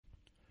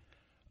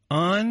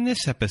On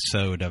this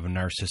episode of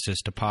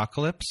Narcissist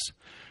Apocalypse,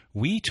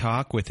 we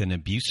talk with an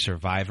abuse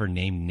survivor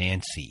named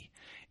Nancy.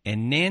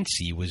 And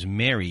Nancy was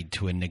married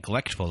to a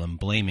neglectful and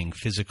blaming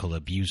physical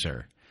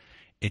abuser.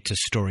 It's a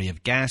story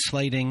of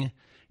gaslighting,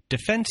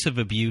 defensive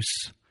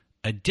abuse,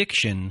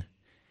 addiction,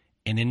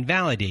 and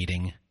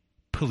invalidating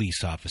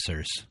police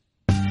officers.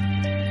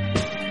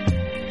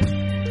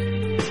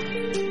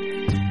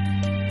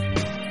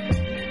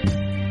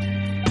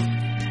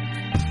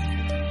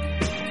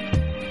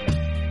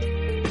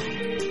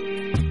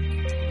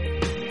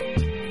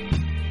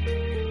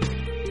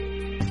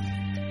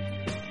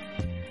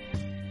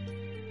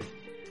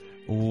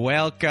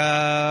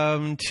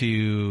 Welcome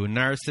to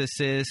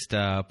Narcissist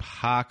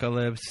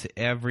Apocalypse,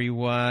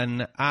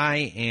 everyone.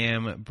 I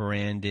am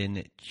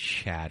Brandon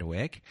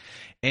Chadwick,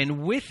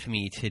 and with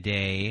me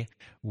today,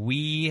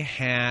 we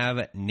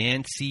have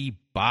Nancy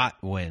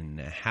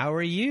Botwin. How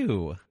are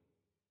you?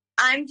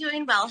 I'm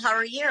doing well. How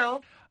are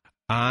you?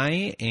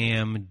 I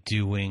am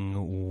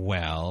doing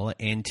well,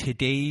 and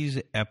today's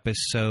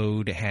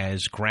episode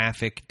has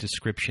graphic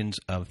descriptions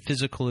of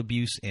physical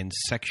abuse and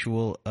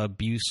sexual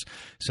abuse,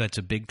 so that's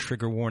a big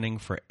trigger warning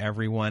for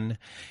everyone.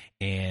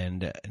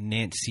 And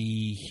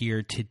Nancy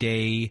here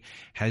today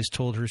has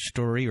told her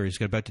story, or is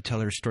about to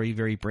tell her story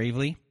very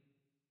bravely.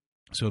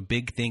 So a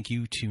big thank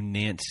you to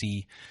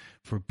Nancy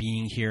for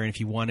being here, and if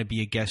you want to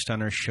be a guest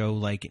on our show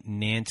like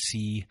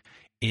Nancy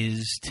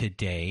is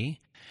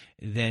today,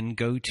 then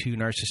go to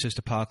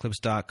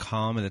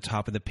narcissistapocalypse.com. At the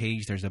top of the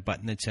page, there's a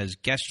button that says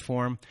guest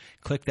form.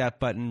 Click that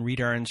button, read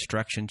our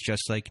instructions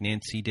just like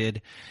Nancy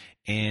did,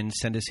 and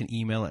send us an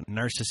email at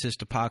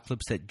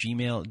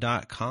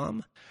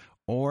narcissistapocalypse@gmail.com,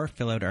 or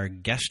fill out our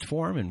guest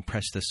form and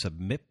press the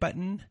submit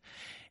button.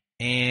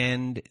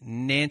 And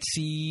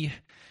Nancy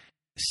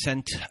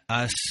sent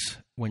us,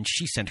 when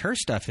she sent her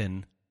stuff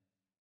in,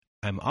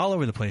 I'm all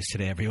over the place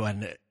today,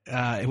 everyone.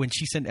 When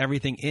she sent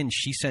everything in,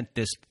 she sent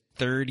this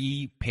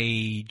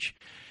 30-page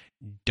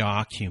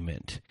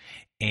document.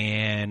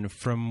 And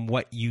from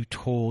what you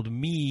told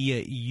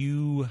me,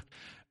 you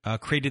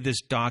created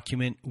this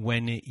document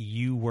when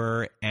you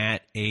were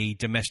at a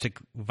domestic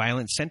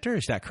violence center.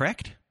 Is that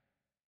correct?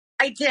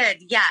 I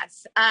did,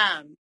 yes.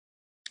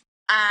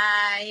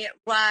 I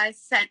was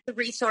sent the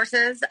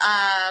resources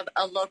of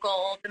a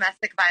local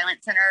domestic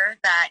violence center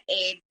that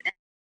aids in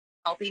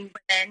helping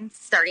women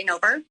starting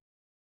over.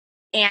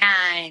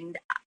 And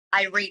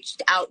I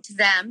reached out to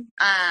them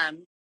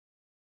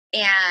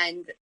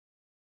and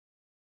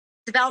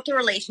developed a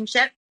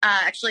relationship.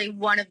 Actually,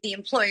 one of the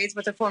employees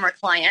was a former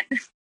client.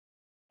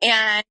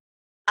 And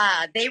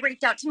they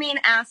reached out to me and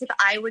asked if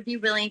I would be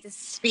willing to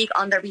speak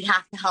on their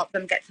behalf to help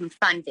them get some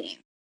funding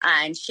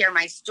and share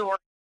my story.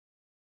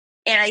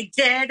 And I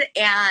did.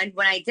 And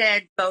when I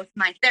did, both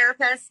my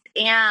therapist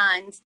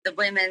and the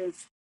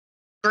women's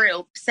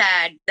group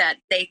said that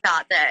they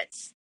thought that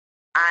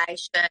I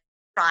should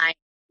try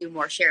do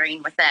more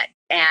sharing with it.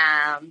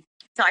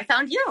 So I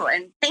found you,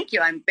 and thank you.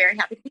 I'm very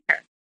happy to be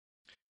here.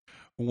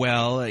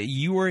 Well,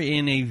 you were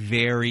in a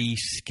very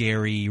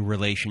scary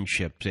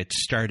relationship. It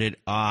started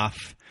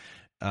off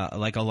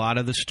like a lot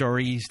of the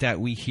stories that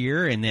we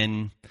hear, and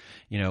then,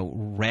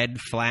 red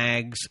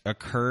flags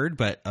occurred,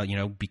 but,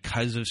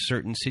 because of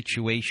certain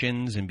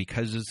situations and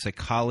because of the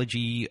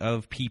psychology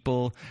of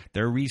people,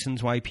 there are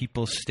reasons why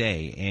people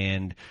stay.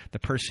 And the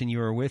person you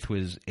were with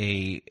was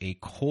a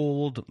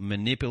cold,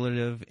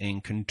 manipulative,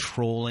 and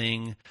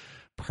controlling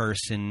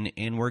person,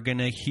 and we're going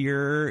to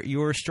hear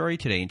your story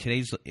today. And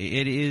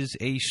it is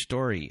a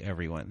story,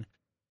 everyone.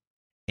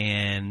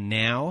 And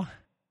now,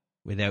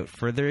 without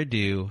further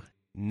ado,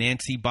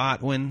 Nancy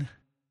Botwin,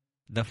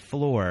 the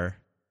floor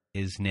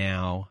is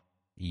now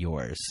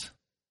yours.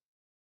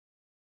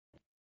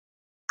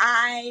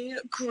 I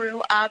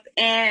grew up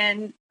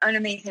in an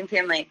amazing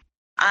family.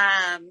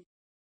 I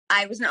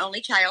was an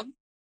only child.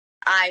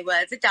 I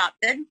was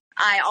adopted.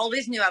 I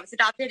always knew I was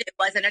adopted. It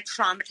wasn't a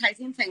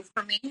traumatizing thing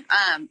for me.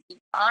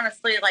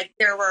 Honestly,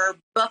 there were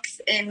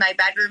books in my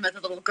bedroom as a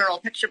little girl,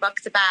 picture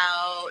books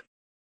about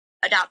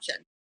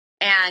adoption.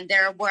 And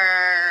there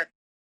were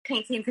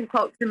paintings and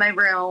quotes in my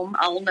room.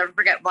 I'll never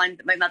forget one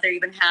that my mother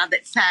even had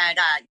that said,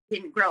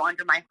 didn't grow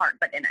under my heart,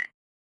 but in it.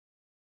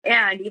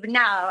 And even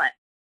now,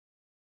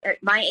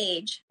 at my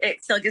age,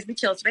 it still gives me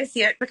chills when I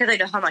see it, because I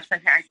know how much my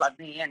parents loved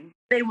me and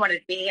they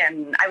wanted me,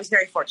 and I was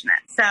very fortunate.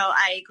 So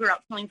I grew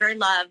up feeling very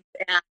loved,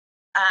 and,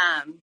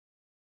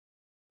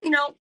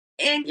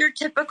 in your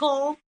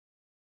typical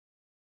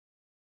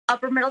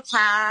upper middle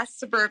class,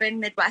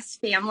 suburban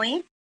Midwest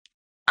family.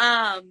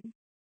 I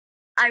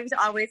was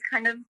always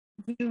kind of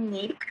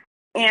unique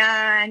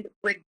and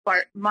would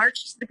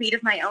march to the beat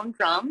of my own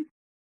drum.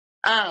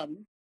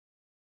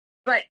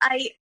 But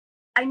I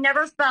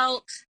never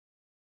felt,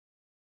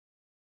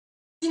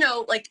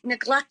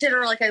 neglected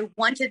or like I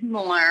wanted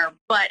more,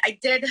 but I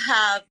did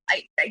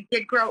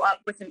grow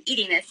up with some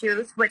eating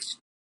issues, which,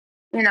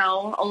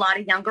 a lot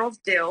of young girls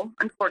do,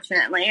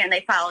 unfortunately, and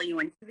they follow you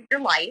into your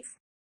life.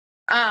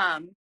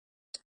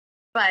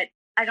 But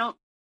I don't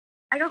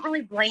I don't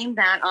really blame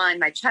that on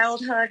my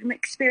childhood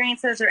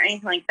experiences or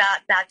anything like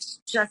that. That's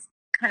just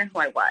kind of who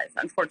I was,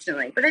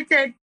 unfortunately. But it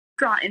did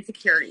draw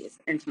insecurities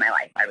into my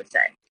life, I would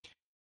say.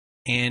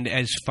 And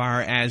as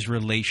far as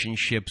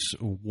relationships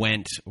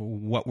went,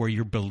 what were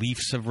your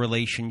beliefs of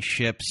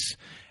relationships?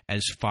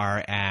 As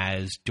far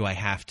as, do I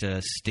have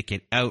to stick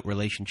it out?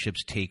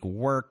 Relationships take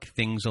work,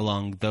 things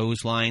along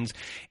those lines.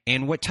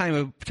 And what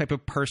type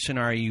of person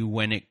are you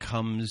when it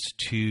comes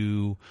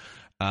to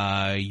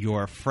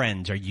your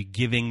friends? Are you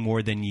giving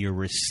more than you're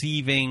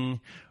receiving?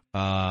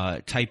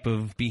 Type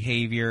of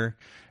behavior?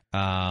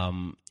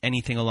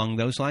 Anything along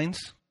those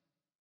lines?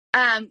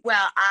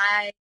 Well,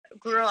 I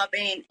grew up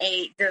in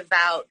a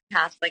devout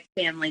Catholic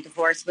family.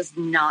 Divorce was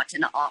not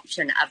an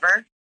option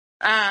ever.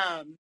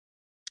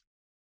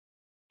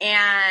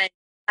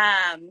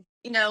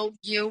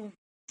 You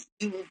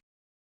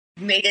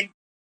mated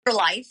for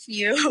life.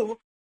 You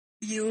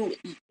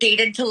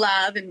dated to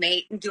love and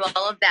mate and do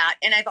all of that.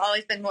 And I've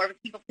always been more of a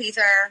people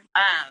pleaser.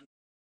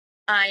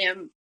 I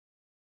am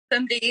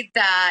somebody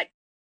that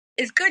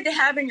is good to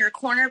have in your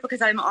corner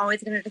because I'm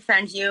always going to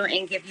defend you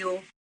and give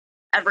you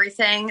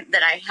everything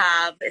that I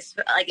have. It's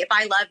like, if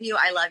I love you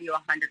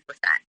 100%.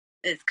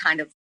 Is kind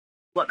of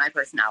what my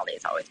personality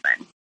has always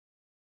been.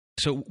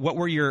 So what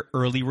were your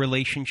early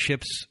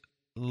relationships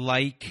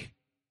like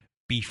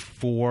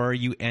before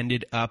you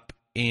ended up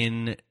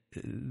in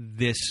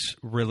this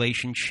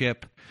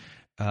relationship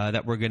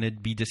that we're going to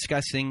be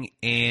discussing?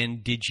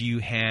 And did you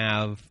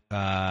have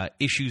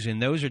issues in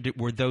those, or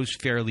were those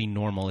fairly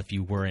normal if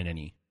you were in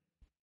any?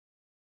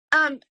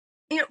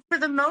 For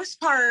the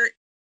most part,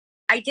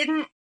 I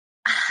didn't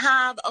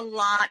have a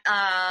lot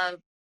of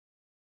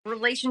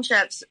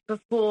relationships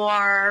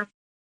before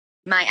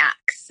my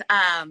ex.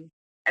 I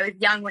was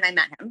young when I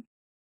met him.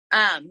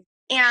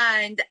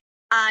 And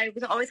I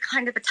was always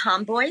kind of a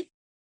tomboy.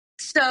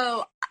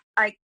 So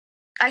I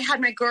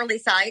had my girly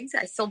sides.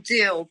 I still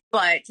do,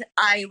 but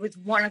I was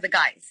one of the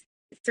guys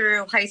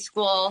through high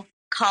school,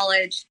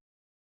 college.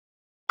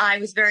 I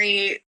was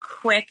very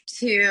quick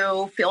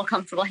to feel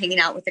comfortable hanging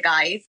out with the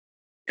guys.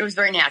 It was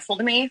very natural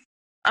to me.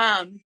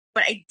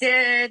 But I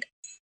did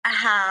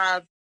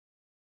have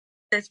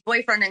this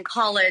boyfriend in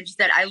college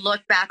that I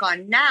look back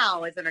on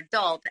now as an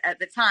adult. At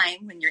the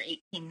time, when you're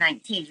 18,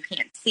 19, you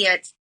can't see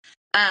it.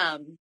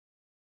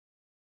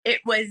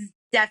 It was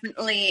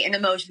definitely an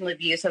emotionally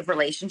abusive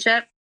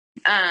relationship.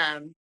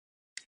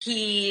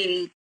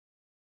 He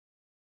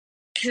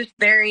was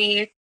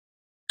very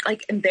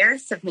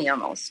embarrassed of me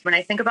almost when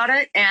I think about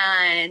it.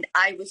 And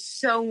I was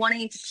so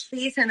wanting to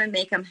please him and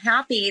make him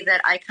happy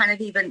that I kind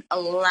of even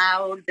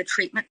allowed the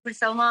treatment for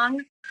so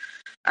long.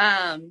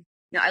 I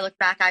look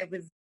back, I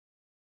was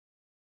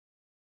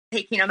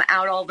taking him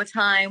out all the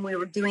time. We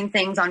were doing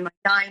things on my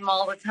dime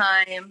all the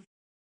time.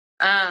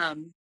 I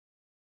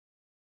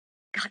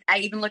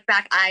even look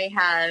back, I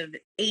have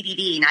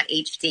ADD, not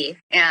HD.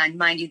 And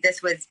mind you,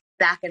 this was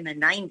back in the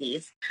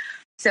 90s.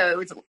 So it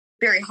was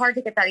very hard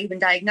to get that even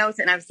diagnosed.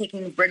 And I was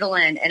taking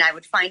Ritalin, and I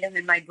would find him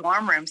in my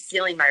dorm room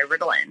stealing my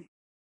Ritalin.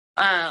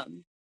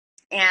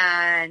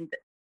 And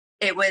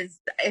it was,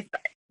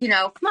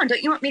 come on,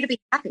 don't you want me to be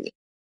happy?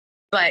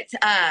 But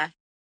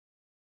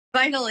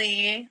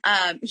finally,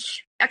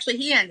 actually,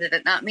 he ended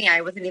it, not me.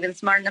 I wasn't even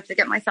smart enough to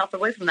get myself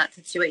away from that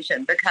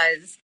situation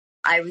because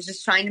I was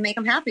just trying to make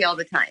him happy all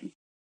the time.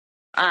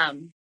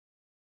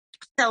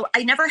 So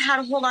I never had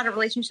a whole lot of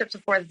relationships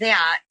before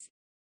that.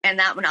 And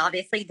that one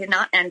obviously did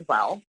not end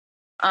well.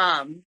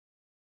 And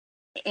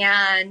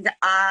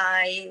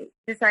I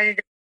decided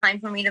it was time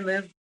for me to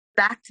move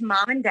back to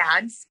mom and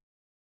dad's,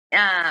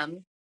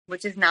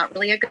 which is not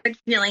really a good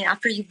feeling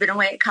after you've been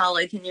away at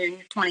college and you're in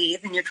your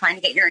 20s and you're trying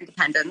to get your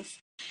independence.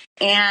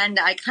 And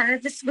I kind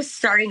of just was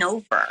starting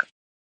over.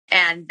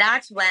 And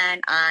that's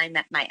when I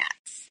met my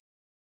ex.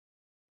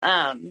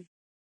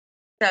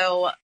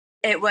 So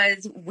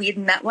we'd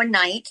met one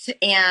night,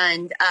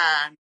 and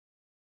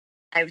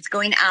I was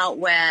going out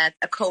with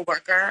a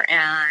coworker,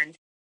 and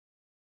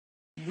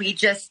we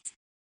just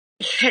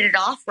hit it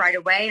off right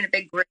away in a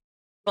big group.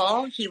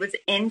 He was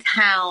in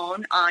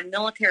town on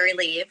military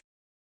leave,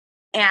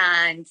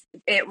 and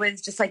it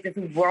was just like this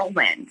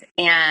whirlwind.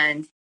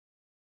 And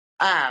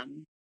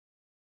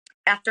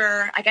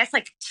after, I guess,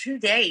 2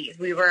 days,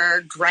 we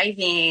were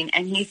driving,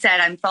 and he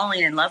said, "I'm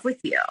falling in love with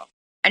you."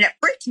 And it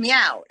freaked me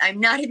out. I'm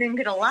not even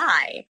going to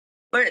lie.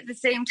 But at the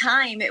same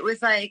time, it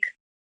was like,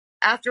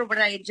 after what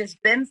I had just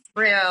been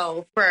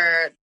through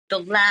for the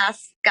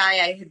last guy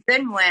I had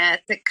been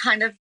with, to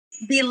kind of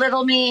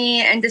belittle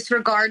me and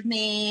disregard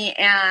me,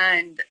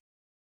 and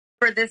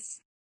for this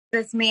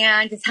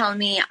man to tell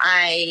me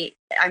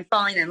I'm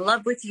falling in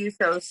love with you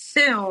so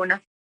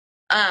soon,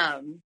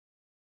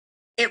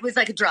 it was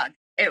like a drug.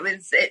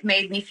 It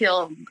made me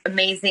feel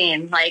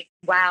amazing. Like,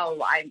 wow,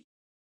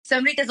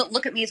 somebody doesn't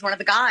look at me as one of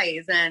the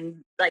guys,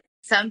 and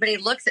somebody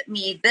looks at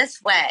me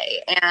this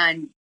way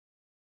and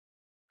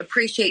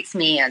appreciates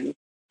me. And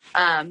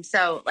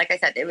so, like I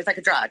said, it was like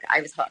a drug.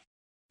 I was hooked.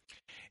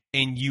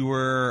 And you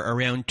were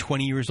around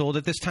 20 years old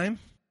at this time?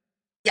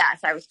 Yes,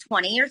 I was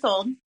 20 years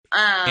old.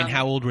 And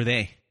how old were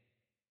they?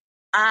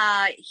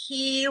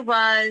 He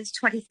was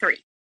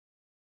 23,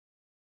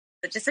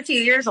 but just a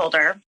few years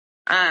older.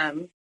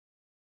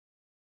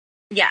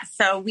 Yeah,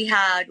 so we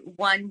had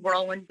one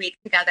whirlwind week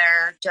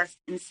together, just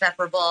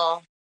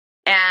inseparable.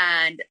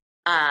 And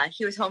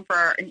he was home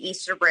for an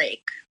Easter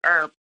break,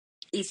 or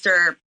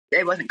Easter,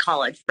 it wasn't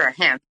college for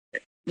him,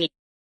 me.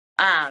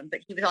 But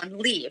he was on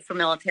leave for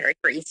military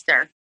for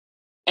Easter.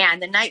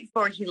 And the night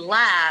before he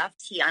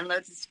left, he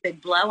unloads this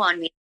big blow on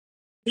me,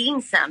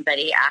 seeing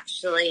somebody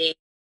actually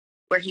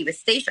where he was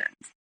stationed.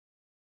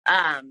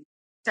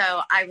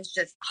 So I was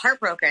just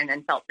heartbroken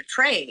and felt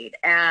betrayed.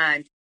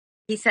 And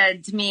he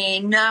said to me,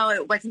 no,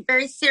 it wasn't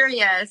very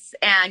serious.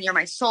 And you're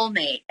my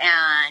soulmate.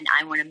 And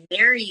I want to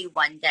marry you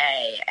one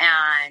day.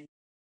 And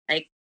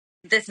like,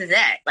 this is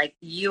it. Like,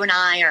 you and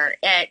I are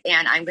it.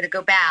 And I'm going to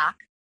go back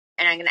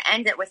and I'm going to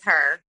end it with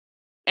her.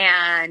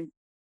 And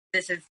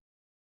this is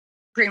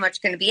pretty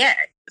much going to be it.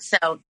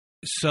 So,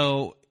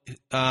 sorry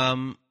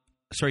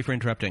for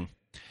interrupting.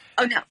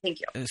 Oh, no,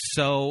 thank you.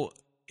 So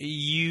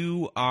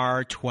you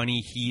are 20,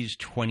 he's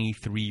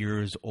 23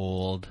 years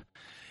old,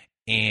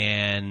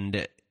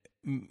 and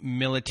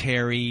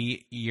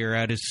military, you're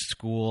out of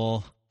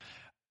school.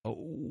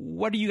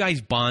 What are you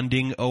guys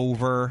bonding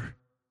over?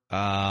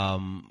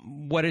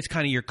 What is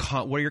kind of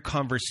what are your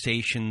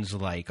conversations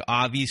like?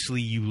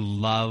 Obviously, you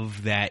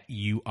love that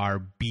you are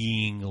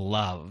being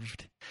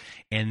loved,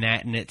 and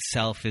that in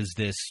itself is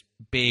this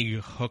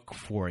big hook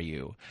for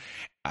you.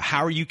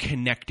 How are you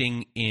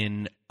connecting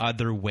in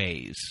other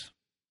ways?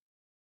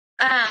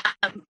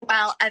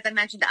 Well, as I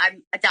mentioned,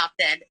 I'm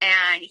adopted,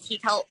 and he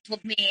told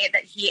me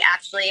that he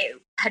actually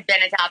had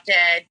been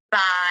adopted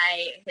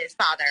by his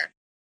father.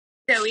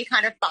 So we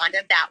kind of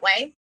bonded that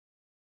way.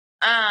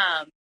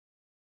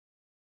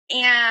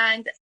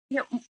 And, you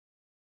know,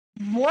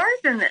 more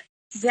than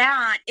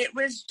that, it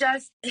was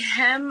just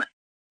him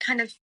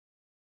kind of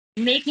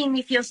making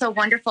me feel so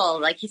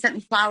wonderful. Like, he sent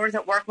me flowers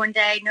at work one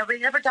day.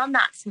 Nobody's ever done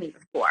that to me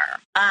before.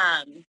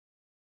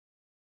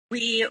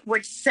 We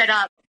would sit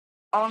up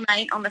all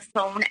night on the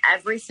phone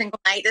every single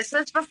night. This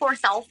was before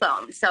cell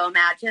phones. So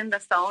imagine the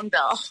phone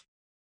bill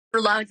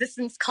for long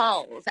distance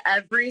calls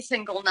every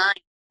single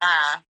night.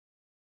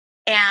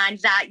 And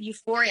that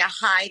euphoria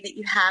high that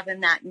you have in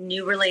that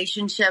new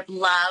relationship,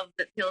 love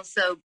that feels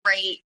so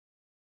great.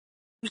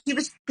 He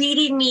was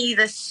feeding me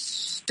the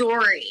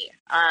story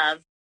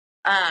of,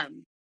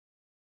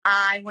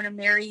 I want to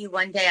marry you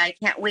one day. I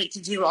can't wait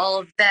to do all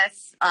of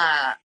this.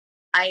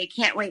 I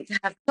can't wait to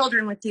have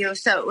children with you.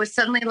 So it was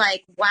suddenly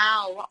like,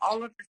 wow,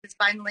 all of this is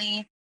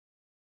finally,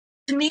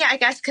 to me, I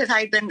guess, because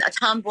I've been a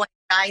tomboy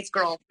guy's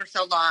girl for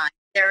so long.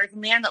 There was a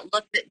man that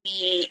looked at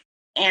me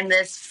in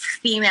this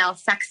female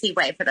sexy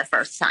way for the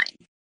first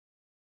time.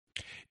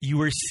 You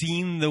were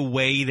seen the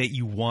way that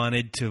you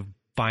wanted to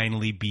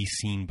finally be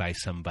seen by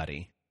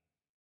somebody.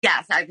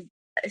 Yes, I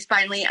was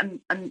finally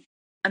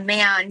a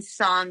man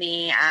saw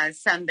me as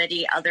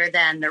somebody other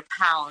than their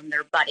pal and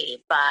their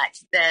buddy,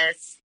 but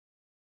this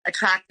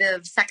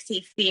attractive,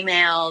 sexy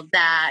female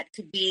that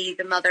could be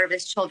the mother of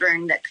his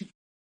children, that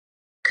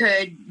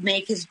could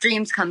make his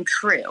dreams come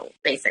true,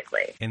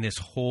 basically. And this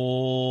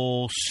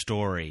whole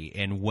story,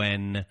 and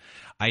when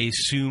I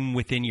assume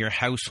within your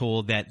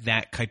household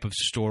that type of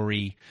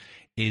story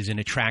is an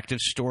attractive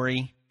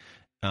story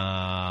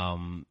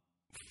for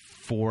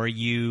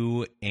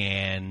you,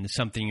 and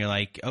something you're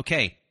like,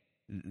 okay,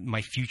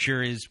 my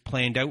future is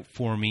planned out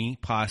for me,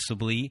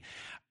 possibly,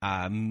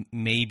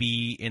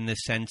 maybe in the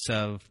sense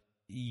of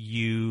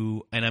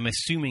you, and I'm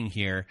assuming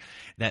here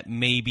that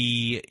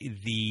maybe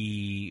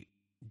the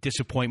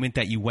disappointment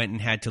that you went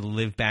and had to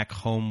live back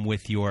home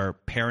with your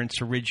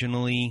parents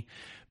originally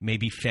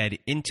maybe fed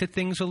into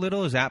things a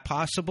little. Is that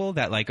possible?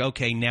 That like,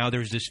 okay, now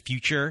there's this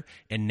future,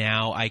 and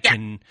now I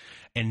can,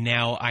 and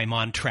now I'm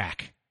on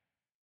track.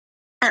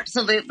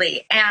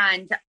 Absolutely.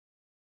 And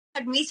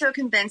had me so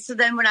convinced. So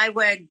then when I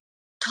would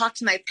talk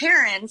to my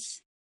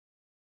parents,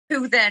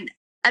 who then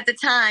at the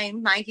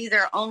time, mind you,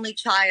 their only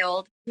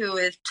child, who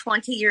is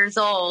 20 years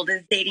old,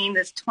 is dating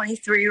this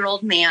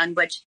 23-year-old man,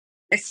 which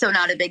is so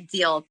not a big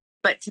deal.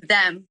 But to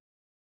them,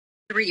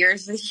 3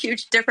 years is a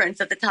huge difference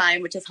at the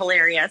time, which is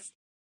hilarious.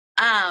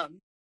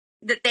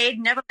 That they'd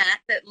never met,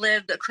 that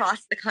lived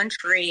across the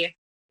country,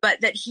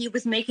 but that he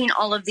was making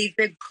all of these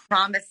big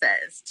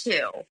promises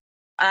too.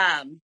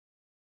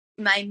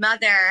 My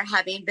mother,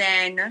 having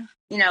been,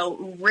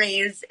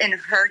 raised in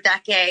her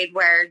decade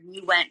where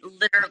you went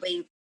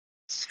literally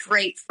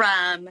straight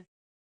from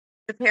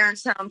the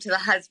parents' home to the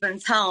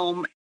husband's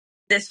home,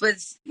 this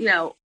was,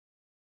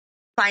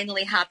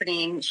 finally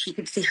happening. She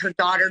could see her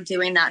daughter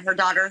doing that. Her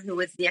daughter, who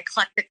was the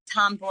eclectic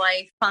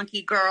tomboy,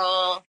 funky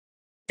girl,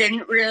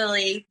 didn't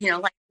really,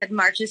 like said,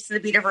 marches to the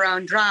beat of her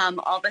own drum.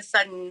 All of a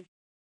sudden,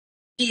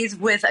 she's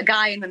with a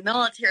guy in the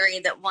military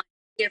that wants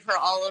to give her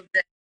all of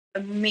this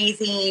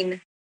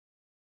amazing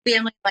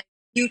family-like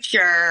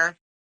future.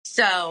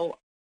 So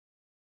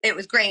it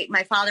was great.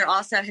 My father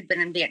also had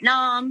been in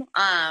Vietnam.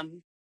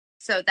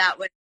 So that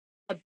was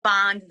a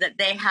bond that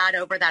they had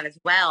over that as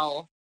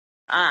well.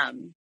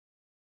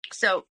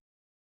 So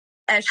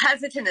as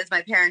hesitant as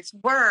my parents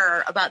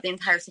were about the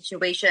entire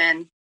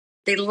situation,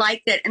 they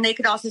liked it. And they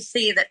could also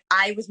see that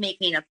I was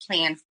making a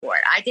plan for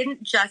it. I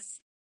didn't just,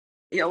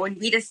 when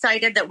we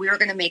decided that we were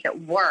going to make it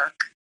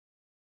work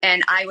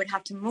and I would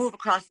have to move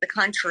across the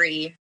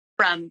country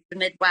from the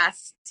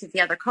Midwest to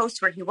the other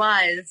coast where he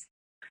was,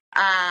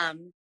 I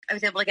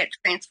was able to get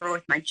transfer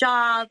with my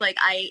job. Like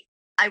I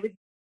was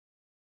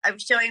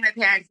showing my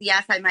parents,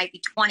 yes, I might be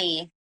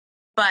 20,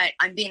 but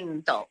I'm being an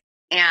adult.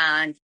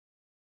 And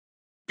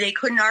they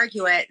couldn't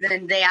argue it.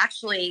 Then they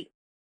actually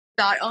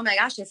thought, oh my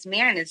gosh, this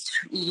man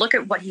look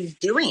at what he's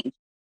doing.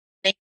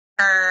 Making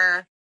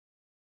her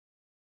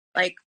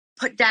like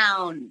put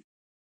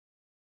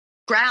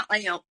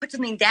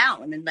something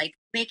down and like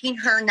making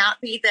her not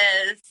be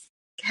this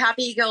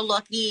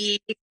happy-go-lucky,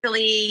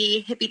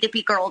 silly,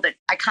 hippy-dippy girl that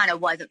I kind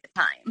of was at the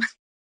time.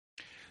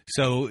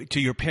 So to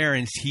your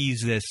parents,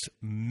 he's this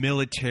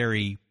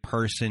military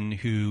person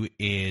who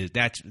is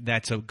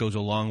goes a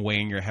long way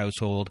in your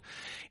household.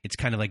 It's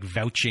kind of like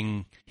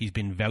vouching. He's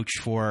been vouched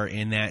for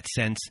in that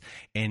sense.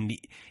 And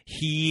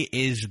he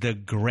is the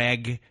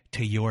Greg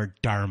to your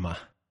Dharma.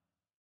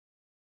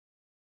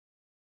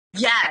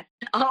 Yes.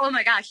 Oh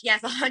my gosh.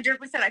 Yes. 100%.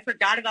 I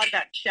forgot about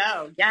that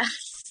show.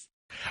 Yes.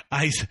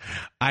 I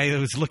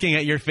was looking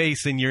at your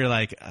face and you're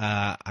like,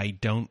 I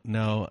don't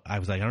know. I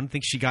was like, I don't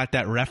think she got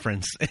that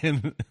reference.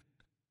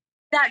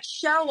 That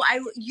show, I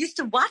used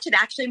to watch it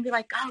actually and be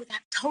like, oh, that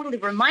totally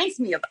reminds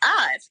me of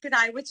us. Because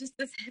I was just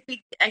this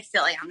hippie, I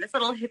still am, this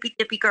little hippie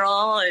dippy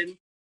girl and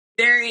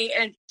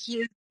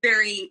he's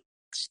very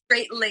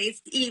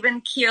straight-laced,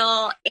 even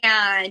keel.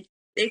 And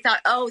they thought,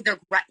 oh,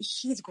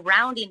 he's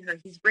grounding her.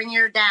 He's bringing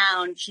her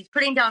down. She's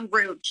putting down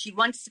roots. She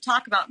wants to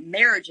talk about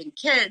marriage and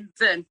kids.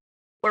 And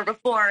where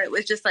before it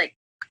was just like,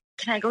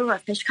 can I go to a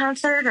Fish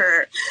concert?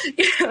 Or,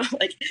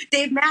 like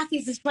Dave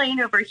Matthews is playing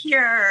over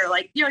here. Or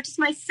like, just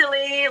my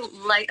silly,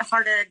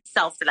 lighthearted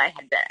self that I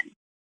had been.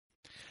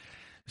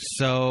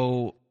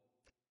 So,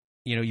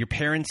 your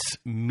parents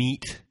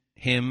meet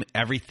him.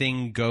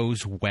 Everything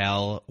goes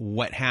well.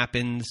 What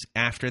happens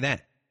after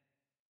that?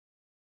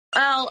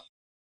 Well,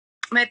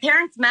 my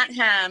parents met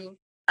him.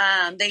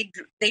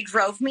 They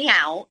drove me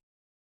out.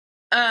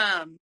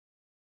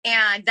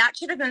 And that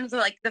should have been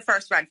like the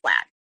first red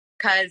flag.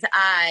 Because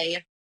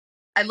I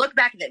look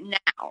back at it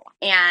now,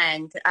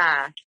 and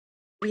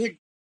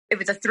it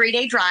was a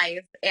 3-day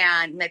drive,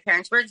 and my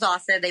parents were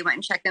exhausted. They went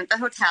and checked in at the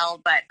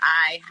hotel, but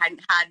I hadn't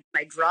had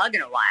my drug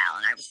in a while,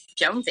 and I was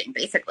jonesing,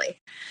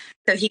 basically.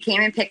 So he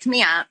came and picked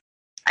me up.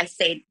 I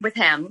stayed with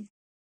him,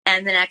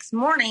 and the next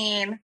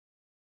morning,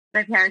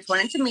 my parents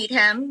wanted to meet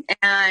him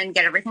and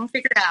get everything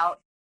figured out.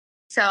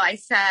 So I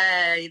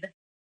said,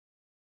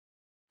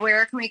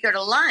 where can we go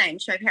to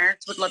lunch? My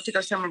parents would love to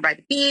go somewhere by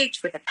the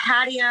beach with a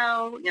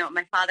patio.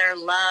 My father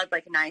loved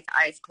like a nice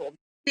ice cold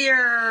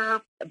beer,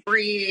 a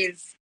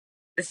breeze,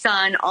 the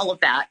sun, all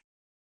of that.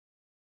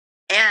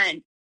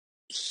 And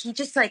he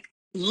just like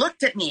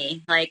looked at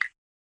me like,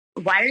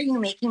 why are you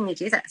making me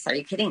do this? Are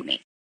you kidding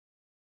me?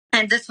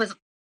 And this was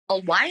a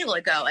while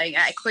ago.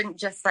 I couldn't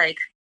just like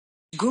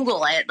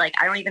Google it. Like,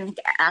 I don't even think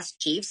Ask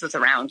Jeeves was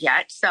around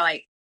yet. So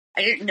I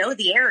didn't know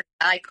the area.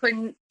 I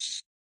couldn't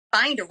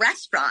find a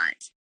restaurant.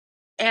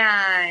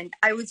 And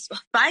I was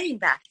fighting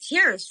back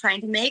tears,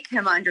 trying to make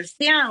him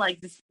understand,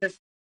 like, this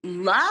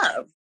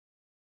love.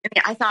 I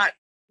mean, I thought,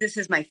 this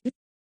is my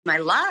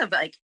love.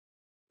 Like,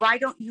 why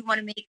don't you want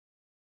to make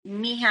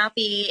me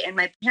happy and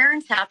my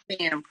parents happy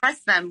and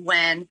impress them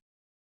when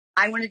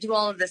I want to do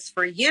all of this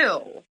for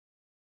you?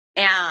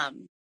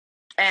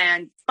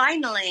 And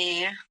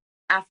finally,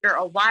 after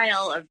a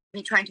while of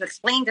me trying to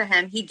explain to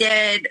him, he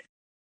did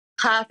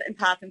puff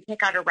and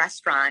pick out a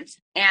restaurant.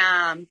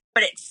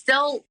 But it's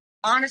still,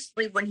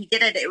 honestly, when he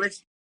did it, it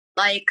was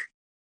like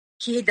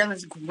he had done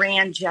this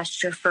grand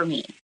gesture for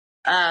me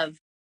of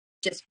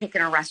just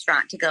picking a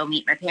restaurant to go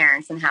meet my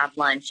parents and have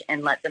lunch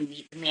and let them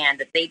meet the man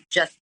that they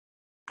just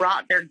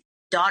brought their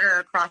daughter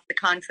across the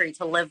country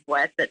to live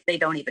with that they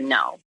don't even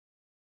know.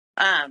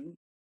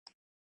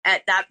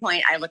 At that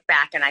point, I look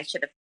back and I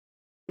should have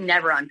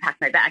never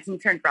unpacked my bags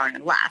and turned around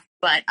and left.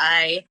 But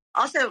I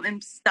also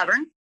am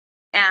stubborn.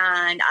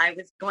 And I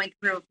was going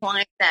through a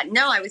point that,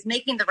 no, I was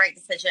making the right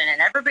decision.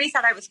 And everybody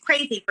said I was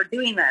crazy for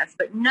doing this.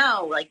 But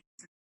no, like,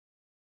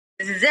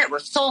 this is it. We're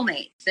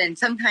soulmates. And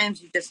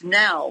sometimes you just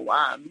know.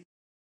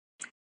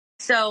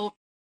 So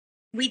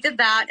we did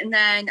that. And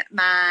then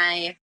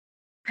my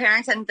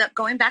parents ended up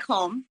going back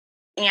home.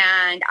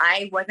 And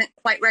I wasn't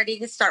quite ready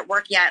to start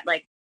work yet.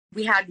 Like,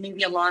 we had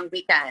maybe a long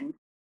weekend.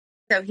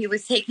 So he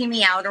was taking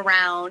me out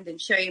around and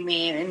showing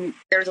me. And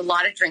there was a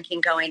lot of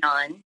drinking going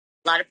on.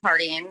 A lot of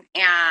partying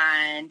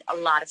and a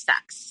lot of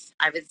sex.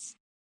 I was,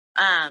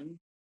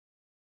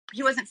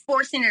 he wasn't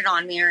forcing it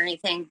on me or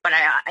anything, but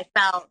I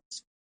felt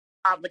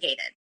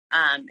obligated.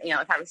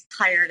 If I was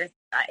tired,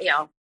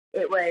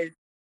 it was,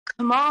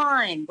 come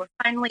on, we're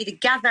finally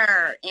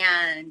together.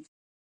 And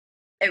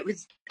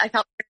I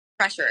felt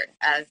pressured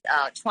as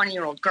a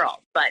 20-year-old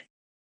girl, but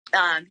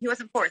he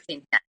wasn't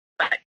forcing it.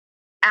 But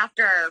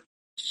after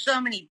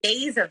so many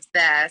days of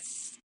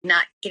this,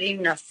 not getting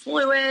enough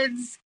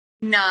fluids,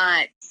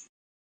 not,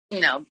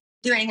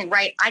 doing anything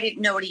right. I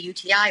didn't know what a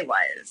UTI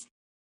was.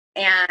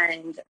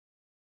 And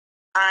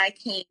I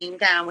came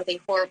down with a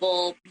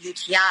horrible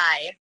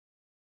UTI,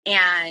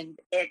 and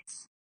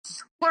it's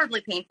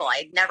horribly painful.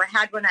 I'd never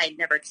had one. I'd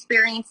never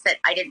experienced it.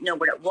 I didn't know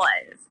what it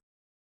was.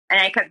 And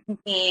I kept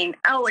thinking,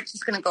 oh, it's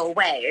just going to go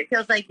away. It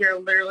feels like you're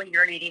literally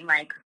urinating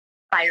like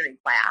fiery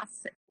glass.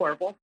 It's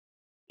horrible.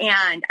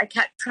 And I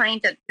kept trying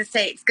to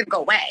say, it's going to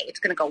go away. It's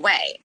going to go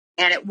away.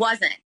 And it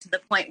wasn't, to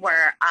the point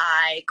where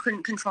I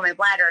couldn't control my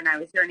bladder and I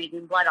was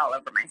urinating blood all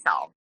over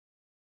myself.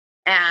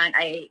 And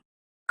I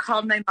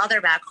called my mother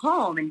back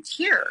home in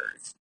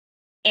tears.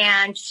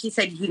 And she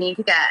said, you need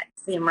to get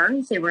to the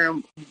emergency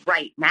room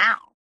right now.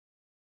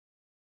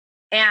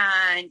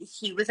 And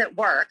he was at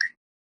work.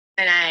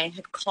 And I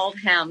had called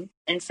him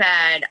and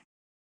said,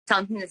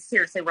 something is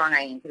seriously wrong.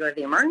 I need to go to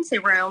the emergency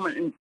room.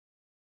 And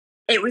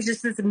it was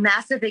just this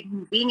massive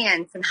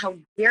inconvenience. And how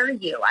dare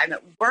you? I'm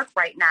at work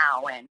right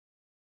now. And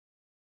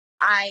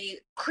I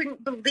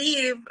couldn't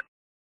believe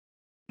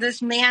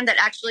this man that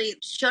actually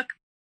shook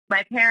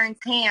my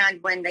parents' hand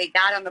when they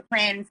got on the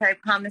plane and said, I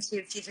promise you,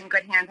 if she's in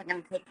good hands, I'm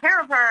going to take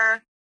care of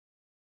her,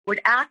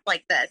 would act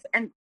like this.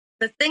 And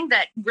the thing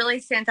that really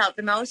stands out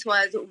the most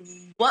was,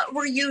 what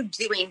were you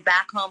doing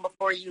back home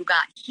before you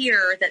got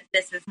here that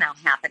this is now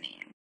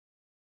happening?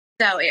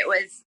 So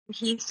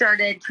he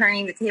started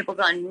turning the tables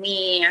on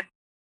me,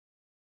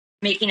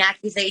 making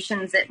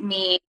accusations at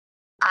me.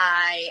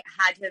 I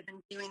had to have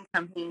been doing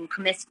something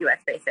promiscuous,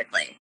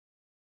 basically.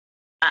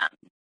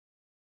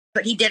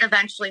 But he did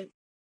eventually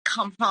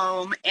come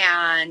home,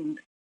 and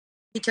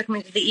he took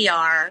me to the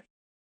ER,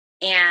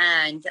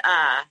 and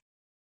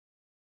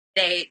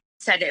they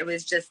said it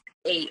was just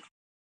a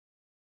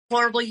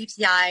horrible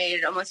UTI.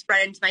 It almost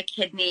spread into my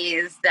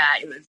kidneys,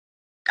 that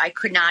I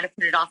could not have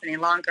put it off any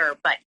longer.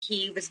 But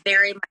he was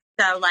very much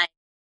so like,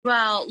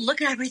 well,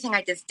 look at everything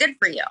I just did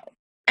for you.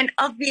 And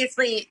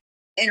obviously,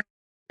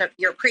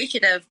 you're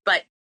appreciative,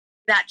 but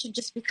that should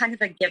just be kind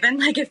of a given.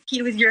 Like, if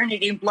he was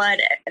urinating blood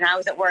and I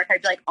was at work,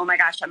 I'd be like, oh my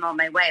gosh, I'm on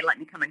my way. Let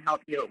me come and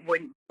help you. It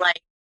wouldn't,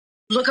 like,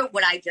 look at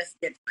what I just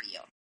did for you.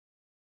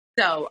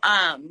 So,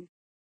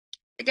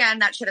 again,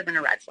 that should have been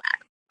a red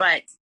flag.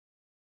 But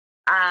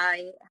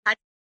I had to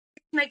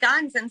pick my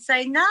guns and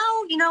say, no,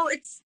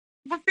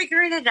 we're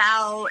figuring it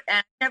out. And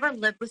I never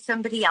lived with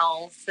somebody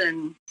else.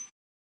 And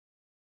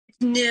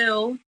it's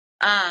new.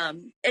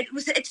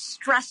 It's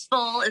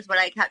stressful is what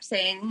I kept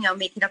saying,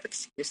 making up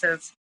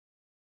excuses,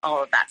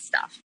 all of that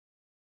stuff.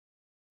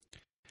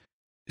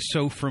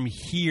 So from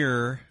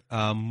here,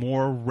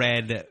 more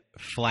red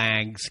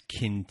flags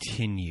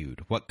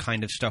continued. What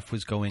kind of stuff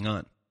was going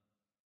on?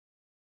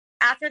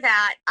 After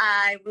that,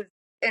 I was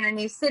in a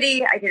new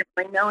city. I didn't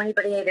really know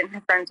anybody. I didn't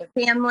have friends or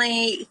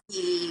family.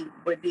 He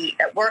would be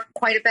at work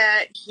quite a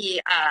bit.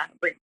 He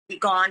would be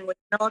gone with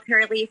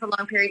military leave for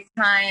long periods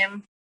of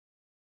time.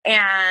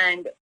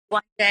 And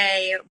one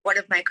day, one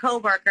of my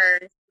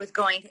coworkers was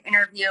going to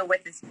interview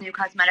with this new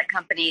cosmetic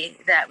company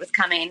that was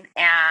coming,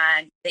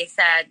 and they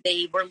said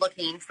they were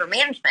looking for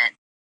management.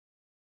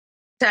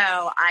 So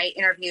I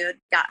interviewed,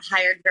 got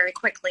hired very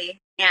quickly,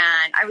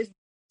 and I was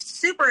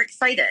super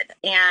excited.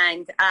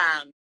 And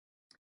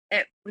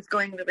it was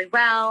going really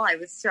well. I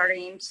was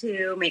starting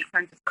to make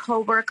friends with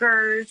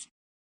coworkers,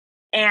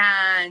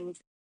 and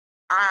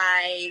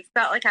I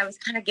felt like I was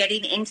kind of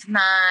getting into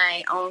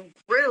my own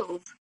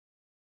groove.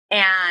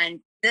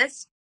 And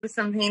this was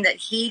something that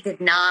he did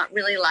not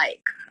really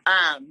like,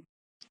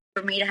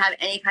 for me to have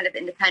any kind of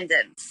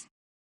independence.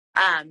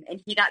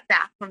 And he got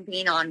back from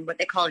being on what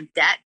they call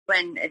debt,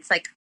 when it's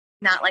like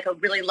not like a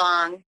really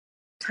long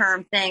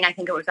term thing. I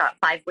think it was about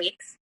 5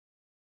 weeks.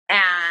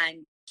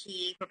 And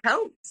he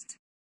proposed.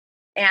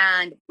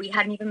 And we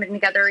hadn't even been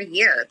together a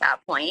year at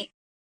that point.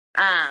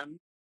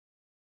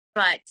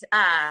 But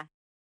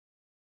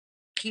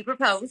he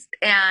proposed,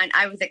 and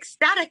I was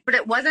ecstatic, but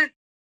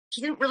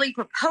he didn't really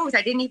propose.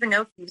 I didn't even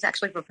know if he was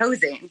actually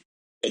proposing.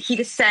 He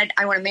just said,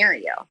 I want to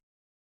marry you.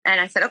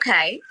 And I said,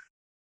 okay.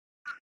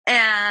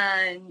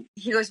 And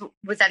he goes,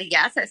 was that a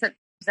yes? I said,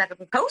 was that a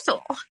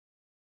proposal?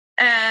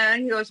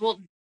 And he goes,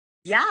 well,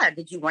 yeah,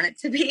 did you want it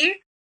to be?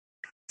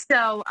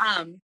 So,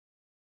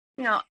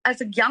 as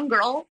a young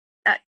girl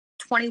at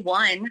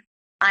 21,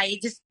 I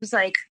just was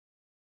like,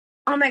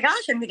 oh my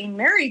gosh, I'm getting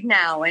married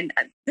now. And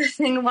the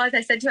thing was,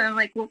 I said to him,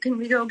 like, well, can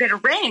we go get a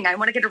ring? I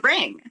want to get a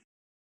ring.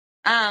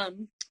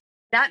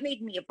 That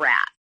made me a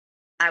brat.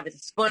 I was a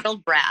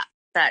spoiled brat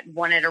that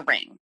wanted a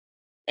ring.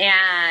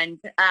 And,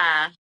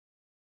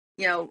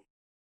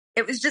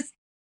 it was just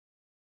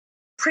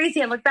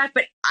crazy. I look back,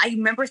 but I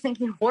remember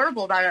thinking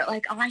horrible about it.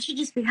 Like, oh, I should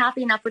just be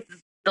happy enough with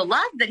the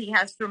love that he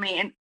has for me.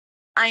 And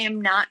I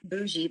am not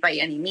bougie by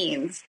any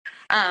means.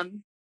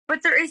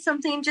 But there is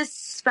something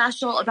just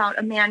special about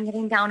a man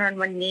getting down on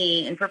one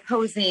knee and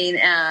proposing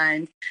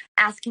and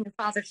asking his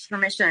father's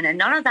permission. And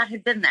none of that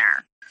had been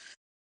there.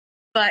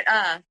 But,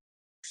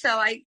 so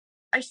I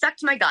stuck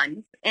to my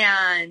guns,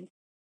 and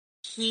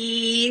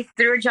He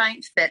threw a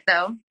giant fit,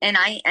 though, and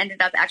I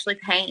ended up actually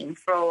paying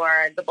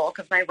for the bulk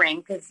of my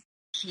ring because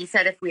he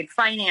said if we'd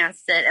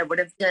financed it, it would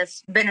have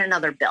just been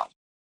another bill.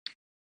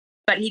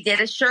 But he did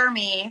assure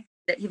me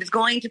that he was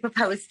going to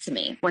propose to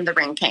me when the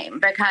ring came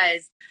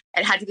because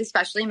it had to be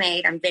specially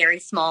made. I'm very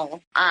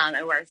small.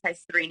 I wear a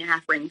size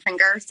 3.5 ring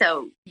finger,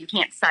 so you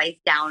can't size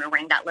down a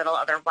ring that little.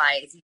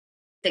 Otherwise,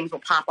 things will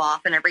pop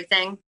off and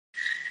everything.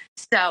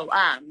 So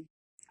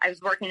I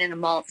was working in a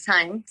mall at the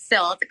time,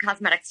 still at the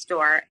cosmetic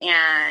store,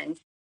 and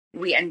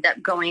we ended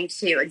up going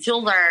to a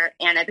jeweler,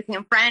 and I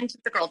became friends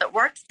with the girl that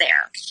worked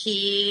there.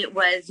 She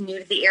was new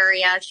to the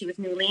area. She was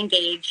newly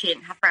engaged. She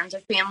didn't have friends or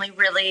family,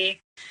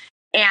 really.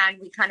 And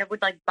we kind of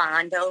would like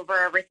bond over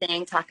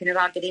everything, talking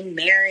about getting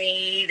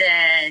married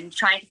and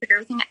trying to figure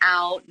everything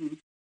out. And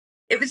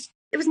it was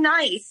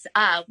nice.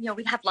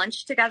 We'd have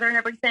lunch together and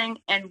everything.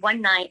 And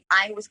one night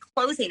I was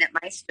closing at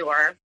my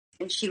store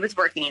and she was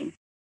working.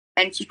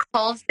 And she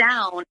calls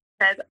down and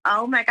says,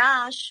 "Oh my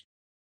gosh,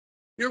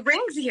 your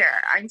ring's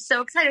here. I'm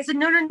so excited." I said,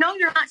 No,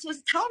 you're not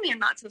supposed to tell me. I'm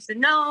not supposed to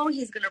know.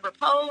 He's going to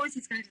propose.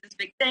 He's going to do this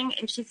big thing.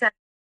 And she said,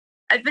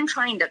 "I've been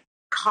trying to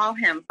call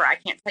him for I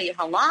can't tell you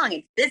how long.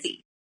 It's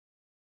busy."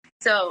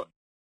 So,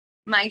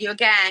 mind you,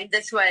 again,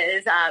 this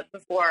was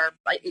before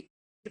it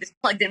was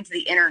plugged into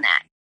the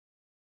internet.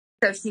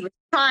 So she was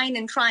trying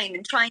to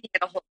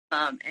get a hold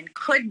of him and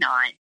could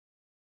not.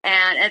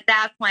 And at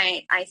that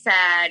point, I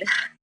said,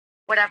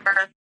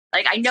 whatever.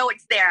 Like, I know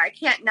it's there. I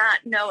can't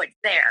not know it's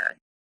there.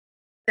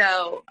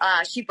 So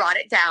she brought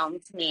it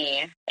down to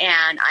me,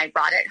 and I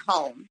brought it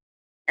home.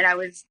 And I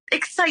was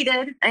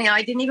excited. And,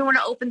 I didn't even want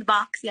to open the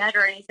box yet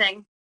or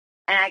anything.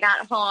 And I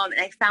got home,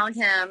 and I found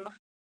him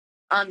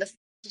on the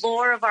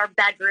floor of our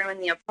bedroom in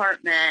the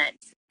apartment,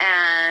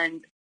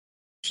 and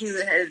he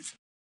was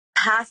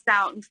passed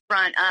out in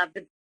front of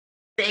the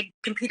big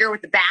computer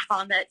with the back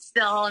on it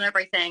still and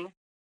everything,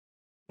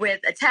 with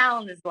a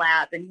towel in his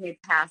lap, and he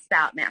had passed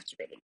out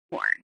masturbating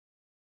porn.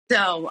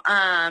 So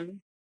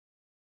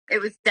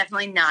it was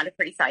definitely not a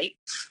pretty sight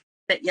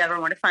that you ever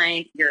want to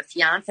find your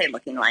fiance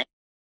looking like.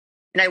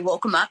 And I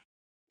woke him up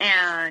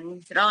and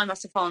he said, "Oh, I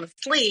must have fallen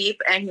asleep."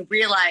 And he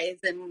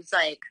realized and was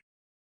like,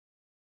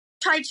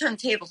 tried to turn the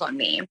tables on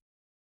me.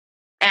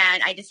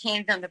 And I just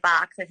handed him the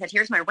box. I said,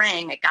 "Here's my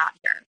ring. I got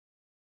here."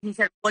 He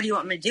said, "What do you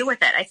want me to do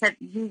with it?" I said,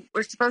 "You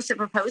were supposed to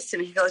propose to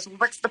me." He goes, "Well,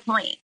 what's the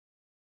point?"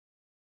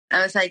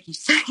 I was like, "You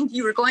said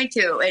you were going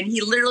to." And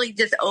he literally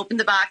just opened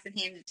the box and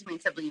handed it to me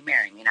and said, "Will you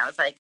marry me?" And I was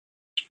like,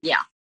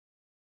 "Yeah."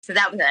 So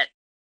that was it.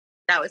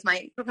 That was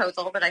my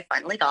proposal that I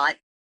finally got.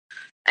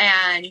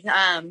 And,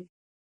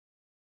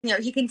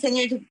 he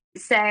continued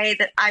to say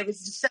that I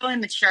was just so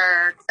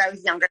immature because I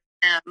was younger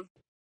than him.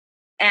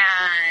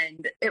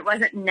 And it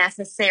wasn't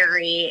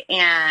necessary,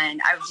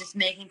 and I was just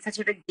making such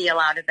a big deal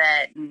out of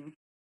it, and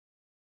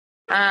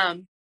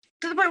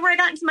to the point where I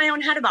got into my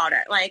own head about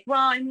it. Like,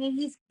 well, I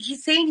mean,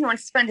 he's saying he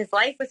wants to spend his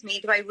life with me.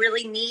 Do I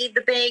really need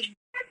the big,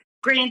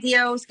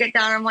 grandiose, get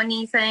down on one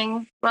knee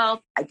thing?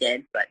 Well, I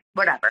did, but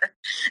whatever.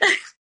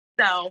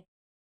 So,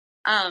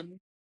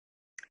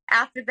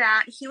 after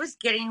that, he was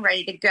getting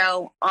ready to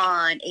go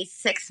on a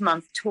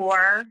 6-month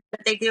tour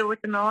that they do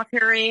with the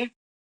military,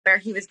 where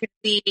he was going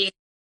to be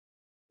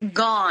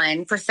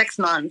gone for 6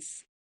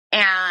 months.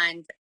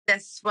 And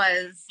this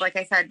was, like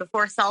I said,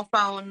 before cell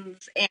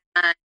phones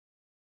and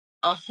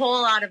a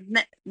whole lot of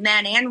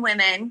men and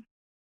women.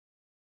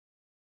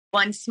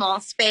 One small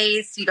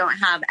space. You don't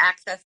have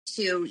access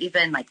to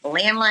even like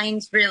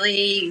landlines,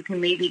 really. You can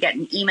maybe get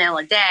an email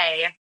a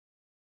day.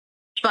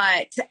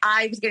 But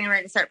I was getting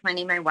ready to start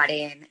planning my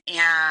wedding,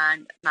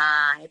 and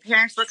my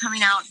parents were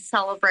coming out to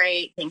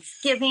celebrate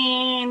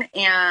Thanksgiving,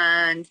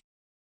 and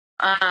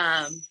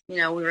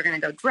we were going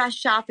to go dress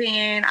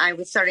shopping. I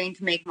was starting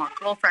to make more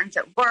girlfriends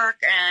at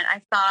work, and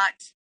I thought,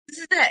 this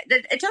is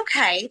it. It's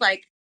okay.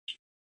 Like,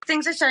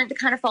 things are starting to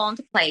kind of fall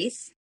into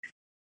place.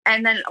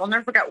 And then I'll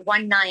never forget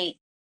one night,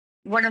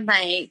 one of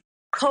my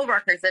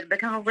coworkers that had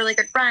become a really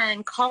good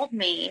friend called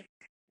me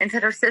and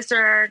said her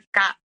sister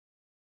got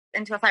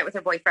into a fight with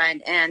her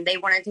boyfriend, and they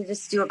wanted to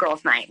just do a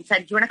girls' night, and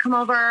said, "Do you want to come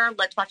over?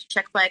 Let's watch a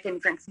chick flick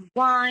and drink some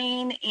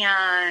wine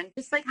and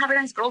just like have a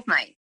nice girls'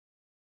 night."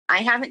 I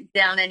haven't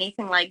done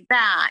anything like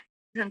that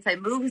since I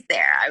moved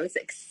there. I was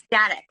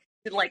ecstatic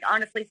to like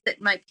honestly sit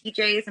in my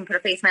PJs and put a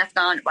face mask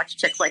on, watch a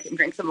chick flick and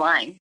drink some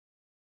wine.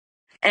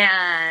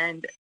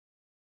 And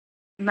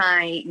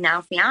my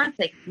now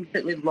fiance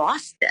completely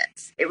lost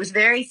it. It was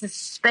very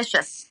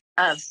suspicious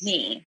of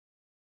me.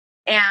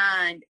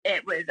 And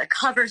it was a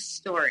cover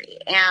story.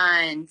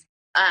 And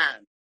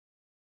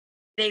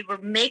they were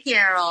making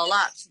it all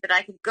up so that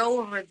I could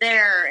go over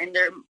there, and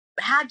there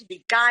had to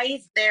be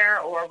guys there,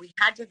 or we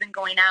had to have been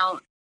going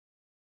out.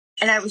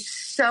 And I was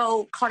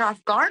so caught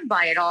off guard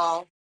by it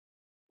all.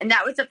 And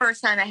that was the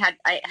first time I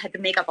had to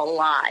make up a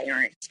lie or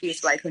an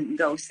excuse why I couldn't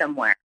go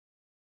somewhere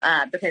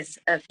because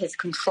of his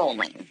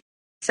controlling.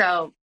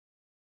 So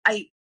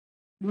I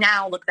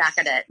now look back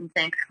at it and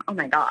think, oh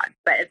my God.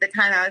 But at the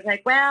time I was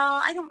like, well,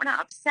 I don't want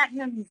to upset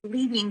him. He's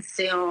leaving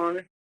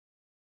soon.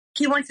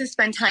 He wants to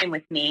spend time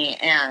with me.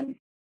 And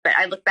But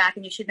I look back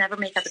and you should never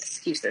make up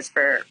excuses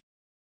for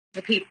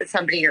the people,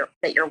 somebody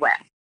that you're with.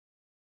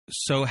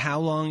 So how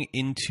long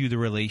into the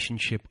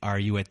relationship are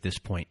you at this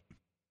point?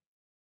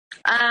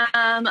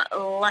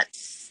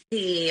 Let's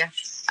see.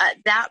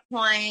 At that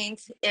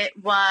point, it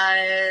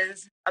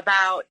was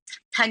about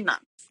 10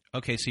 months.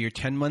 Okay, so you're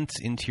 10 months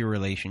into your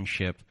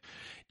relationship.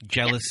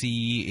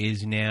 Jealousy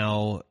is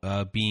now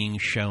being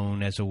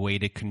shown as a way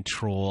to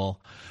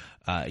control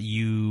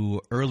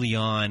you. Early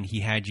on, he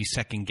had you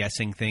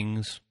second-guessing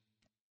things,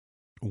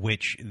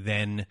 which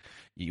then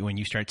when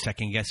you start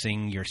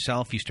second-guessing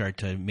yourself, you start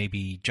to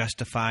maybe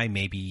justify,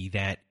 maybe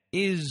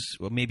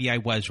maybe I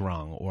was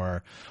wrong,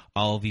 or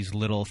all these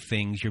little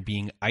things. You're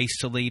being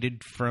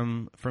isolated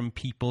from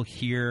people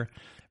here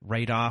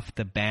right off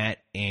the bat,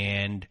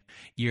 and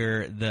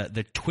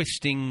the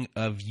twisting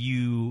of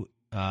you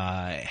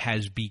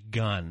has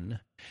begun,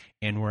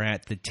 and we're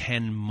at the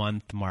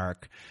 10-month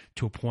mark,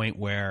 to a point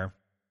where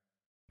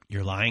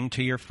you're lying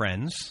to your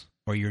friends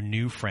or your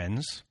new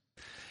friends.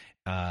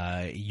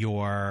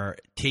 You're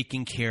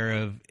taking care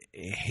of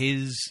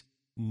his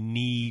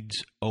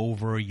needs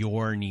over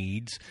your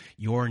needs.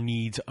 Your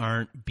needs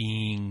aren't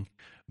being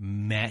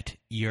met.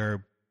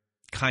 You're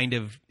kind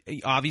of,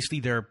 obviously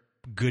there are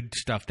good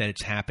stuff that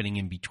it's happening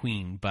in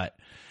between, but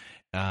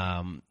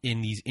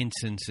in these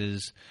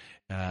instances,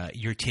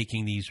 you're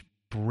taking these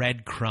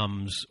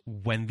breadcrumbs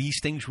when these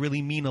things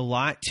really mean a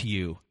lot to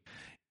you,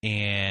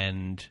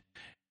 and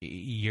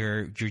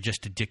you're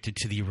just addicted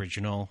to the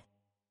original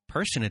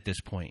person at this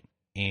point.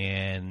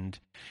 And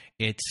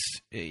it's,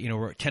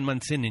 we're 10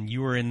 months in, and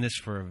you were in this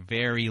for a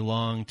very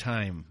long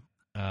time.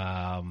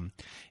 And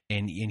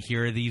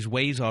here are these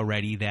ways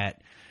already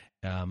that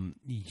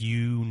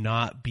you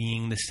not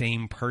being the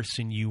same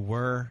person you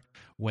were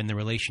when the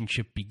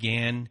relationship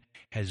began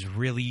has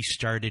really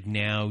started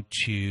now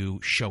to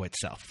show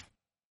itself.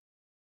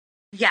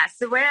 Yes,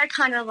 the way I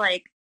kind of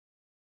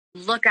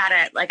look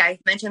at it, like I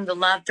mentioned the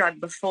love drug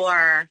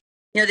before,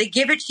 they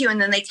give it to you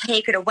and then they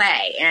take it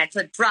away, and it's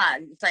a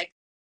drug. It's like,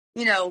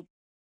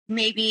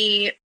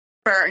 maybe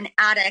for an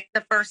addict,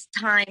 the first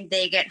time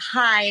they get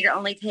high, it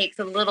only takes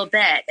a little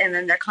bit, and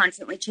then they're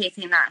constantly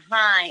chasing that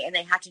high, and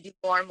they have to do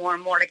more and more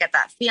and more to get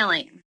that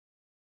feeling.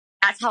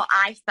 That's how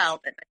I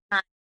felt at the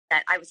time,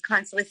 that I was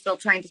constantly still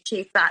trying to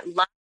chase that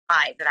love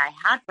high that I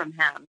had from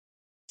him.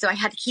 So I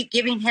had to keep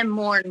giving him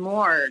more and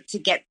more to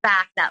get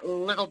back that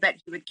little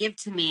bit he would give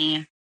to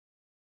me,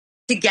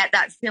 to get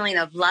that feeling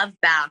of love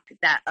back,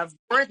 that of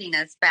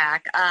worthiness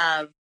back,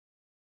 of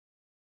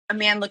a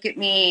man look at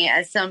me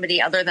as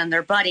somebody other than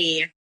their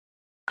buddy.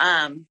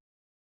 I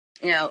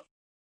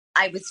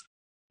was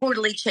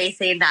totally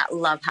chasing that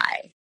love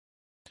high,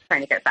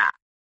 trying to get back.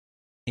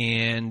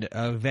 And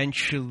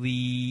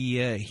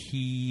eventually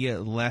he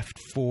left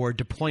for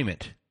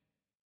deployment.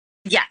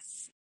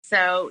 Yes.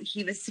 So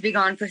he was to be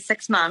gone for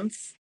 6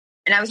 months,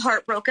 and I was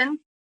heartbroken.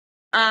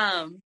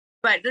 But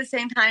at the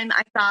same time,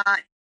 I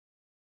thought,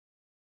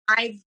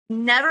 I've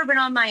never been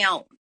on my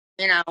own.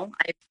 I'm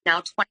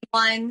now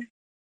 21.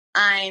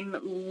 I'm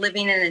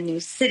living in a new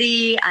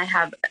city. I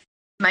have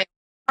my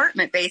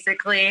apartment,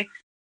 basically.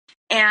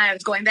 And I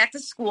was going back to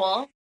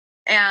school.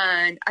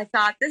 And I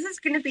thought, this is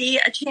going to be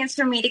a chance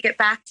for me to get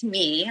back to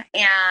me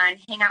and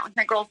hang out with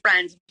my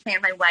girlfriends,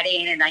 plan my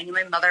wedding. And I knew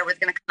my mother was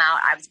going to come out.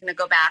 I was going to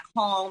go back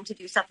home to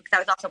do stuff, because I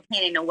was also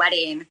planning a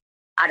wedding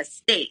out of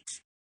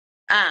state.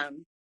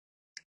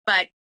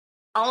 But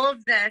all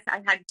of this,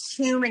 I had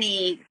too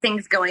many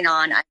things going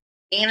on. I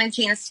was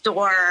managing a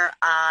store.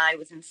 I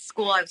was in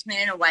school. I was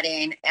planning a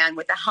wedding. And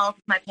with the help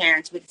of my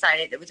parents, we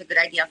decided it was a good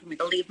idea for me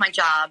to leave my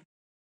job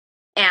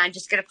and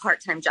just get a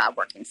part-time job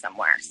working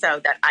somewhere,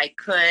 so that I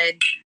could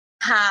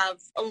have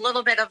a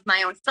little bit of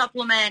my own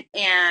supplement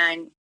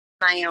and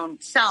my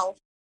own self,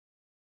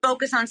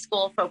 focus on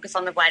school, focus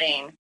on the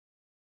wedding.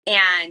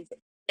 And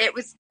it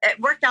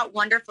worked out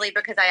wonderfully,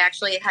 because I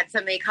actually had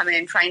somebody come in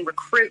and try and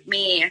recruit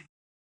me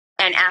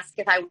and ask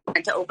if I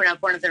wanted to open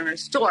up one of their new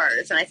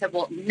stores. And I said,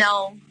 well,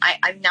 no,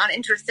 I'm not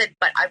interested,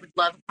 but I would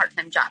love a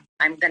part-time job.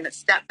 I'm going to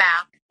step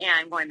back, and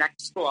I'm going back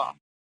to school.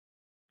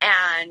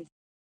 And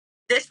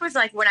this was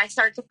like when I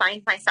started to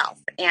find myself,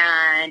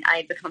 and I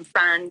had become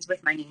friends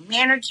with my new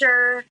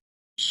manager.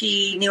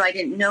 She knew I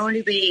didn't know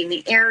anybody in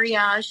the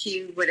area.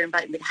 She would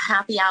invite me to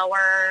happy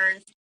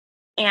hours,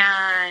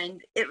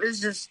 and it was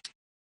just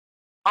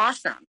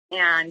awesome.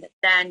 And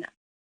then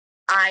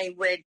I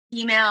would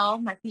email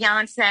my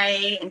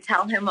fiance and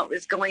tell him what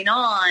was going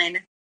on,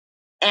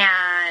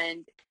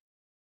 and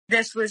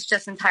this was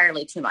just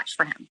entirely too much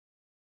for him.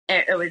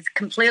 It was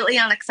completely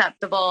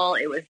unacceptable.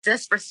 It was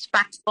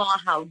disrespectful.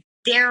 How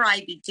dare I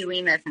be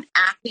doing this and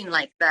acting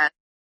like this?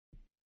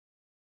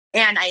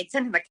 And I had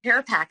sent him a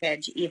care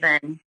package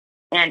even,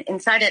 and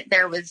inside it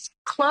there was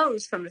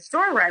clothes from the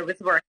store where I was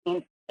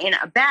working in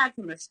a bag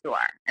from the store.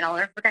 And I'll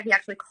never forget, he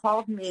actually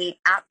called me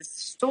at the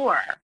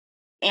store,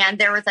 and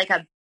there was like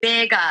a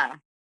big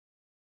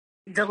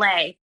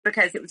delay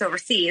because it was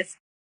overseas,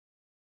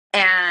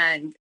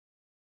 and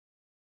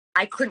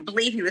I couldn't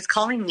believe he was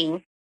calling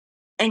me.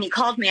 And he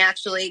called me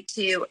actually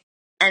to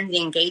end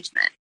the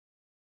engagement.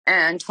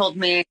 and told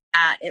me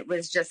that it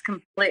was just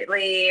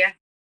completely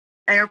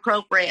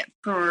inappropriate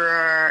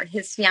for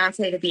his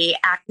fiance to be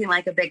acting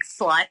like a big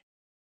slut,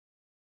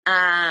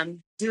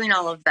 doing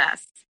all of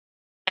this.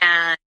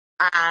 And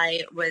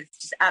I was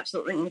just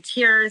absolutely in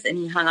tears, and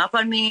he hung up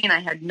on me, and I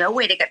had no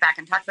way to get back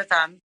in touch with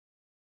him.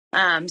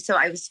 So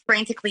I was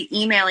frantically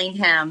emailing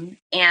him,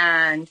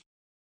 and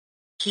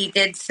he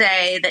did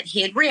say that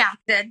he had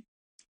reacted,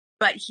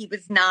 but he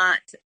was not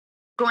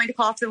going to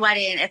call off the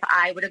wedding if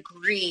I would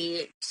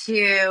agree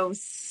to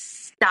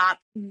stop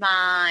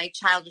my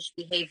childish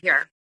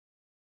behavior.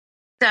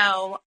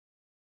 So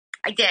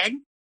I did.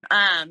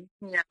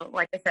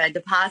 Like I said,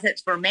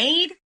 deposits were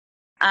made.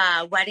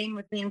 Wedding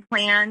was being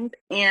planned,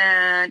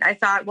 and I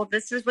thought, well,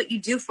 this is what you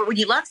do for when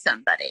you love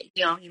somebody.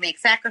 You make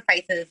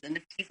sacrifices, and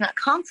if he's not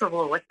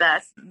comfortable with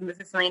this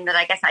is something that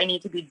I guess I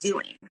need to be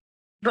doing.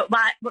 But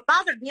what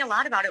bothered me a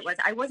lot about it was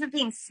I wasn't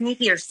being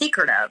sneaky or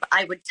secretive.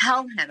 I would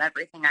tell him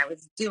everything I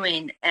was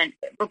doing, and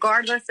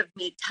regardless of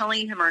me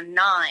telling him or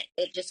not,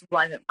 it just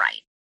wasn't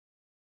right.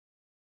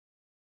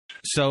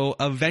 So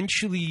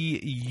eventually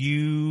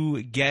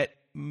you get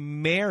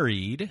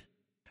married,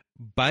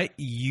 but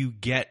you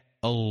get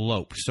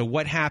eloped. So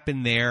what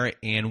happened there,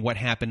 and what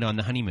happened on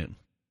the honeymoon?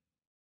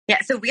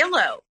 Yeah, so we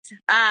eloped.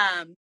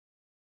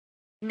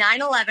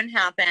 9/11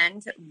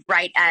 happened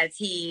right as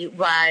he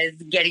was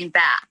getting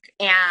back.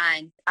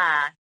 And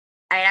I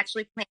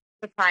actually planned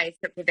a surprise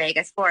trip to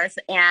Vegas for us.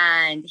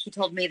 And he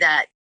told me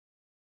that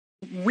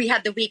we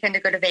had the weekend to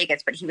go to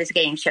Vegas, but he was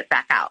getting shipped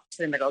back out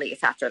to the Middle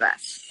East after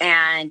this.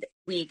 And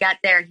we got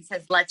there. He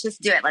says, let's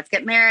just do it. Let's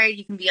get married.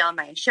 You can be on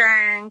my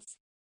insurance,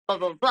 blah,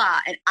 blah, blah.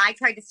 And I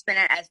tried to spin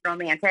it as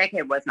romantic.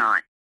 It was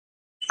not.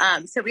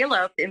 So we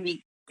eloped, and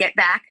we get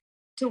back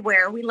to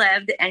where we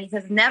lived. And he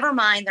says, never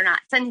mind, they're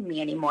not sending me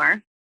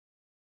anymore.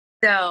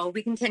 So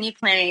we continued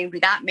planning.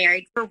 We got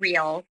married for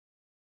real.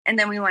 And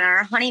then we went on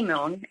our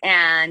honeymoon.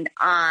 And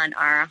on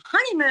our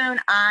honeymoon,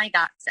 I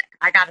got sick.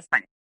 I got a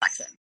sinus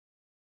infection.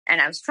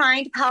 And I was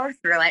trying to power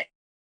through it.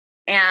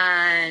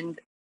 And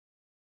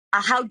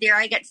how dare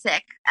I get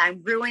sick?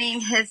 I'm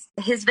ruining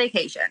his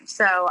vacation.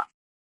 So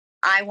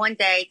I one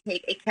day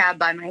take a cab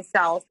by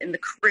myself in the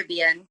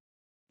Caribbean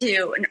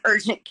to an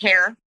urgent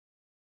care.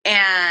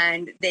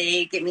 And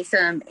they give me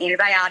some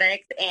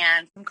antibiotics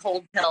and some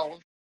cold pills.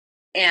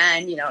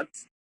 And,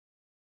 it's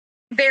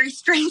a very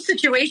strange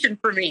situation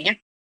for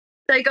me.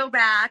 So I go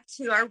back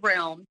to our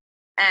room,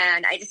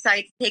 and I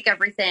decide to take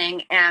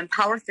everything and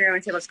power through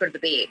and say, let's go to the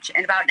beach.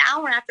 And about an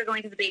hour after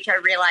going to the beach, I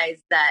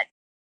realized that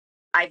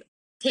I've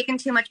taken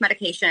too much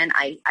medication.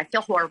 I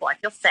feel horrible. I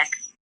feel sick.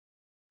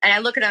 And I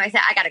look at him, I say,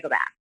 I got to go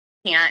back.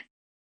 Can't,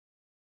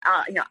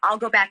 I'll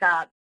go back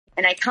up.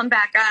 And I come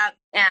back up,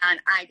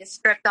 and I just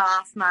stripped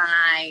off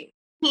my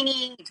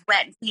bikini, it's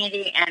wet and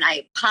sandy, and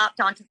I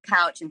popped onto the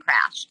couch and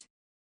crashed.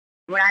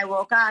 When I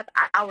woke up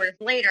hours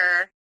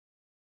later,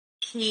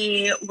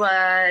 he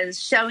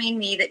was showing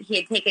me that he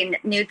had taken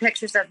nude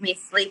pictures of me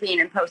sleeping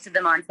and posted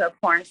them onto a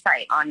porn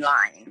site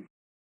online.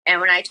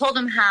 And when I told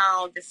him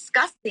how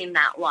disgusting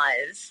that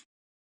was,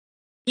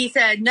 he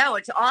said, no,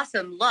 it's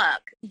awesome.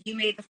 Look, you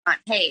made the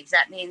front page.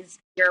 That means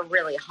you're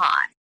really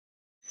hot.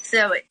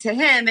 So to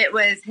him, it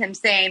was him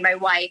saying, my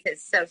wife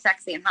is so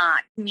sexy and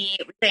hot. To me,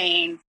 it was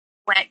saying,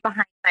 went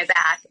behind my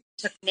back,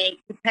 took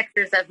naked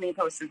pictures of me,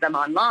 posted them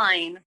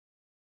online.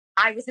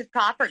 I was his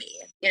property.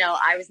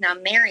 I was now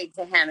married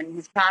to him and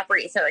his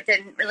property. So it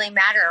didn't really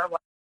matter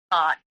what I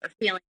thought or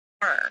feeling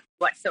were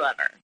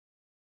whatsoever.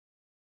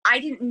 I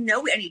didn't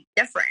know any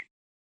different.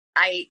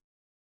 I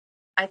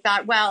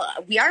thought, well,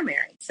 we are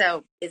married.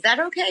 So is that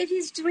okay if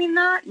he's doing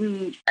that?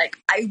 And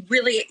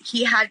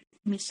he had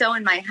me so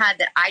in my head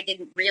that I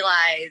didn't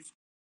realize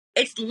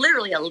it's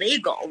literally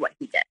illegal what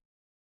he did.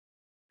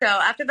 So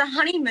after the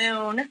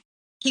honeymoon,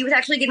 he was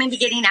actually going to be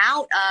getting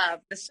out of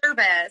the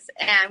service,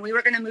 and we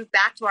were going to move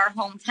back to our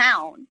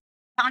hometown.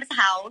 Found his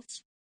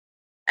house,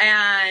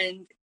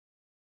 and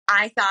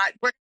I thought,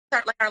 we're going to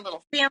start our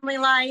little family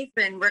life,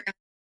 and we're going to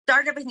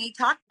start everything he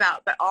talked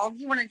about. But all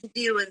he wanted to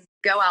do was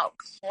go out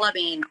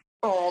clubbing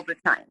all the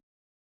time.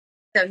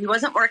 So he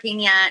wasn't working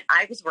yet.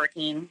 I was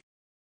working,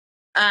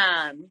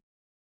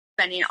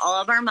 spending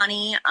all of our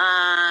money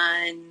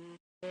on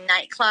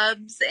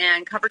nightclubs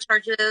and cover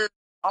charges,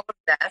 all of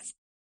this.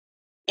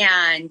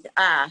 And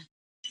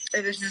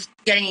it was just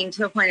getting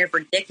to a point of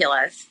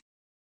ridiculous.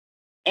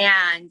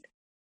 And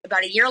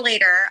about a year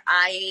later,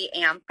 I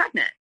am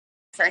pregnant.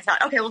 So I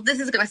thought, okay, well, this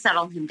is going to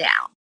settle him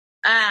down.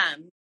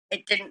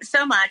 It didn't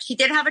so much. He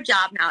did have a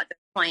job now at this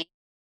point.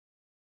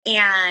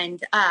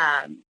 And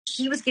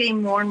he was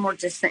getting more and more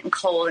distant and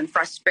cold and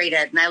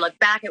frustrated. And I look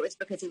back, it was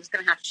because he was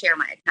going to have to share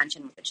my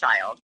attention with the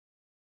child.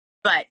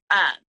 But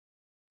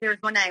there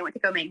was one night I went to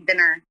go make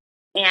dinner,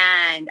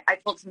 and I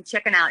pulled some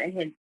chicken out, and it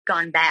had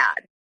gone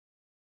bad.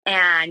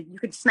 And you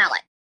could smell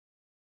it.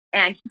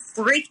 And he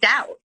freaked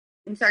out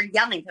and started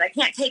yelling, I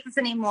can't take this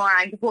anymore.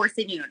 I'm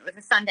divorcing you. And it was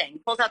a Sunday. And he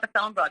pulls out the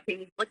phone book, and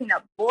he's looking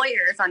up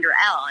lawyers under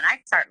L. And I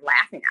started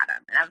laughing at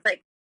him. And I was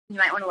like, you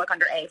might want to look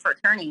under A for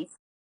attorneys.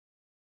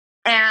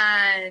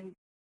 And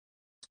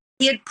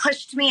he had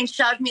pushed me and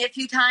shoved me a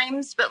few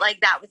times, but like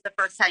that was the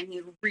first time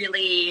he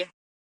really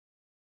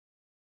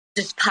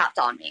just popped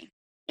on me.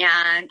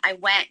 And I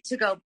went to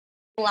go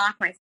block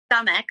my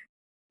stomach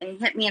and he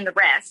hit me in the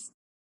wrist.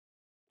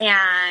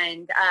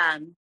 And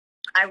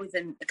I was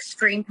in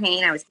extreme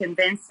pain. I was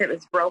convinced it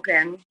was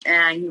broken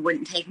and he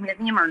wouldn't take me to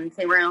the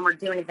emergency room or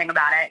do anything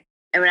about it.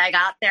 And when I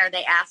got there,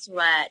 they asked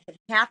what had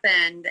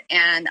happened,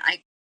 and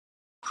I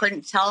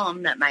couldn't tell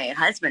them that my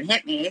husband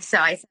hit me. So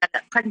I said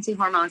that pregnancy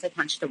hormones, I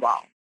punched a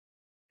wall.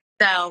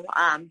 So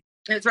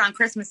it was around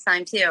Christmas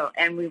time too.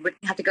 And we would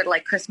have to go to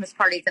like Christmas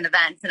parties and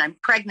events. And I'm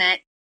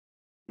pregnant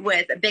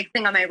with a big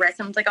thing on my wrist.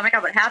 And I'm like, oh my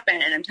God, what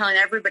happened? And I'm telling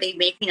everybody,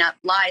 making up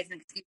lies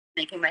and excuses,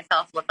 making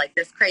myself look like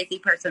this crazy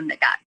person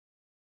that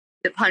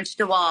punched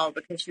a wall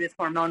because she was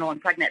hormonal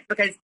and pregnant,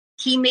 because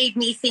he made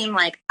me seem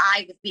like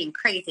I was being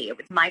crazy. It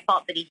was my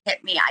fault that he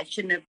hit me. I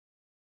shouldn't have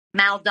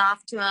mouthed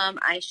off to him.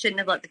 I shouldn't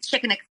have let the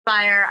chicken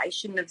expire. I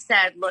shouldn't have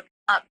said, look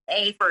up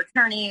A for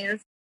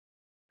attorneys.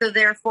 So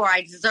therefore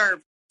I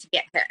deserve to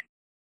get hit.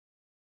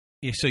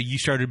 Yeah, so you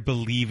started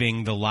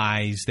believing the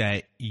lies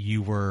that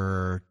you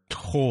were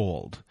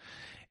told,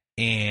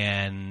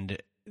 and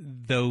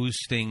those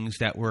things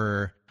that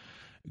were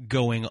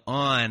going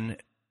on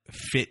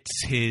fits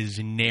his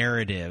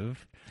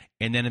narrative.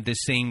 And then at the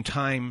same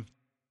time,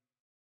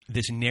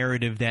 this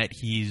narrative that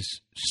he's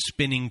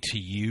spinning to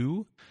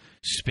you,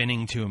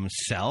 spinning to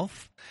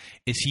himself,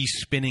 is he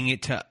spinning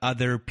it to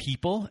other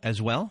people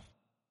as well?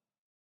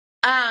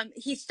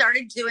 He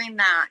started doing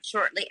that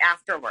shortly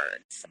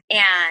afterwards.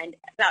 And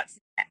about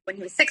when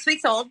he was 6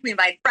 weeks old, we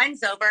invited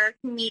friends over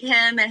to meet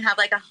him and have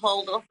like a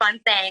whole little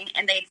fun thing.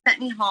 And they sent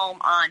me home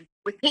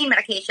with pain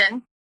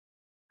medication.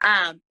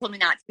 Told me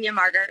not to be a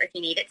martyr. If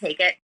you need it,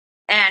 take it.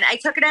 And I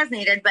took it as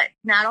needed, but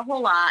not a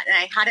whole lot. And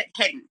I had it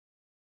hidden.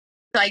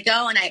 So I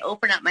go and I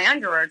open up my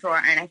underwear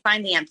drawer and I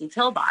find the empty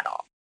pill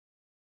bottle.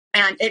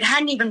 And it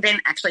hadn't even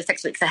been actually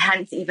 6 weeks. I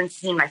hadn't even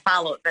seen my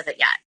follow-up visit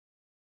yet.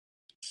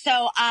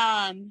 So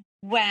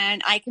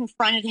when I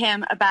confronted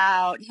him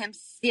about him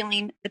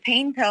stealing the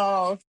pain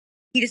pills,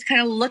 he just kind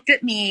of looked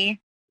at me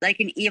like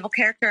an evil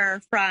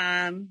character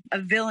from a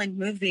villain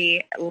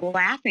movie,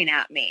 laughing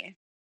at me.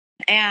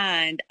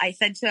 And I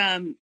said to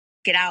him,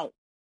 get out.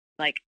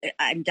 Like,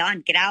 I'm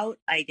done. Get out.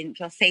 I didn't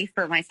feel safe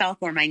for myself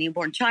or my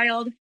newborn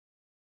child.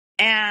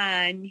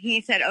 And he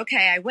said,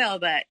 okay, I will.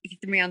 But he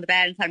threw me on the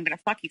bed and said, I'm going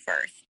to fuck you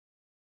first.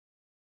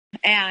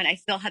 And I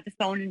still had the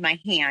phone in my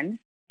hand.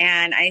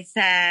 And I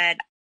said,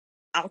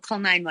 I'll call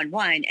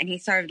 911. And he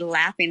started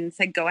laughing and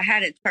said, go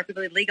ahead. It's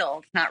perfectly legal.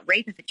 It's not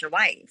rape if it's your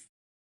wife.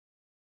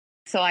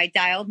 So I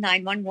dialed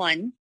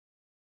 911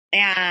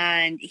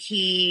 and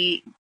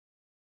he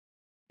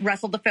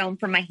wrestled the phone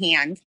from my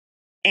hand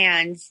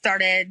and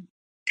started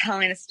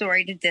telling a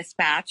story to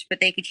dispatch, but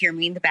they could hear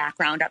me in the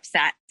background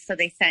upset. So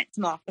they sent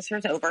some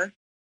officers over.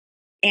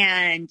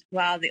 And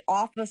while the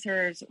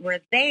officers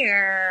were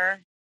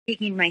there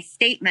taking my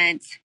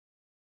statement,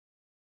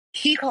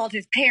 he called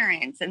his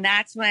parents. And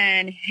that's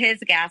when his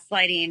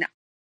gaslighting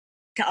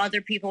to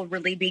other people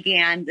really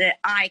began, that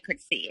I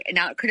could see. And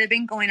now it could have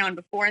been going on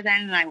before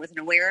then, and I wasn't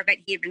aware of it.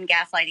 He had been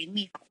gaslighting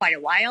me for quite a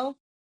while.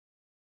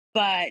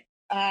 But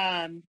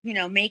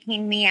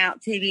making me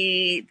out to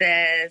be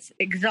this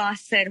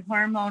exhausted,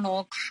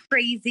 hormonal,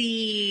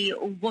 crazy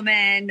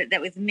woman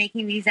that was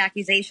making these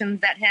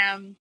accusations at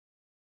him.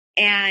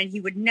 And he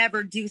would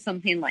never do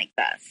something like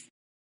this.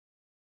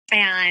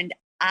 And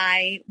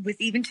I was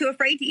even too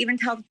afraid to even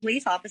tell the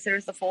police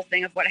officers the full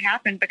thing of what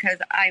happened, because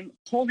I'm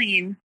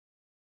holding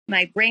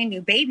my brand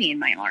new baby in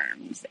my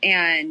arms.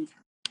 And,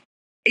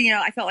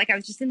 I felt like I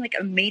was just in like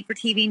a made for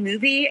TV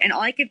movie. And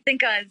all I could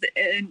think of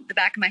in the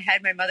back of my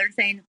head, my mother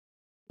saying,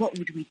 what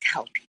would we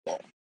tell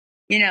people?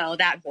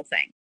 That whole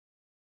thing.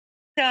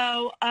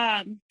 So,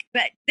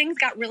 but things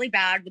got really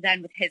bad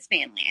then with his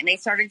family, and they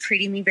started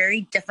treating me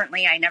very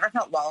differently. I never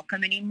felt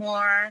welcome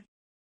anymore.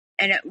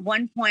 And at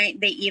one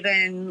point, they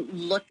even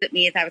looked at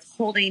me as I was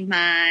holding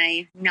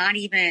my not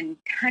even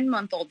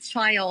 10-month-old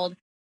child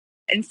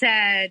and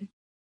said,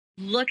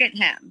 look at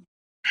him.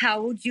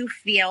 How would you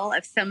feel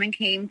if someone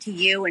came to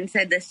you and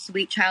said, this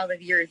sweet child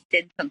of yours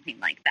did something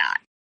like that?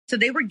 So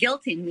they were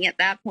guilting me at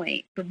that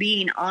point for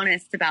being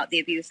honest about the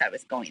abuse I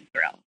was going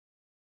through.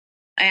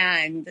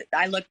 And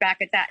I look back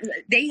at that.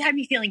 They had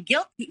me feeling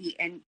guilty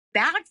and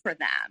bad for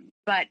them,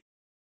 but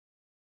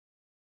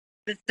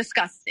it's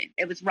disgusting.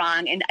 It was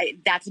wrong. And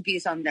that's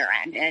abuse on their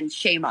end, and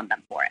shame on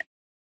them for it.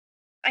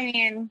 I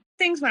mean,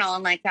 things went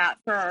on like that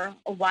for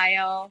a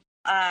while.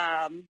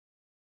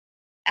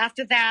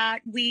 After that,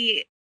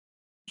 he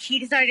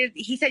said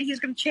he was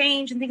going to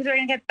change and things were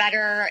going to get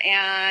better.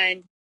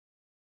 And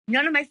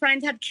none of my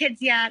friends had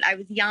kids yet. I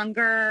was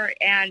younger.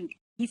 And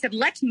he said,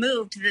 let's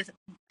move to this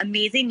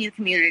amazing new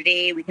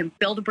community. We can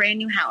build a brand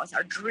new house,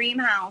 our dream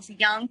house.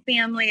 Young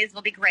families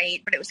will be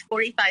great. But it was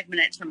 45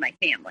 minutes from my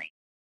family.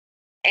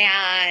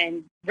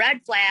 And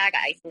red flag,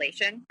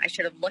 isolation. I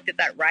should have looked at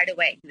that right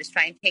away. He was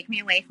trying to take me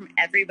away from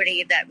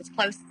everybody that was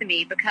close to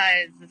me,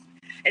 because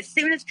as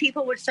soon as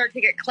people would start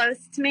to get close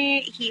to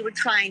me, he would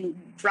try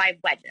and drive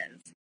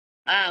wedges.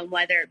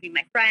 whether it be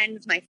my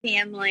friends, my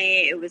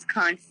family. It was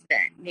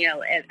constant.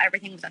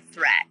 Everything was a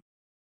threat.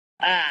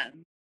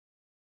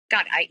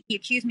 God, he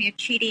accused me of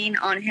cheating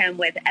on him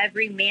with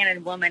every man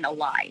and woman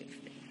alive.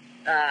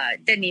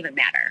 Didn't even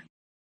matter.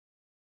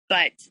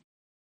 But,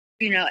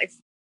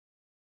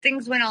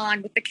 things went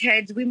on with the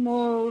kids. We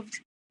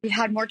moved. We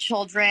had more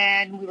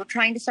children. We were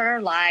trying to start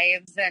our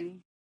lives. And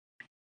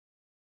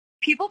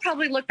people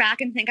probably look back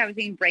and think I was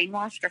being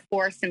brainwashed or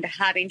forced into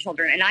having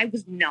children. And I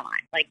was not.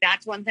 Like,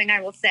 that's one thing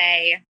I will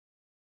say.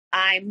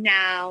 I'm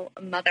now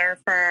a mother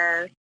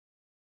for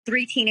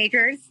 3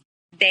 teenagers.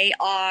 They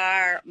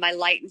are my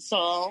light and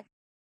soul.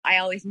 I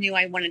always knew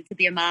I wanted to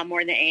be a mom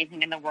more than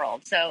anything in the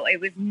world. So it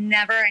was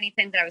never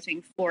anything that I was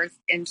being forced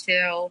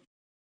into.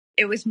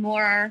 It was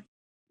more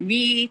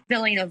me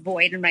filling a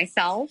void in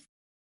myself,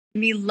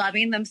 me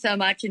loving them so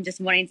much and just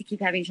wanting to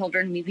keep having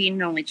children, me being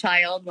an only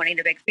child, wanting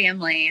a big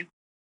family,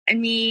 and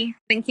me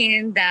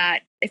thinking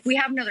that if we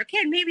have another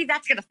kid, maybe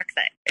that's going to fix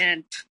it.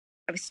 And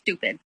I was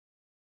stupid.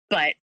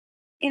 But,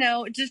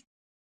 just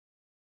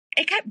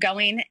it kept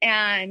going.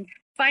 And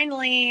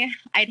finally,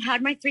 I'd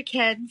had my 3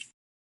 kids.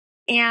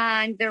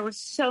 And there were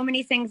so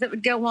many things that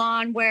would go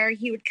on where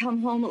he would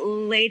come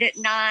home late at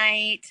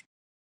night,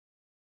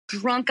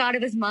 drunk out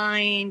of his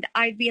mind.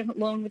 I'd be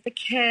alone with the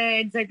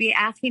kids. I'd be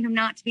asking him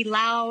not to be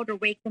loud or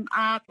wake them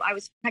up. I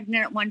was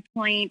pregnant at one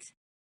point,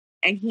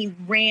 and he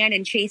ran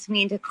and chased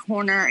me into a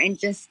corner, and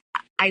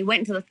I went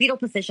into the fetal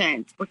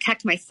position to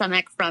protect my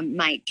stomach from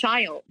my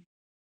child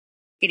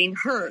getting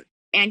hurt.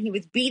 And he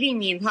was beating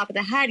me on top of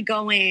the head,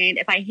 going,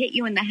 if I hit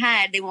you in the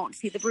head, they won't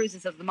see the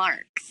bruises of the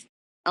marks.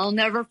 I'll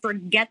never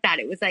forget that.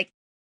 It was like,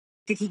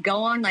 did he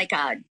go on like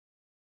a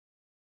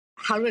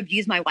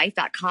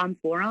howtoabusemywife.com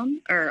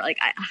forum? Or like,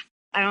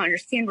 I don't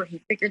understand where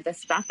he figured this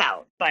stuff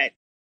out. But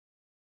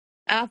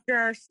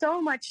after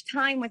so much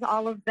time with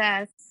all of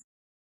this,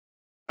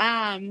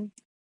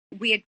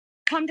 we had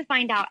come to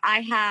find out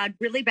I had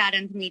really bad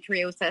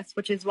endometriosis,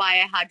 which is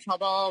why I had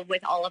trouble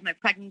with all of my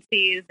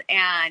pregnancies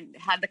and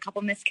had a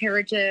couple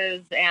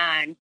miscarriages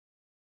and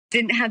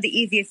didn't have the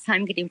easiest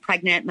time getting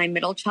pregnant. My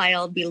middle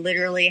child, we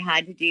literally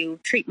had to do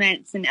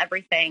treatments and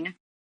everything.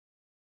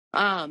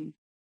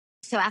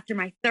 So after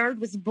my 3rd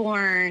was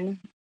born,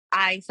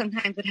 I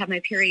sometimes would have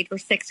my period for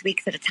 6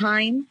 weeks at a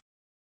time.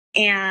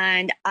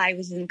 And I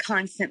was in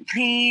constant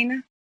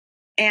pain.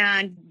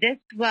 And this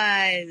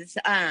was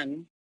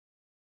an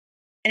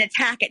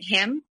attack at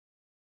him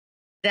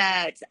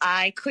that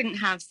I couldn't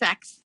have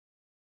sex.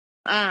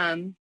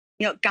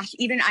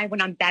 Even I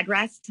went on bed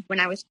rest when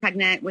I was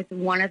pregnant with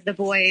one of the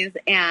boys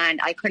and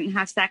I couldn't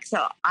have sex.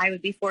 So I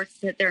would be forced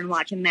to sit there and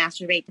watch him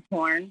masturbate to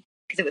porn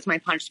because it was my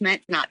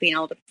punishment for not being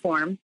able to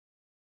perform.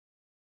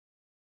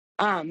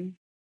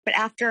 But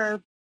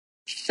after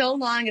so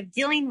long of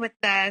dealing with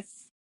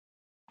this,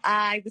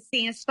 I was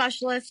seeing a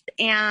specialist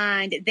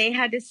and they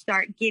had to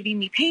start giving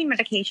me pain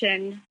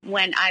medication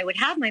when I would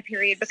have my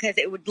period because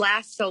it would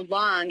last so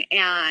long,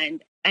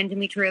 and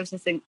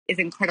endometriosis is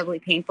incredibly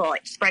painful.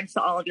 It spreads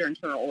to all of your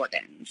internal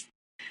organs.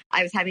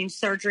 I was having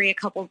surgery a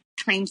couple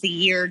times a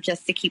year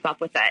just to keep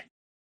up with it.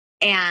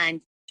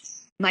 And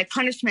my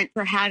punishment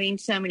for having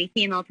so many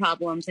female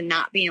problems and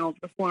not being able to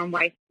perform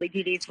wifely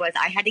duties was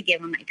I had to give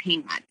him my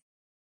pain meds.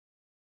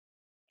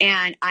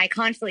 And I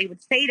constantly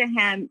would say to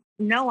him,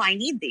 no, I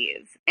need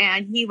these.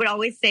 And he would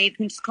always say, you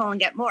can just call and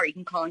get more. You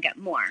can call and get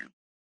more.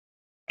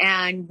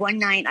 And one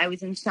night I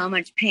was in so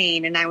much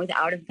pain and I was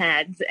out of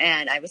meds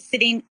and I was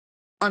sitting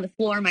on the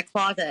floor in my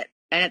closet.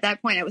 And at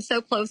that point, I was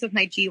so close with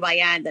my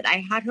GYN that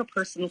I had her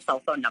personal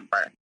cell phone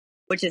number,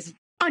 which is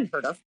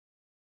unheard of.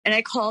 And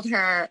I called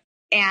her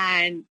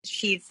and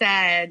she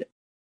said,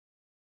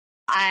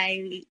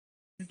 this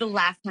is the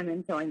last time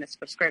I'm filling this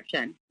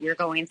prescription. You're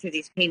going through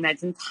these pain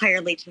meds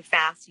entirely too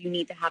fast. You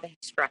need to have a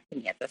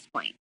hysterectomy at this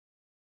point.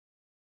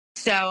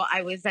 So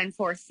I was then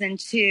forced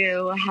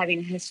into having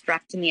a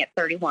hysterectomy at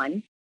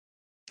 31,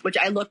 which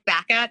I look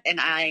back at and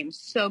I'm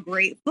so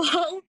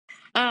grateful.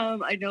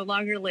 I no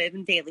longer live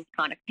in daily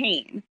chronic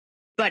pain,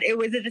 but it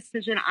was a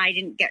decision I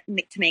didn't get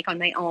to make on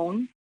my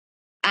own.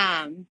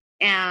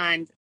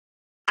 And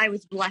I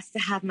was blessed to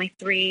have my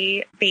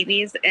 3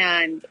 babies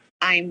and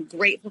I'm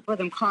grateful for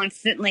them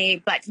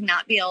constantly, but to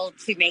not be able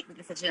to make the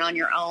decision on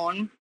your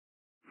own,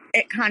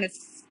 it kind of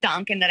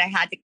stunk, and that I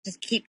had to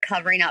just keep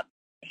covering up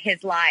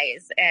his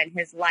lies and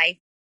his life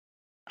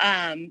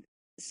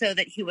so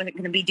that he wasn't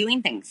going to be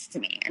doing things to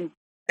me. And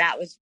that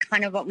was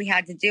kind of what we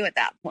had to do at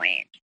that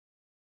point.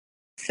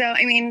 So,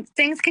 I mean,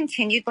 things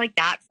continued like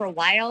that for a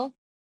while.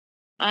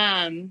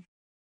 Like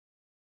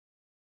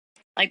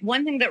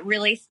one thing that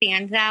really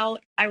stands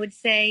out, I would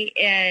say,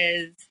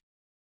 is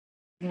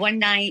one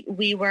night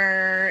we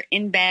were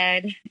in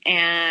bed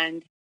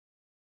and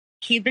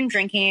he'd been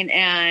drinking,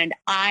 and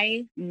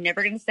I'm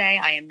never going to say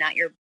I am not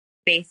your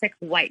basic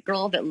white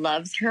girl that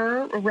loves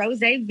her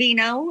rosé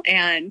vino.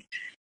 And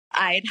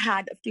I'd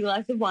had a few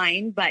glasses of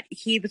wine, but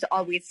he was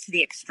always to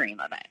the extreme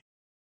of it.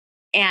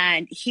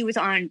 And he was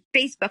on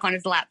Facebook on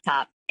his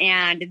laptop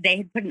and they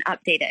had put an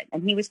update in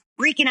and he was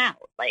freaking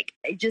out. Like,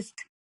 just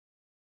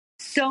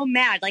so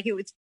mad. Like it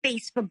was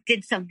Facebook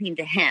did something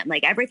to him.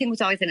 Like everything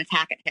was always an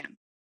attack at him.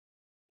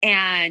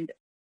 And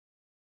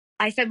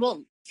I said,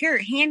 well, here,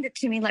 hand it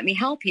to me. Let me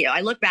help you.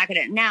 I look back at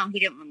it now. He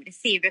didn't want me to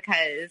see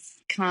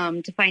because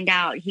come to find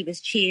out he was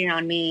cheating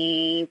on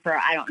me for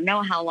I don't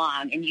know how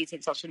long and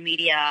using social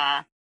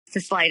media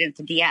to slide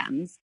into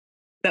DMs.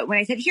 But when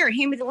I said, here,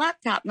 hand me the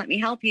laptop, let me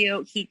help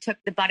you, he took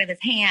the butt of his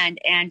hand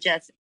and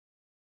just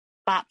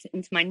bopped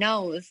into my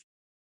nose.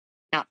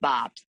 Not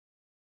bopped.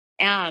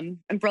 And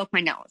broke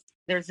my nose.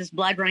 There was this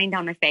blood running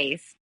down my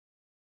face.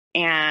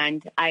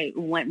 And I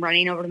went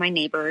running over to my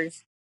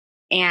neighbors.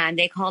 And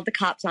they called the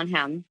cops on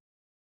him.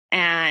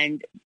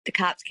 And the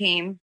cops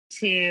came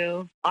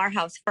to our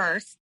house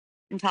first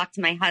and talked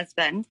to my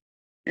husband.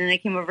 And they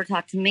came over to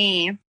talk to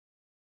me.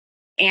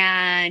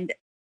 And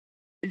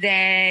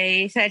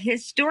they said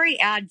his story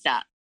adds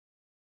up.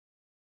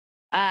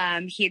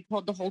 He had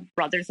pulled the whole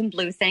Brothers in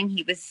Blue thing.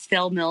 He was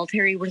still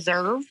military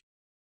reserve.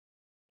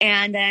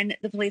 And then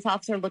the police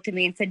officer looked at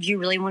me and said, do you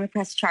really want to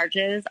press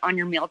charges on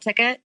your meal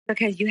ticket?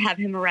 Because you have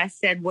him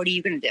arrested. What are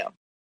you going to do?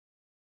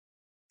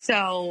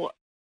 So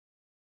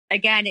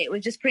again, it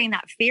was just putting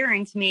that fear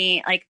into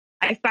me. Like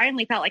I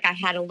finally felt like I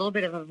had a little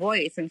bit of a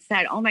voice and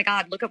said, oh my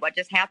God, look at what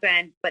just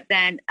happened. But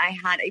then I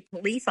had a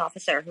police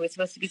officer who was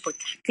supposed to be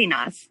protecting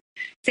us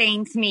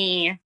saying to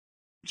me,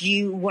 do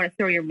you want to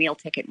throw your meal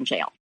ticket in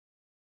jail?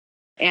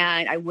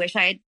 And I wish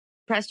I had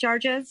pressed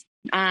charges.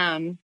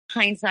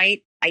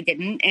 Hindsight, I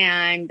didn't.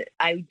 And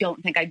I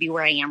don't think I'd be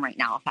where I am right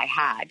now if I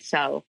had.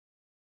 So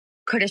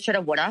coulda, shoulda,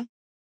 woulda.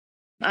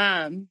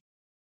 But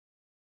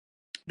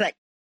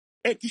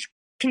it just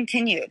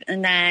continued.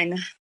 And then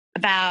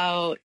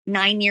about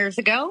 9 years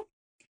ago,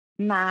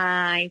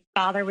 my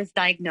father was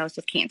diagnosed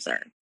with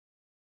cancer.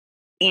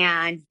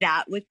 And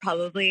that was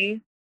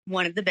probably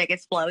one of the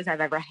biggest blows I've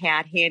ever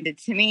had handed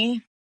to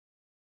me.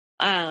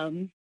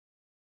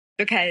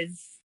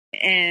 Because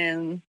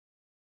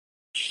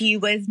he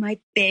was my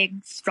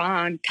big,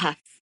 strong,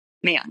 tough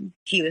man.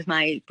 He was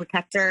my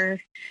protector.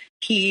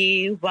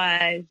 He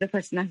was the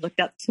person I looked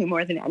up to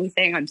more than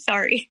anything. I'm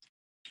sorry.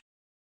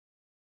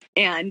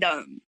 And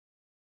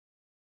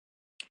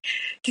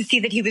to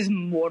see that he was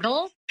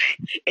mortal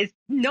is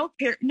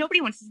nobody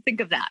wants to think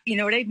of that. You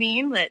know what I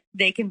mean? That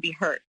they can be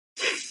hurt.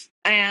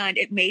 And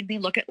it made me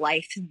look at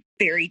life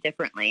very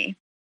differently.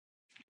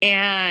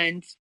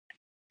 And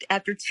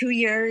after 2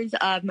 years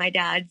of my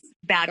dad's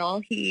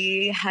battle,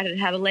 he had to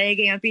have a leg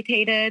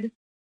amputated.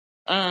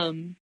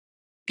 I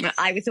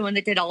was the one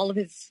that did all of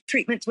his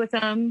treatments with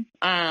him.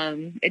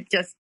 It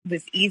just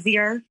was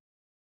easier.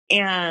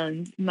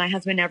 And my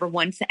husband never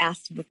once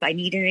asked if I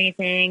needed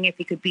anything, if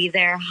he could be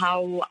there,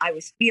 how I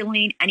was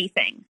feeling,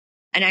 anything.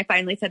 And I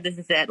finally said, this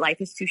is it. Life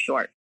is too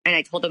short. And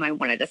I told him I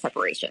wanted a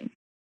separation.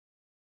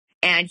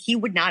 And he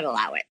would not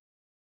allow it.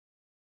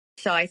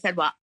 So I said,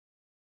 well,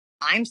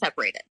 I'm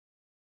separated.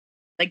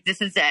 Like,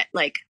 this is it.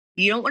 Like,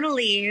 you don't want to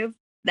leave.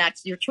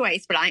 That's your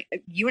choice. But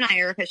you and I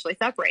are officially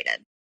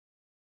separated.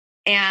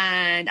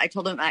 And I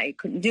told him I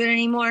couldn't do it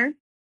anymore.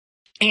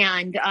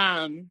 And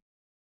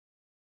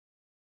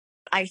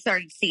I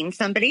started seeing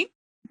somebody,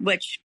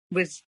 which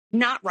was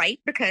not right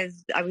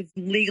because I was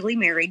legally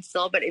married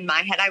still. But in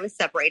my head, I was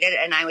separated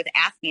and I was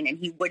asking and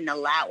he wouldn't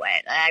allow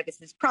it. I was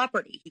his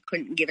property. He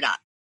couldn't give it up.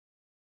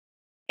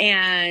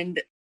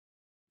 And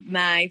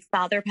my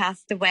father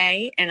passed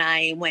away and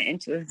I went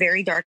into a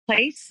very dark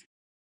place.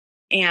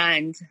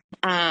 And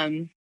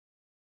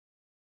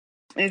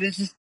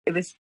it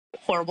was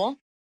horrible.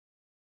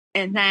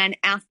 And then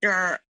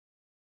after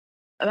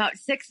about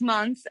 6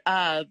 months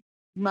of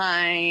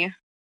my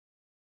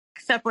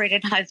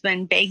separated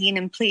husband begging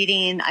and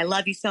pleading, I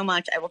love you so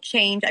much, I will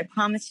change, I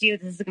promise you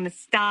this is going to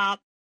stop.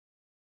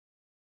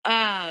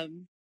 I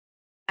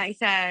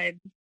said,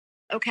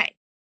 okay,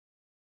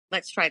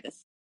 let's try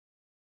this.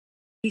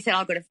 He said,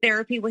 I'll go to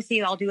therapy with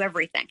you, I'll do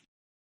everything.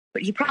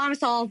 But he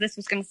promised all of this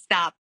was going to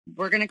stop.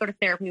 We're going to go to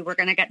therapy, we're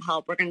going to get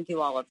help, we're going to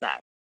do all of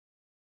that.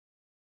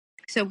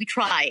 So we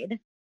tried.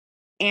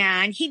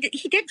 And he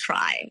did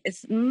try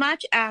as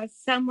much as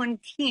someone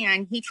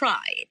can. He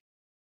tried.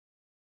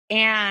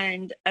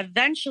 And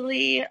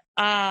eventually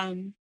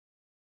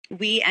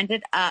he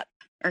ended up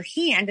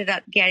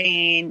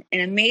getting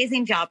an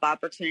amazing job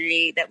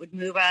opportunity that would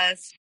move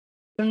us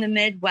from the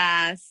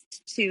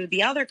Midwest to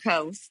the other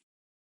coast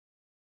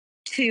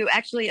to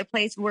actually a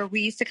place where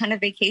we used to kind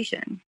of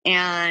vacation.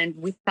 And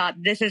we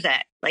thought, this is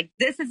it. Like,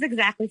 this is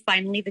exactly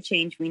finally the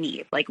change we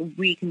need. Like,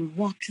 we can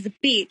walk to the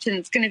beach and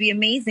it's going to be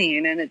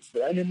amazing. And it's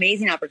an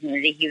amazing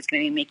opportunity. He was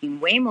going to be making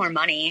way more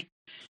money.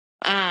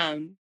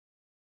 And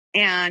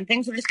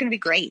things were just going to be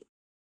great.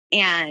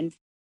 And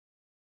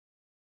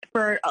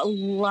for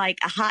a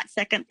hot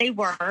second, they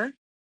were.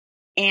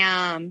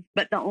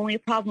 But the only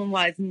problem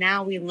was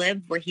now we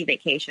lived where he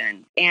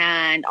vacationed,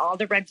 and all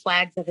the red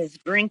flags of his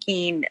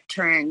drinking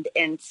turned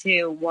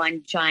into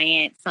one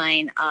giant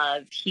sign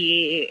of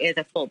he is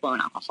a full-blown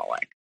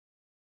alcoholic.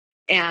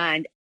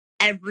 And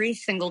every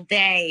single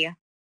day,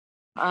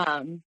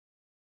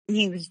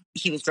 he was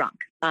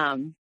drunk.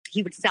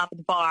 He would stop at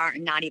the bar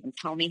and not even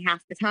tell me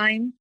half the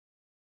time.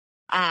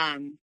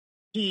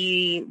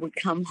 He would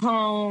come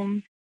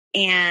home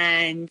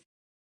and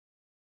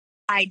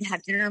I'd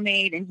have dinner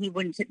made and he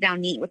wouldn't sit down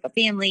and eat with the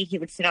family. He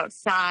would sit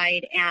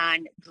outside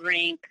and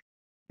drink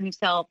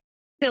himself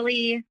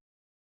silly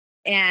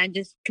and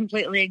just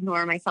completely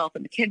ignore myself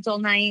and the kids all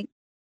night.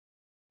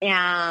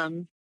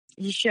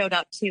 He showed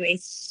up to a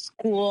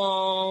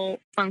school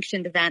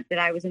functioned event that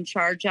I was in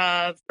charge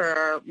of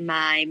for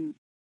my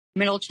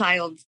middle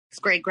child's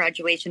grade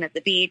graduation at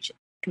the beach,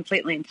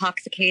 completely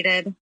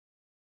intoxicated.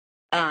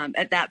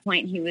 At that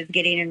point, he was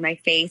getting in my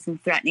face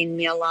and threatening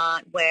me a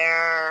lot,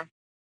 where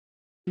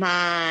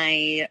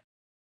my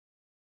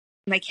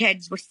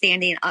kids were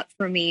standing up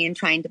for me and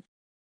trying to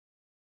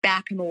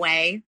back him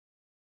away,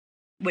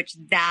 which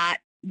that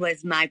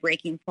was my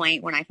breaking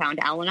point when I found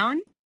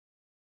Al-Anon.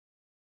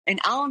 And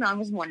Al-Anon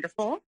was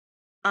wonderful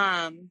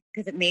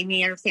because it made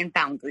me understand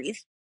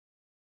boundaries.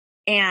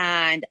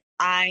 And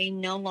I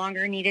no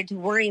longer needed to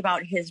worry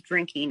about his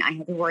drinking. I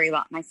had to worry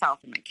about myself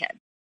and my kids.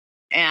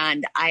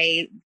 And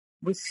I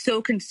was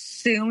so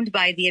consumed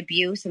by the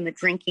abuse and the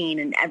drinking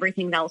and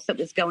everything else that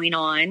was going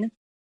on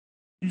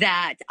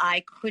that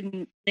I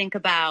couldn't think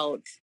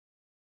about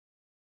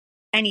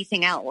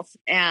anything else.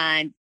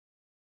 And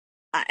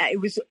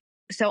it was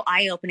so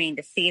eye-opening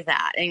to see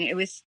that. And it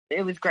was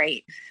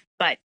great.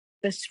 But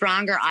the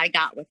stronger I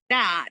got with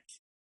that,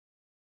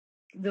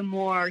 the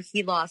more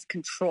he lost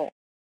control.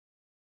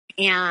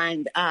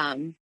 And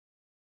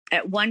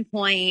at one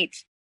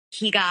point,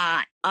 he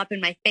got up in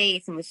my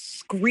face and was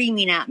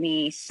screaming at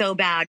me so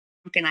bad.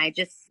 And I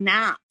just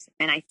snapped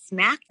and I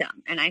smacked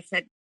him. And I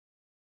said,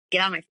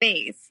 "Get out of my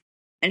face."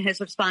 And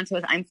his response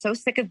was, "I'm so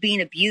sick of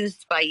being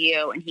abused by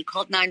you." And he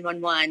called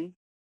 911.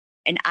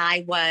 And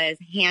I was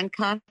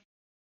handcuffed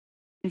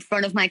in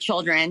front of my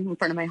children, in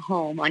front of my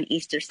home on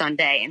Easter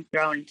Sunday, and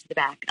thrown into the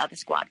back of a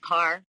squad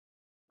car,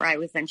 where I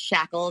was then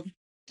shackled,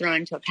 thrown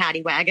into a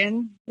paddy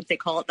wagon, if they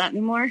call it that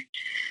anymore,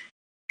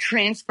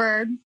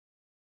 transferred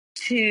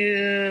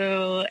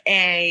to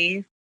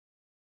a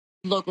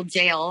local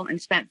jail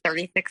and spent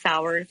 36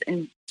 hours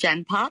in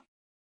Gen Pop.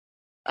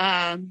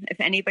 If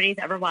anybody's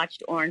ever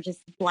watched Orange is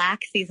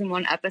Black season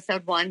 1,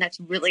 episode 1, that's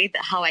really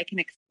how I can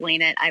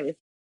explain it. I was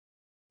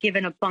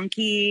given a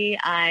bunkie.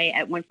 I,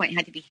 at one point,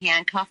 had to be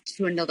handcuffed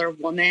to another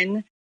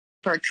woman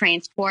for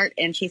transport.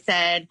 And she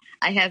said,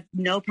 "I have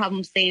no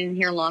problem staying in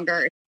here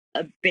longer.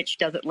 If a bitch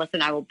doesn't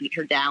listen, I will beat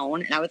her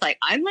down." And I was like,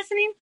 I'm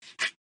listening.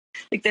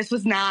 Like, this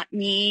was not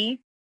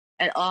me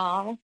at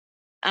all.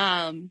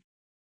 And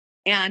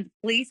the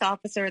police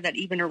officer that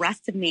even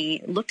arrested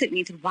me looked at me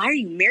and said, "Why are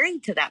you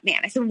married to that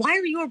man?" I said, "Why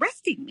are you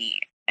arresting me?"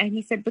 And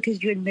he said,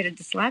 "Because you admitted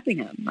to slapping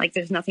him. Like,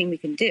 there's nothing we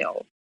can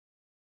do."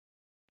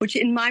 Which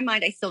in my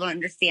mind, I still don't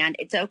understand.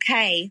 It's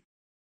okay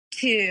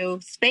to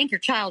spank your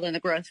child in the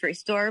grocery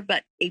store,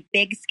 but a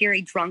big,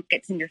 scary drunk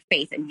gets in your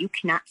face and you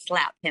cannot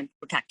slap him to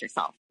protect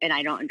yourself. And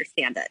I don't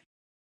understand it.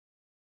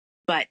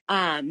 But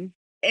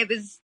it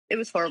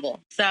was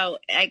horrible. So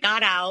I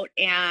got out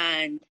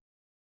and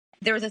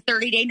there was a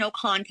 30-day no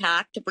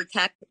contact to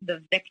protect the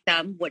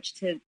victim, which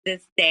to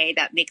this day,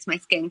 that makes my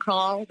skin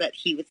crawl that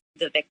he was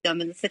the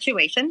victim in the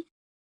situation.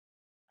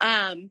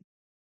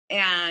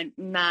 And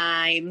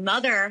my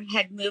mother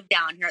had moved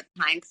down here at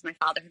the time because my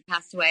father had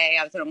passed away.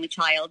 I was an only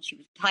child. She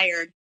was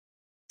retired.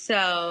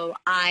 So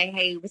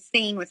I was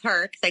staying with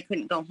her because I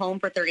couldn't go home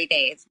for 30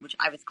 days, which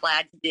I was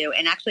glad to do.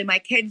 And actually, my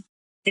kids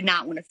did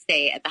not want to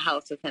stay at the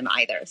house with him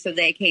either. So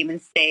they came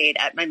and stayed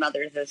at my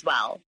mother's as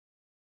well.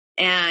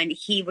 And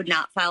he would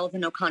not file the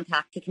no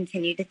contact. He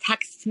continued to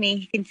text me.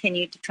 He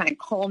continued to try and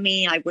call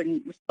me. I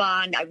wouldn't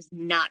respond. I was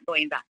not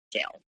going back to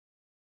jail.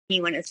 He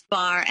went as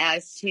far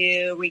as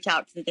to reach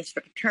out to the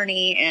district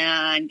attorney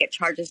and get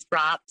charges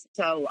dropped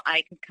so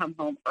I could come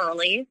home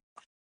early.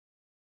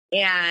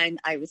 And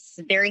I was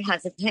very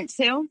hesitant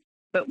to.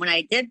 But when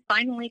I did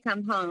finally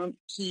come home,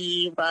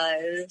 he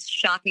was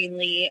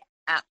shockingly,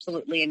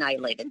 absolutely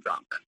annihilated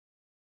drunk.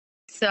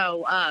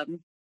 So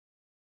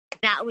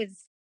that was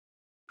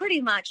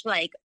pretty much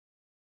like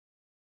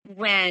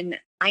when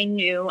I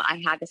knew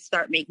I had to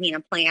start making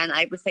a plan.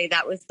 I would say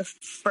that was the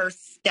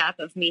first step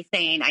of me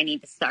saying I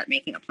need to start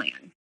making a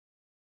plan.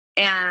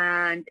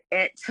 And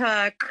it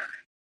took,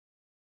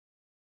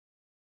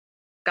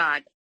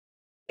 a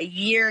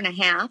year and a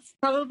half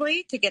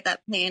probably to get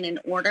that plan in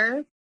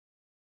order.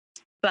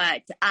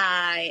 But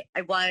I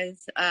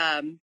was,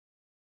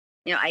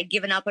 I'd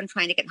given up on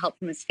trying to get help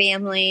from his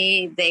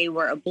family. They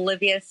were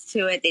oblivious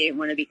to it. They didn't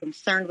want to be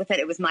concerned with it.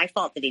 It was my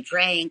fault that he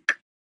drank.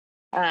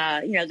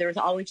 There was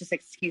always just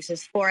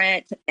excuses for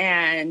it.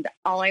 And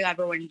all I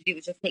ever wanted to do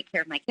was just take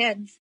care of my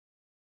kids.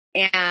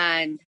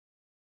 And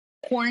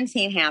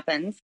quarantine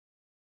happened.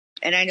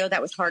 And I know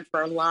that was hard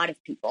for a lot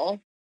of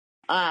people.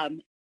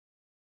 And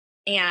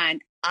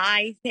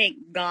I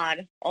thank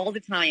God all the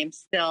time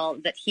still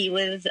that he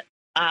was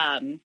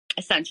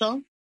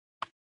essential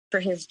for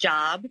his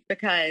job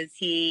because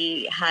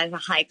he has a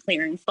high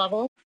clearance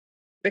level,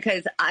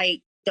 because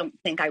I don't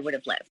think I would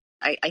have lived.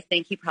 I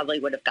think he probably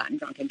would have gotten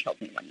drunk and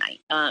killed me one night.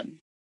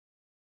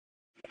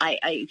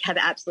 I have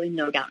absolutely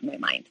no doubt in my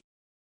mind.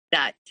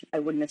 that I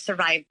wouldn't have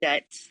survived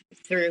it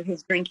through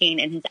his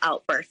drinking and his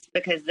outbursts,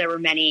 because there were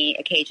many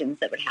occasions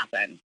that would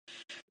happen.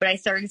 But I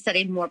started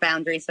setting more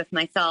boundaries with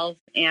myself.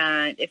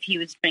 And if he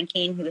was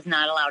drinking, he was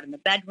not allowed in the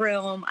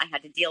bedroom. I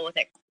had to deal with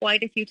it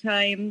quite a few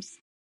times,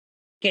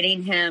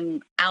 getting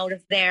him out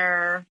of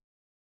there.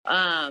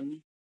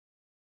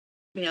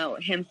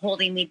 Him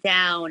holding me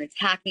down,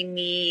 attacking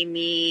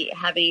me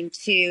having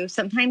to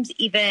sometimes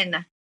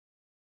even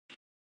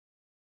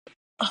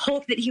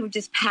hope that he would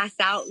just pass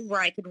out where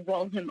I could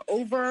roll him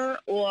over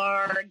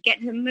or get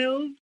him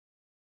moved.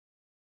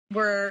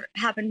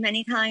 Happened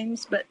many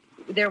times, but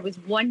there was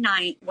one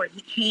night where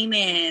he came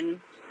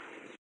in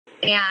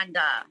and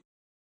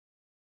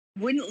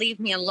wouldn't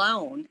leave me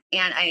alone.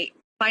 And I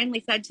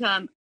finally said to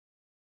him,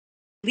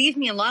 leave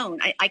me alone.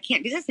 I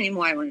can't do this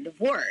anymore. I want a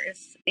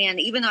divorce. And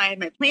even though I had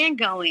my plan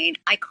going,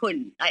 I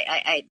couldn't.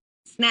 I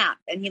snapped.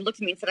 And he looked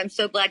at me and said, I'm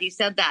so glad you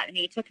said that. And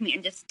he took me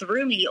and just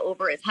threw me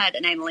over his head.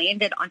 And I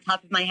landed on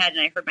top of my head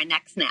and I heard my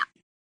neck snap.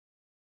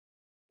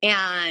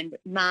 And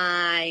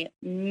my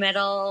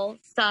middle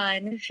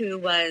son, who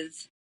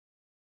was,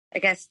 I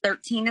guess,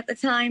 13 at the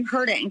time,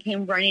 heard it and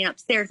came running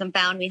upstairs and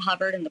found me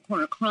hovered in the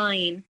corner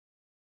crying.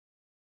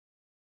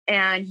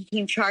 And he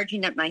came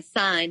charging at my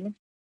son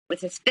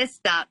with his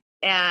fist up.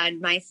 And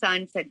my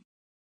son said,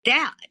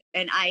 Dad.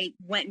 And I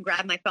went and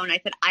grabbed my phone. I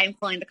said, I'm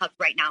calling the cops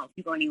right now if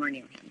you go anywhere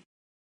near him.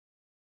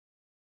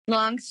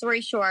 Long story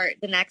short,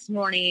 the next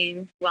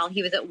morning while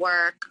he was at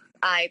work,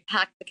 I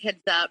packed the kids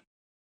up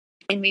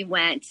and we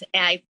went.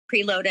 And I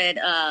preloaded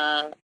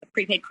a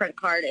prepaid credit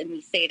card and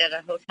we stayed at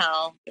a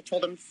hotel. I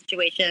told them the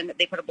situation.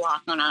 They put a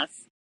block on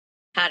us,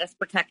 had us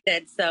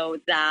protected so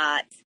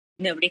that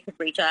nobody could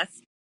reach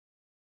us.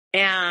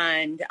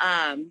 And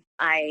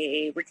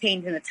I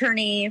retained an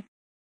attorney.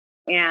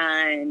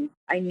 And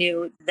I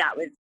knew that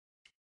was,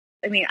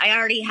 I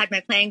already had my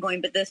plan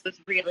going, but this was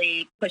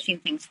really pushing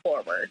things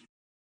forward.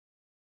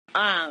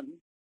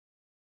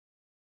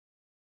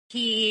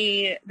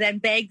 He then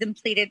begged and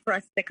pleaded for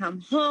us to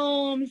come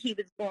home. He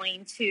was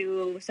going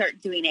to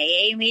start doing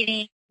AA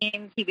meetings.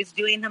 He was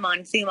doing them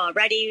on Zoom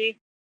already.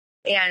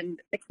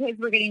 And the kids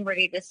were getting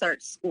ready to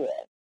start school.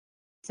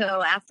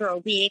 So after a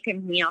week,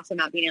 and me also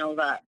not being able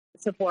to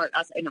support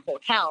us in a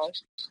hotel,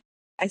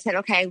 I said,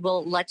 okay,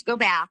 well, let's go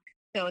back.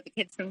 So the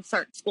kids can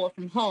start school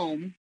from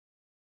home.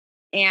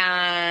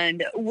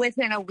 And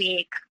within a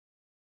week,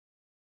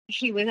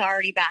 he was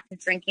already back to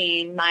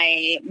drinking.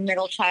 My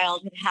middle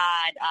child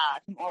had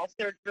some oral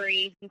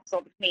surgery. He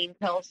sold the pain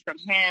pills from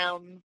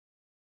him.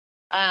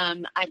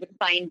 I would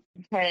find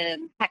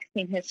him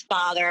texting his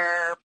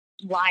father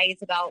lies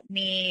about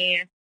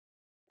me,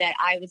 that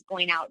I was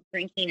going out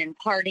drinking and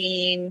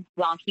partying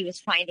while he was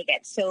trying to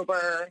get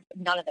sober.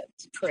 None of it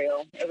was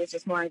true. It was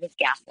just more of his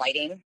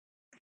gaslighting.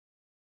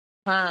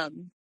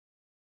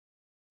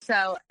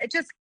 So it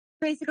just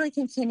basically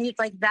continued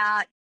like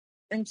that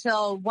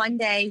until one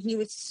day he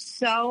was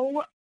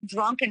so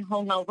drunk and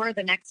hungover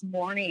the next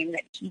morning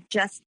that he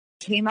just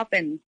came up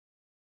and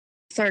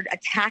started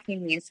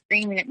attacking me and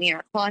screaming at me in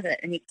our closet,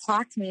 and he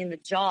clocked me in the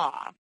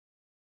jaw.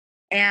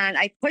 And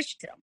I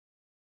pushed him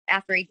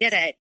after he did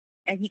it,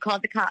 and he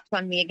called the cops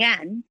on me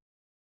again,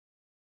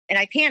 and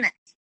I panicked.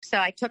 So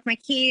I took my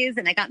keys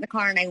and I got in the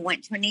car and I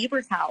went to a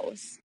neighbor's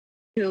house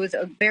who was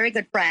a very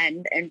good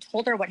friend and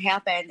told her what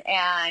happened.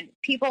 And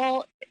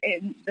people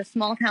in the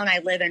small town I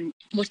live in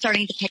were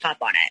starting to pick up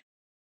on it.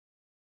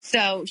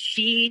 So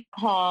she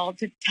called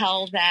to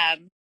tell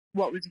them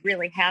what was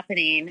really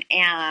happening.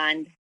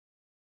 And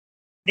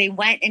they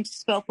went and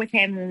spoke with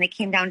him, and they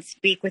came down to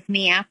speak with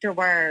me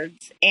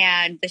afterwards.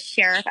 And the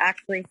sheriff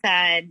actually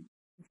said,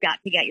 you've got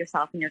to get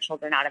yourself and your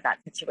children out of that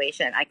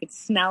situation. I could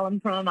smell them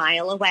from a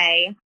mile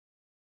away.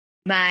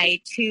 My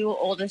two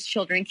oldest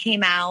children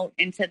came out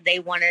and said they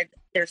wanted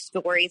their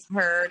stories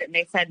heard. And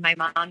they said, my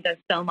mom does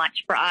so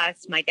much for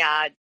us. My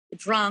dad,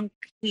 drunk,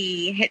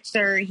 he hits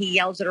her, he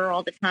yells at her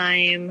all the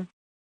time,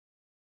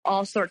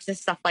 all sorts of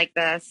stuff like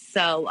this.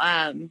 So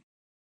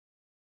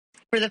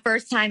for the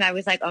first time, I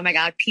was like, oh my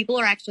God, people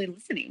are actually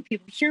listening.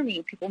 People hear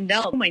me. People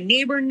know. My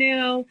neighbor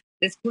knew.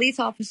 This police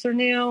officer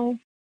knew.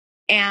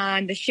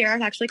 And the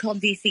sheriff actually called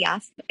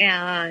DCF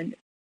and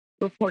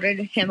reported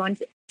him on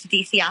to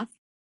DCF.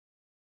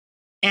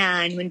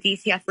 And when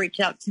DCF reached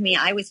out to me,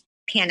 I was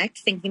panicked,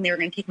 thinking they were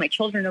going to take my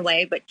children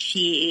away. But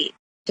she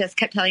just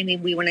kept telling me,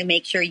 we want to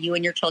make sure you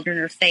and your children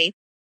are safe.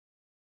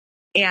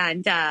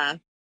 And I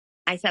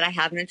said, I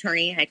have an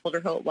attorney. And I told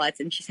her who it was.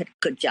 And she said,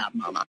 good job,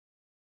 Mama.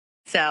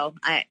 So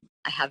I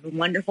have a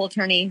wonderful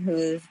attorney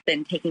who's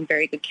been taking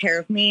very good care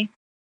of me.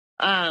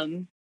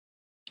 And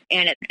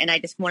I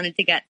just wanted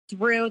to get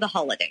through the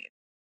holidays.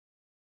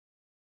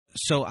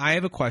 So I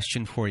have a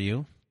question for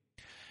you.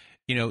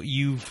 You know,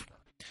 you've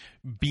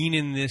been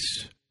in this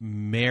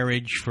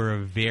marriage for a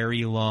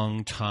very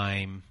long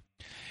time.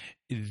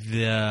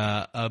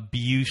 The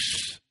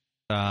abuse,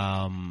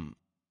 from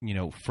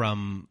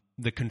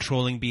the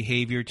controlling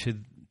behavior to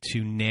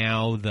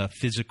now the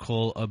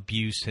physical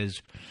abuse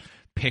has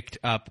picked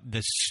up.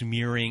 The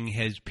smearing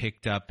has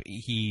picked up.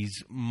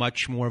 He's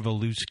much more of a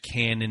loose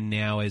cannon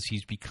now as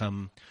he's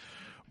become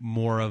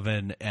more of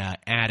an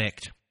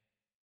addict.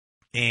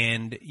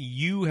 And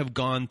you have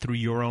gone through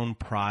your own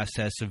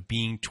process of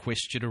being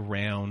twisted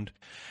around.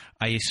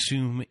 I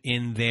assume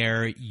in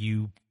there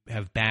you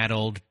have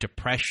battled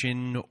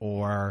depression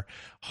or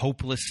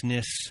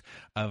hopelessness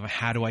of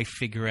how do I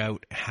figure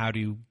out how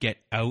to get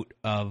out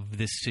of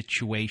this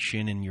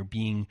situation, and you're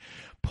being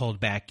pulled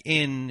back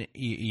in.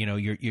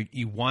 You're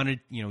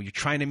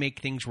trying to make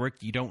things work.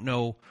 You don't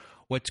know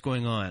what's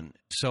going on.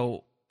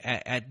 So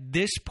at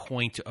this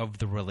point of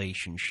the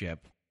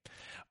relationship,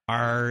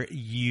 are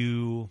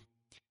you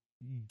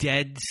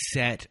dead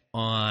set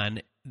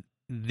on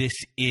this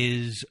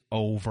is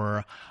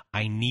over?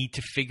 I need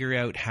to figure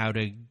out how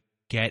to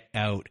get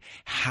out.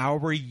 How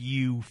are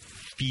you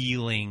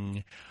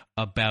feeling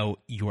about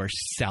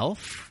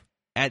yourself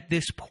at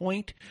this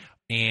point?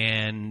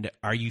 And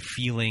are you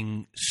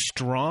feeling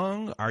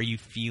strong? Are you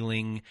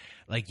feeling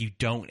like you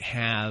don't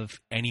have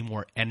any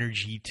more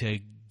energy to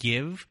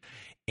give?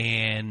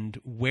 And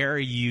where are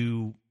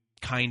you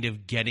kind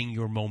of getting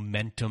your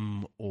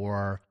momentum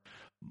or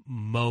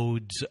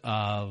modes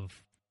of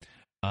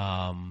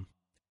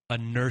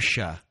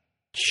inertia,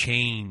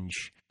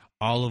 change,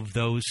 all of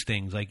those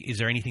things? Like, is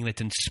there anything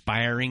that's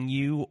inspiring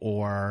you,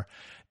 or,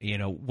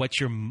 what's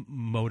your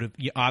motive?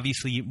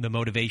 Obviously, the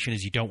motivation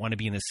is you don't want to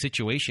be in this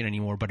situation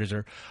anymore, but is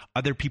there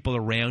other people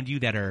around you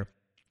that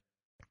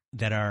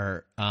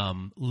are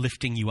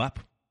lifting you up?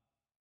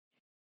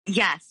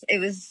 Yes, it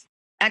was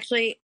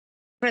actually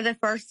for the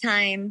first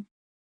time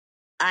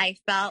I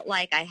felt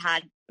like I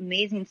had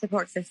amazing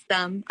support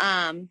system.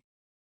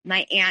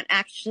 My aunt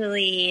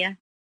actually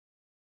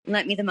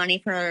lent me the money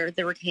for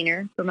the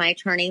retainer for my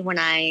attorney when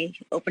I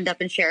opened up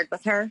and shared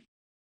with her.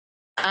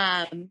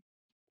 And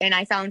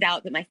I found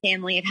out that my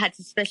family had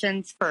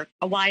suspicions for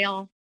a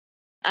while.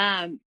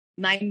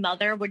 My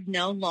mother would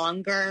no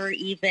longer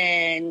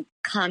even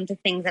come to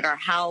things at our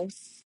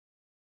house.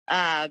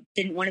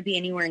 Didn't want to be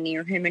anywhere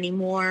near him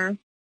anymore.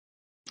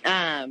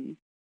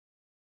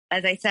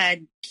 As I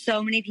said,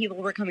 so many people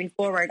were coming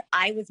forward.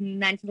 I was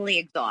mentally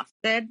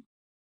exhausted.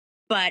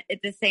 But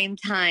at the same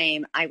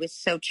time, I was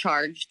so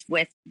charged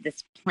with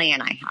this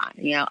plan I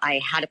had. I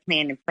had a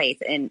plan in place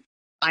and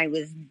I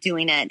was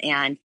doing it.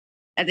 And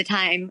at the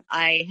time,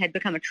 I had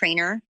become a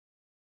trainer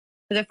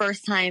for the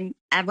first time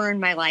ever in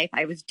my life.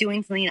 I was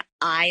doing something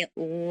I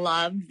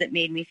loved that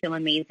made me feel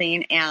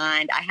amazing.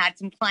 And I had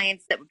some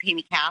clients that would pay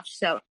me cash.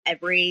 So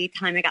every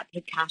time I got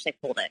paid cash, I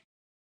pulled it.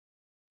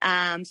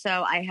 So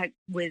I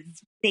was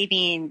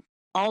saving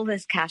all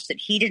this cash that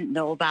he didn't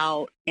know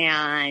about.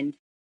 And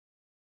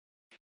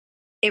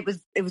it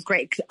was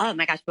great. Oh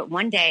my gosh. But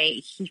one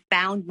day he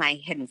found my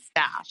hidden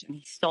stash and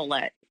he stole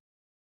it.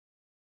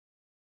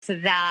 So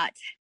that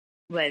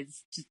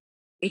was just,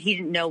 he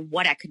didn't know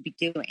what I could be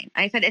doing.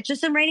 I said, it's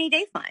just a rainy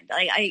day fund.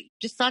 I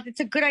just thought it's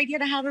a good idea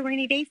to have a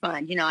rainy day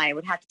fund. I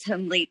would have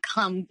to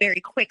come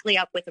very quickly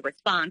up with a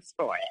response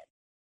for it.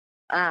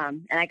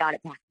 And I got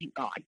it back, thank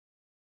God.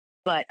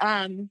 But,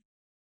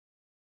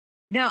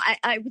 no,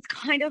 I was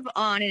kind of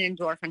on an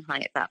endorphin high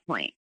at that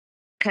point,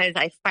 because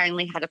I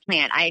finally had a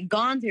plan. I had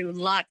gone through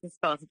lots of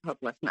spells of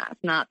hopelessness,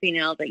 not being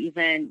able to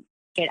even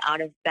get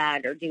out of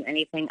bed or do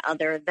anything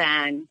other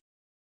than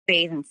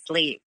bathe and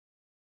sleep.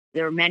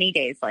 There were many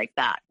days like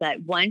that.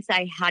 But once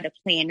I had a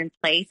plan in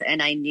place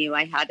and I knew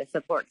I had a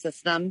support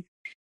system,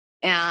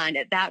 and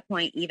at that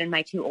point, even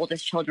my two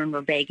oldest children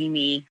were begging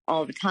me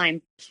all the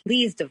time,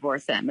 please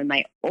divorce him. And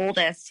my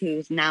oldest,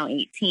 who's now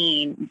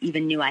 18,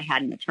 even knew I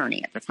had an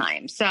attorney at the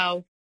time.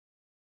 So,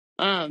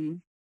 yeah,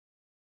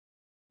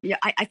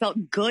 I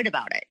felt good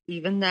about it,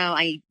 even though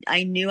I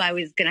knew I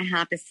was going to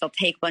have to still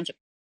take a bunch of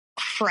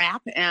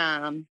crap,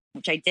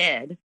 which I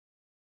did.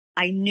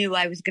 I knew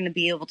I was going to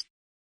be able to,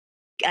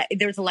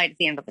 there was a light at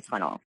the end of the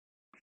tunnel.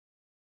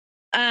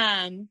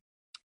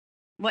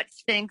 What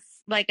stinks,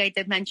 like I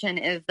did mention,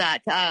 is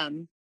that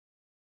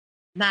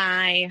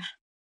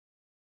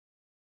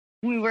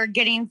we were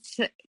getting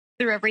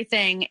through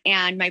everything,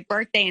 and my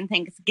birthday and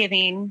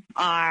Thanksgiving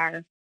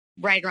are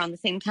right around the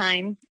same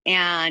time,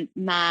 and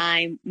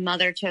my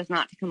mother chose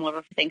not to come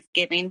over for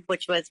Thanksgiving,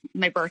 which was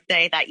my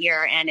birthday that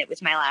year, and it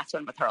was my last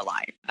one with her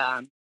alive.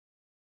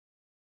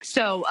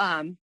 So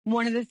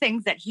one of the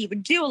things that he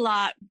would do a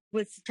lot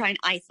was to try and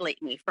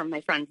isolate me from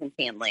my friends and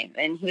family,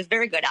 and he was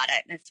very good at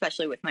it, and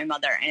especially with my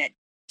mother, and it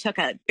took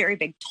a very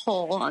big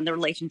toll on the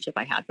relationship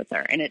I had with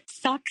her, and it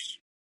sucks.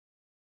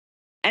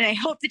 And I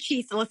hope that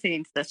she's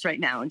listening to this right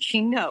now, and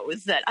she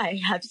knows that I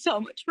have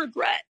so much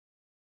regret.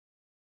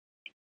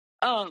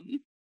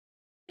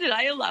 Did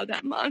I allow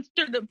that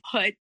monster to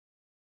put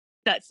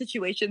that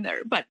situation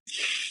there? But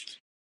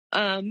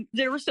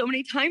there were so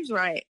many times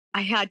where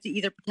I had to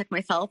either protect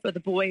myself or the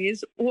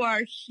boys,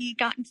 or he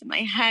got into my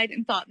head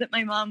and thought that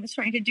my mom was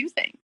trying to do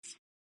things.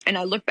 And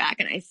I look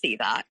back and I see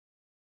that.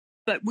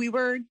 But we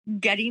were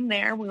getting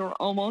there. We were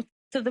almost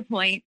to the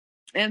point.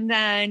 And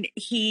then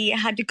he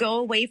had to go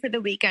away for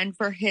the weekend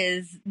for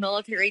his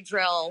military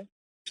drill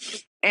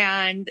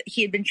and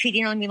he had been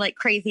cheating on me like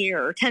crazy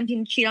or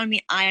attempting to cheat on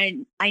me.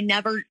 I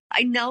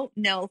don't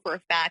know for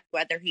a fact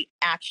whether he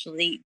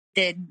actually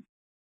did.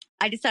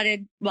 I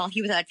decided while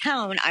he was out of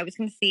town, I was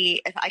going to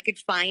see if I could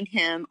find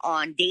him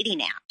on dating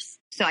apps.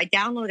 So I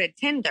downloaded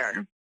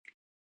Tinder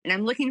and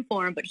I'm looking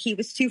for him, but he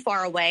was too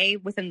far away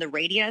within the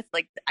radius.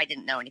 Like, I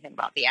didn't know anything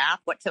about the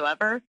app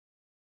whatsoever.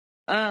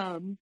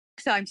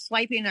 So I'm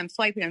swiping, I'm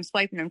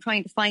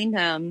trying to find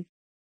him.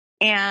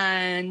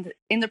 And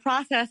in the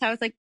process, I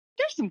was like,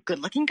 there's some good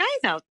looking guys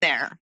out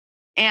there.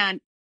 And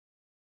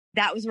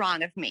that was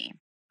wrong of me.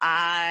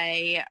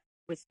 I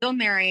was still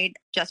married.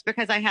 Just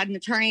because I had an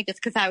attorney, just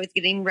because I was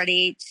getting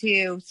ready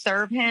to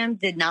serve him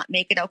did not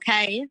make it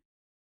okay.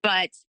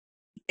 But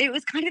it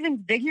was kind of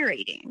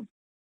invigorating.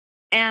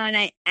 And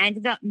I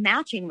ended up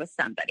matching with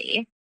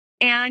somebody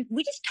and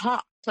we just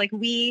talked. Like,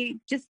 we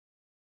just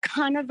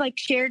kind of like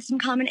shared some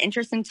common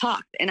interests and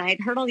talked. And I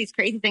had heard all these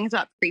crazy things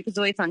about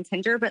creepazoids on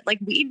Tinder, but like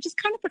we just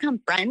kind of become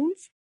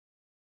friends.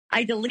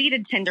 I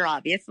deleted Tinder,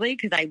 obviously,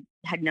 because I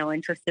had no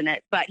interest in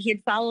it, but he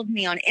had followed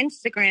me on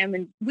Instagram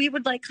and we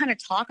would like kind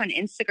of talk on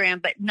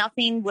Instagram, but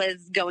nothing was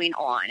going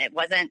on. It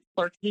wasn't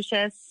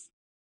flirtatious.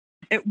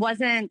 It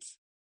wasn't,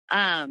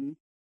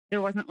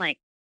 there wasn't like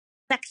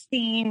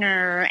sexting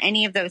or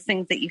any of those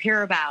things that you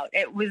hear about.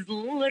 It was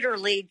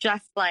literally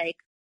just like,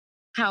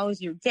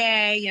 how's your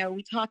day? You know,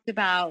 we talked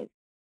about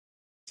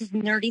just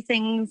nerdy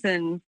things.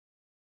 And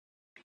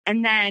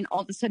then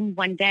all of a sudden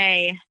one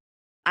day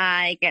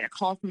I get a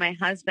call from my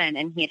husband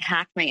and he had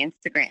hacked my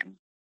Instagram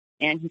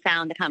and he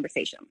found the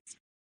conversations.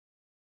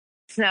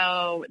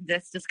 So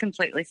this just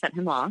completely set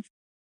him off,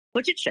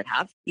 which it should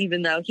have,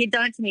 even though he'd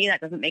done it to me. That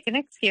doesn't make an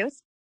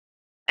excuse.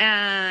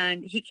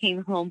 And he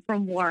came home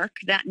from work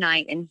that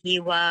night and he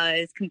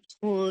was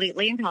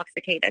completely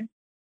intoxicated.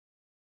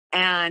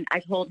 And I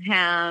told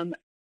him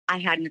I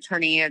had an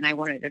attorney and I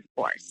wanted a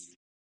divorce.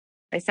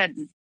 I said,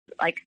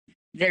 like,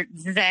 this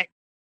is it.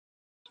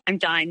 I'm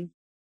done.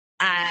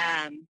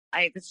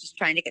 I was just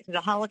trying to get through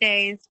the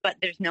holidays, but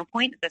there's no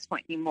point at this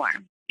point anymore.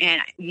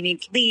 And you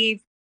need to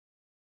leave.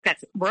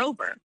 We're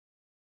over.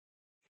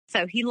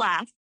 So he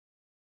left.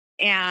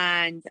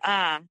 And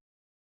I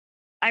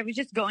was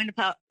just going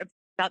about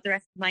the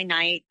rest of my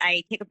night.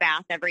 I take a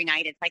bath every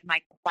night. It's like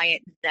my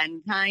quiet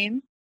Zen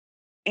time.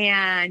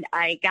 And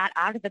I got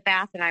out of the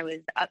bath and I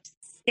was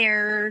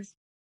upstairs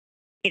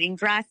getting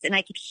dressed and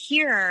I could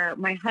hear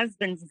my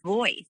husband's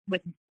voice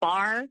with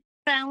bar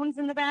sounds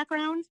in the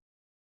background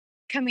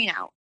coming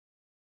out.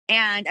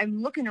 And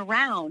I'm looking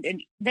around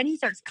and then he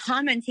starts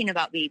commenting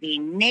about me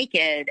being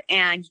naked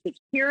and he could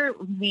hear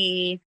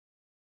me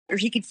or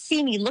he could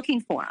see me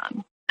looking for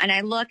him. And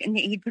I look and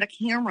he'd put a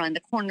camera in the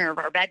corner of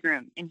our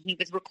bedroom and he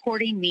was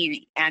recording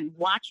me and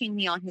watching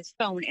me on his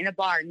phone in a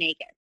bar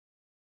naked.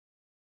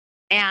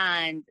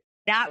 And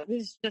that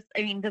was just,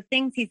 I mean, the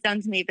things he's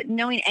done to me, but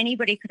knowing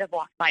anybody could have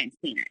walked by and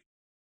seen it.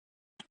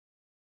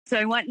 So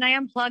I went and I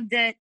unplugged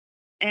it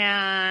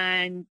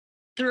and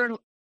threw it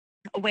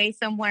away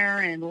somewhere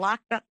and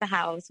locked up the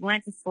house,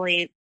 went to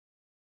sleep.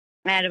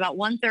 At about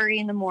 1:30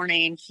 in the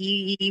morning,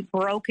 he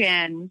broke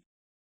in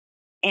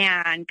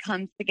and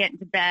comes to get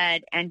into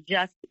bed and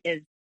just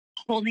is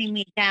holding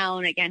me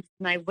down against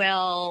my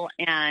will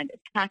and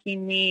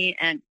attacking me.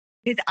 And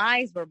his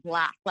eyes were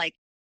black, like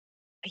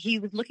he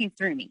was looking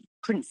through me,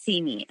 couldn't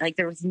see me. Like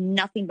there was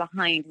nothing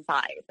behind his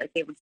eyes, like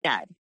they were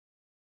dead.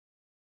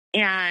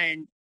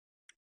 And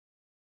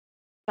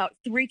about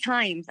 3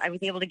 times I was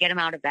able to get him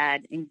out of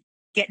bed and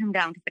get him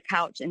down to the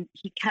couch, and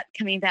he kept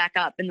coming back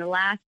up. And the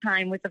last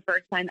time was the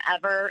first time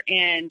ever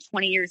in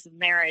 20 years of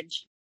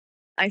marriage.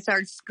 I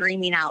started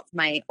screaming out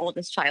my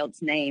oldest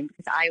child's name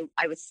because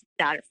I was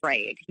that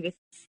afraid. He was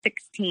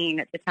 16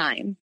 at the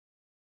time.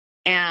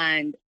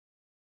 And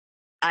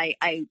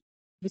I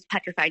was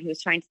petrified. He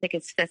was trying to stick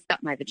his fist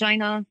up my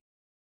vagina.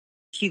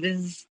 He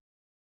was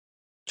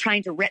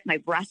trying to rip my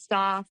breast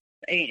off.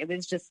 I mean, it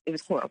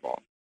was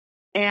horrible.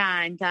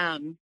 And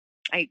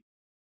I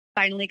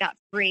finally got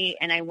free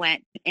and I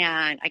went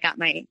and I got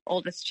my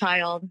oldest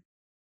child.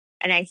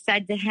 And I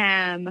said to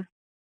him,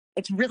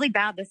 it's really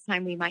bad this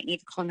time. We might need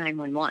to call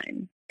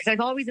 911. Because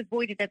I've always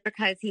avoided it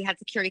because he had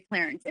security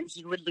clearance and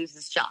he would lose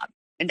his job.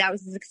 And that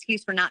was his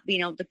excuse for not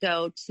being able to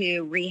go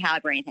to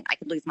rehab or anything. I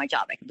could lose my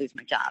job.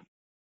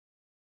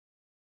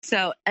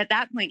 So at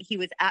that point, he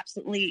was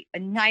absolutely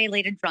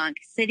annihilated drunk,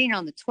 sitting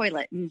on the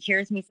toilet, and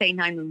hears me say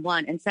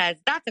 911 and says,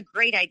 that's a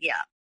great idea.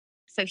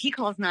 So he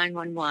calls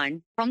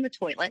 911 from the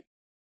toilet.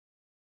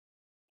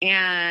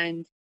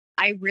 And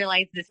I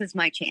realized this is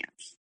my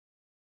chance.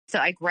 So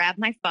I grab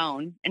my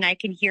phone and I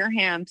can hear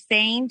him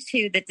saying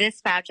to the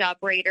dispatch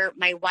operator,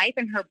 my wife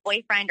and her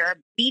boyfriend are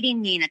beating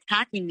me and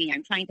attacking me.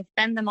 I'm trying to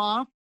fend them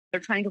off.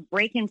 They're trying to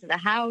break into the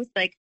house.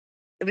 Like,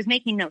 it was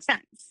making no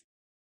sense.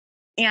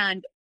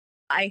 And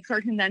I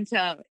heard him then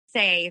to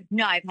say,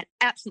 no, I've had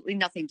absolutely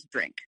nothing to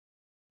drink.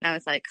 And I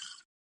was like,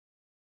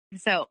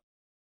 so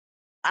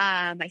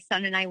my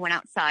son and I went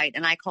outside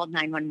and I called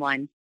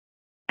 911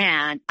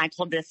 and I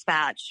told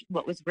dispatch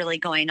what was really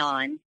going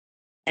on.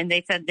 And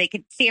they said they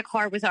could see a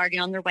car was already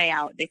on their way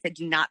out. They said,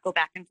 do not go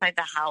back inside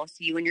the house.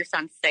 You and your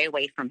son stay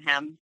away from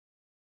him.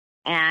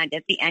 And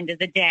at the end of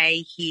the day,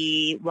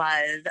 he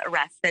was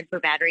arrested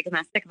for battery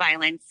domestic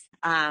violence.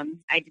 I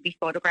had to be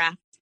photographed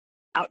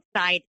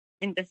outside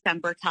in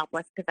December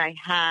topless because I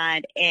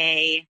had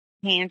a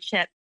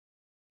handprint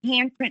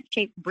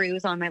shaped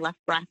bruise on my left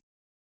breast.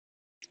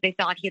 They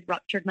thought he had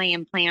ruptured my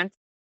implant.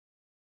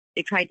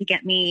 They tried to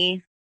get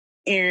me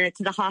to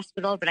the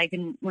hospital, but I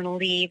didn't want to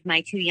leave.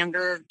 My 2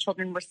 younger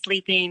children were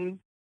sleeping.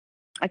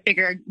 I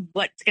figured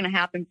what's going to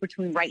happen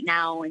between right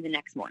now and the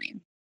next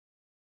morning.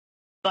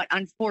 But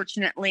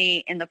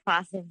unfortunately, in the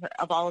process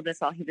of all of this,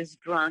 while he was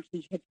drunk,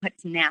 he had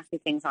put some nasty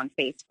things on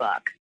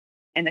Facebook,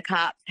 and the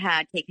cops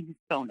had taken his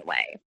phone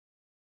away.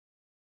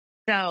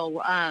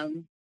 So,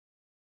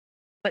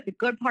 but the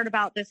good part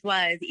about this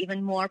was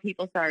even more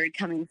people started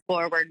coming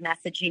forward,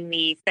 messaging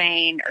me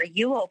saying, are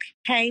you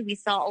okay? We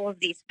saw all of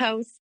these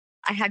posts.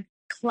 I had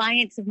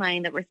clients of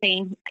mine that were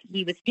saying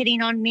he was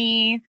hitting on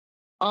me,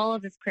 all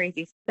of this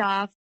crazy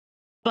stuff.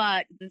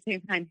 But at the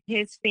same time,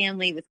 his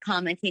family was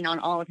commenting on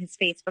all of his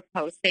Facebook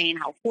posts saying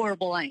how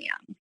horrible I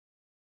am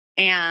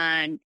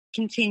and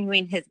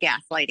continuing his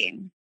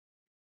gaslighting.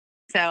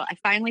 So I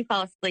finally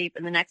fell asleep.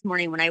 And the next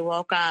morning when I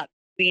woke up,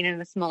 being in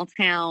a small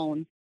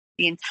town,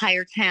 the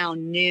entire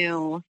town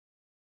knew,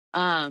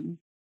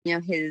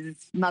 his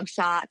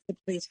mugshot, the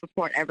police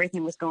report,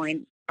 everything was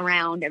going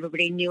around.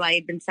 Everybody knew I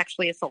had been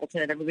sexually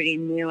assaulted. Everybody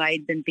knew I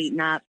had been beaten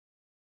up.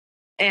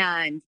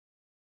 And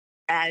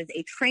as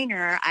a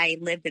trainer, I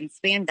lived in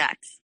spandex,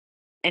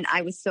 and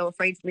I was so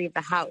afraid to leave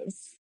the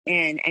house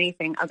in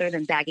anything other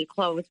than baggy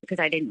clothes because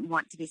I didn't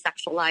want to be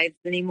sexualized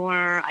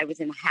anymore. I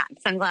was in a hat and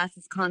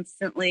sunglasses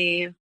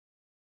constantly.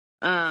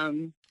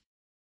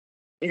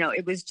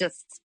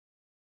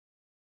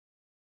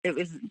 It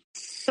was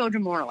so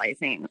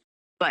demoralizing.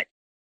 But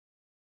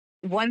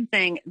one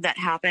thing that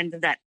happened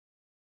that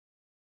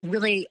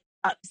really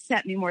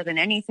upset me more than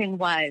anything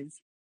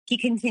was he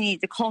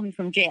continued to call me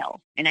from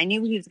jail, and I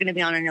knew he was going to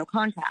be on a no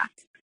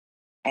contact.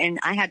 And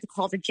I had to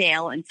call the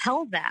jail and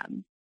tell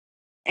them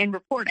and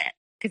report it.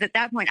 Because at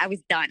that point, I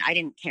was done. I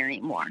didn't care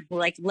anymore.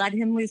 Like, let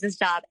him lose his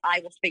job. I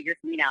will figure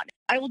something out.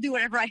 I will do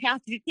whatever I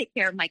have to take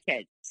care of my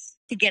kids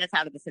to get us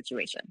out of the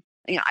situation.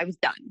 I was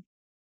done.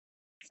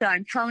 So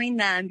I'm telling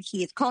them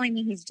he's calling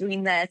me, he's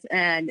doing this,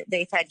 and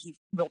they said he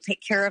will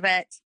take care of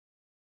it.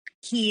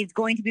 He's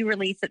going to be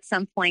released at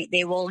some point.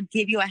 They will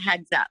give you a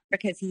heads up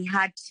because he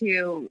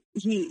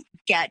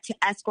get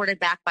escorted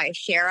back by a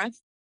sheriff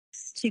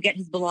to get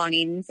his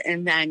belongings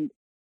and then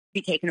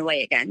be taken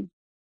away again.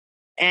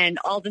 And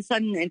all of a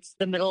sudden, it's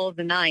the middle of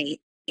the night,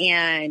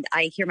 and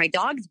I hear my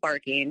dogs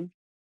barking,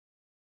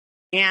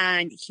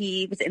 and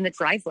he was in the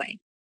driveway.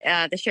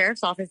 The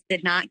sheriff's office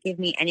did not give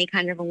me any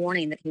kind of a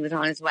warning that he was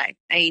on his way.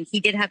 I mean, he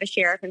did have a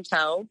sheriff in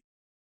tow,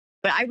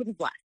 but I would have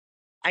left.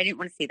 I didn't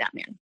want to see that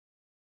man.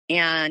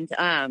 And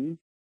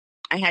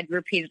I had to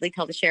repeatedly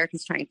tell the sheriff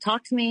he's trying to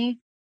talk to me.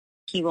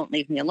 He won't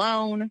leave me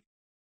alone.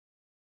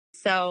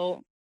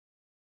 So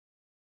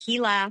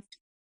he left,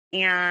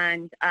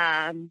 and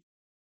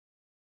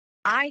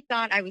I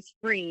thought I was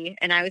free,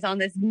 and I was on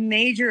this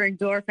major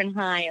endorphin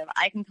high of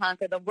I can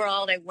conquer the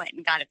world. I went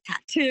and got a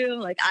tattoo.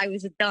 Like, I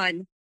was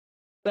done.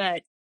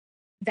 But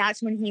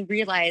that's when he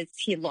realized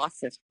he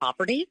lost his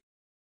property.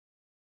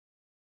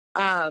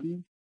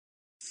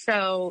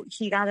 So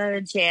he got out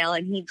of jail,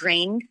 and he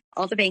drained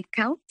all the bank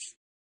accounts.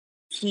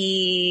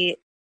 He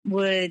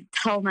would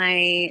tell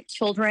my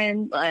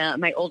children,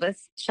 my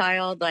oldest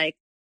child, like,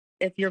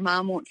 if your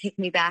mom won't take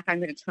me back, I'm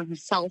going to turn her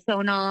cell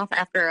phone off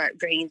after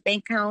draining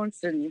bank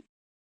accounts, and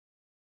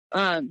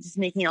just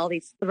making all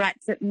these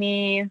threats at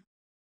me.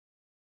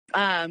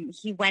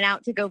 He went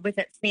out to go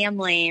visit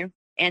family,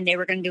 and they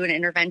were going to do an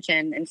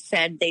intervention, and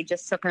said they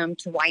just took him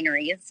to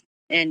wineries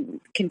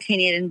and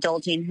continued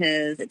indulging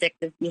his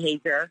addictive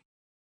behavior.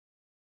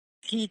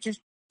 He just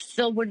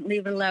still wouldn't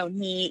leave it alone.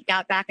 He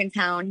got back in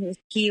town.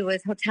 He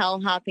was hotel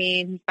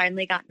hopping. He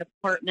finally got an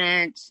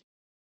apartment.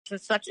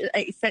 So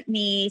he sent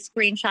me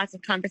screenshots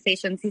of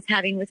conversations he's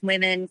having with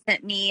women,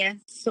 sent me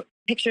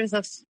pictures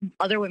of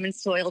other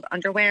women's soiled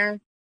underwear.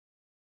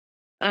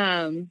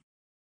 When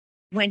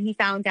he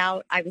found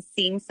out I was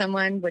seeing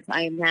someone, which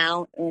I am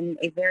now in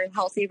a very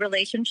healthy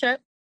relationship,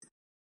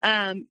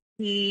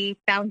 he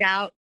found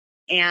out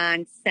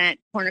and sent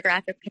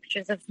pornographic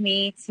pictures of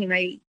me to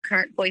my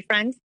current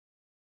boyfriend,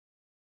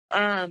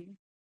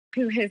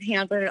 who has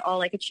handled it all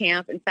like a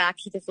champ. In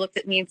fact, he just looked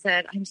at me and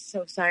said, "I'm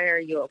so sorry. Are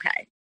you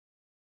okay?"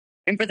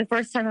 And for the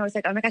first time, I was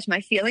like, oh my gosh,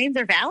 my feelings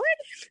are valid?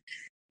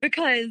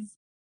 Because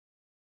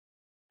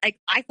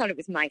I thought it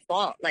was my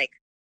fault. Like,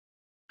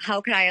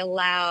 how could I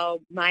allow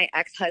my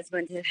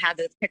ex-husband to have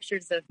those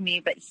pictures of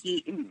me, but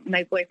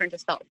my boyfriend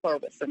just felt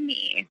horrible for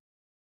me.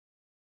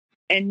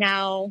 And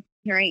now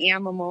here I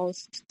am,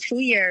 almost 2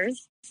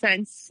 years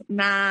since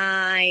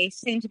my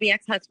soon-to-be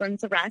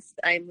ex-husband's arrest.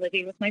 I'm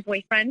living with my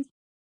boyfriend.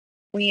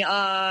 We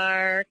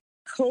are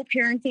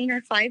co-parenting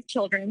our 5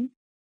 children.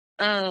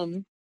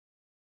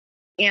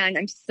 And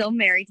I'm still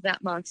married to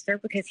that monster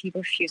because he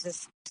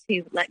refuses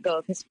to let go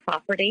of his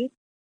property.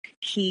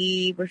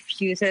 He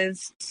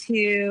refuses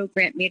to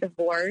grant me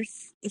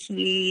divorce.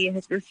 He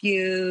has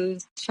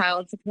refused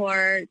child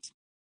support,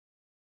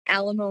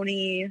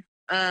 alimony.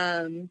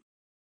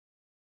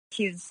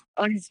 He's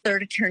on his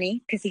third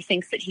attorney because he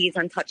thinks that he's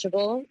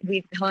untouchable.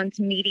 We've gone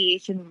to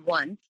mediation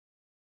once.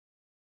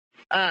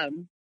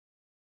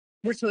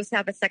 We're supposed to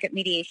have a second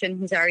mediation.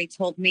 He's already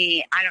told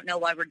me, I don't know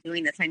why we're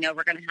doing this. I know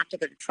we're going to have to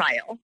go to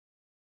trial.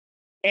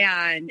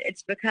 And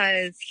it's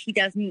because he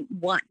doesn't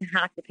want to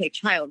have to pay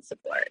child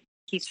support.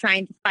 He's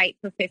trying to fight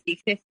for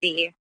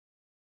 50-50.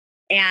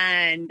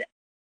 And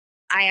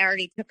I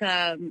already took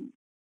to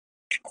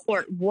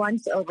court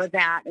once over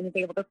that and was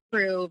able to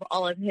prove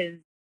all of his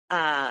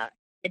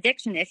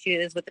addiction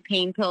issues with the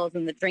pain pills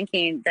and the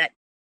drinking, that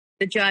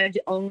the judge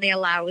only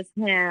allows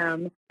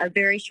him a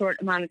very short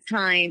amount of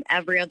time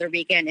every other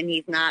weekend, and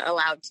he's not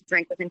allowed to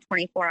drink within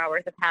 24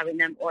 hours of having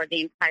them or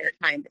the entire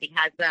time that he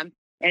has them.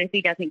 And if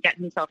he doesn't get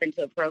himself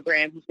into a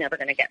program, he's never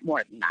going to get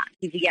more than that.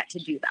 He's yet to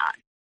do that.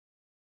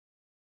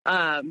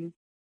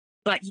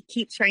 But he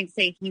keeps trying to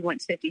say he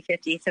wants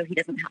 50-50 so he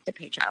doesn't have to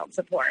pay child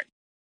support.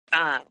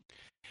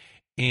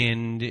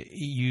 And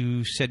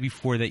you said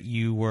before that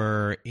you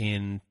were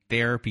in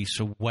therapy.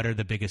 So what are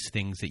the biggest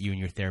things that you and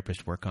your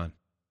therapist work on?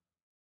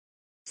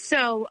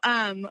 So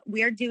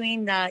we are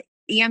doing the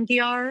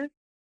EMDR,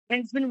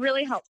 and it's been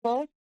really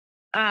helpful.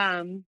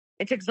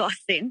 It's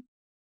exhausting.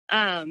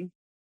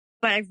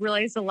 But I've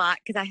realized a lot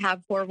because I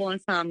have horrible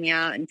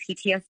insomnia and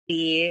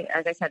PTSD.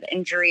 As I said,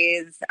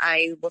 injuries.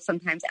 I will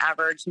sometimes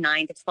average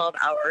 9 to 12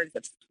 hours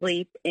of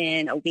sleep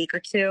in a week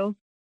or two.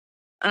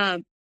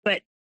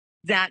 But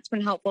that's been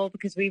helpful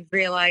because we've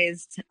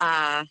realized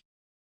I'm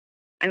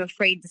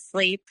afraid to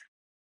sleep,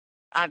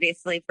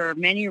 obviously, for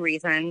many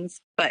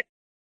reasons. But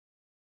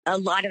a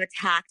lot of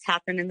attacks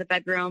happen in the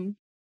bedroom.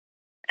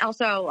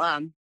 Also,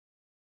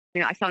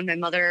 I found my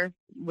mother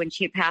when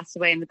she passed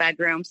away in the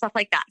bedroom, stuff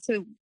like that.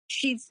 So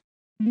she's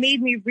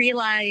made me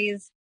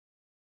realize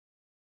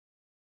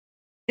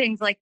things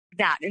like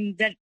that, and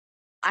that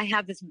I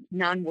have this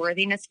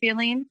non-worthiness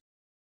feeling.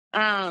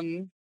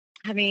 Having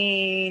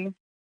been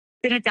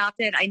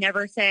adopted, I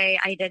never say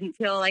I didn't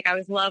feel like I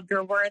was loved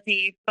or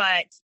worthy,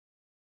 but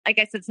I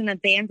guess it's an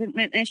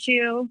abandonment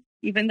issue,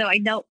 even though I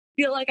don't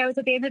feel like I was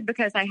abandoned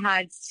because I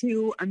had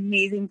two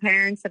amazing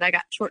parents that I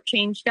got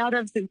shortchanged out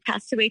of who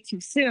passed away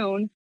too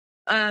soon.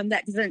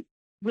 That doesn't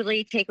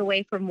really take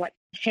away from what's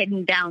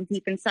hidden down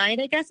deep inside,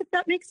 I guess, if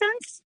that makes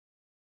sense.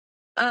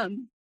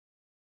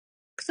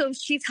 So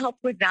she's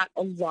helped with that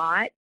a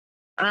lot.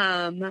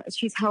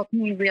 She's helped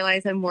me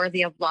realize I'm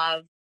worthy of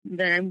love,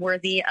 that I'm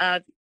worthy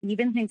of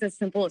even things as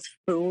simple as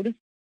food.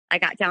 I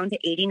got down to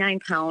 89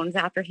 pounds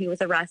after he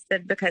was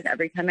arrested because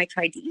every time I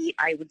tried to eat,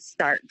 I would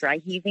start dry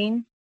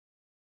heaving.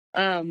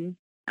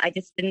 I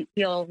just didn't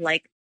feel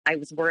like I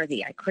was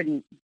worthy. I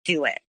couldn't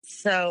do it.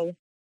 So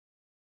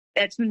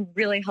it's been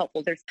really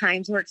helpful. There's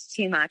times where it's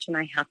too much and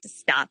I have to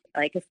stop.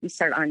 Like if we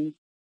start on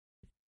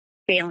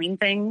failing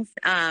things,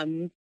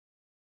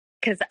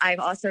 because I've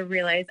also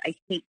realized I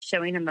hate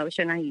showing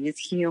emotion. I use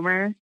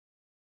humor.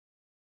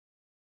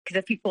 Because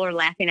if people are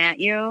laughing at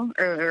you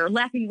or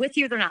laughing with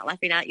you, they're not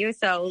laughing at you.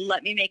 So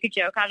let me make a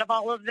joke out of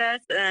all of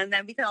this, and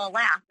then we can all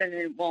laugh, and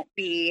it won't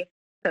be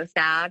so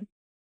sad.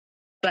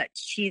 But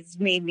she's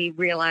made me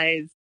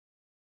realize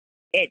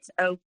it's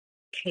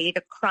okay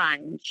to cry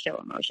and show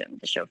emotion,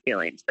 to show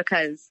feelings,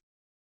 because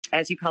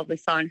as you probably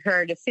saw and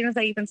heard, as soon as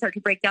I even start to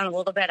break down a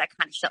little bit, I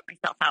kind of shut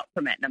myself out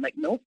from it. And I'm like,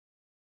 nope.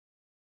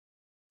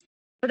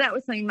 But that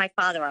was something my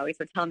father always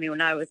would tell me when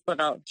I was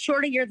little.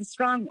 Shorty, you're the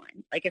strong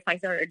one. Like if I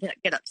started to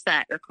get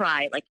upset or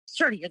cry, like,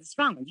 Shorty, you're the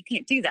strong one. You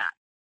can't do that.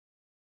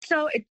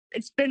 So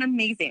it's been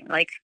amazing.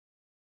 Like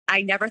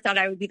I never thought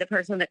I would be the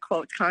person that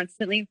quotes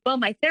constantly, well,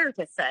 my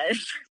therapist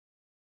says.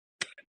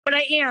 But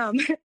I am,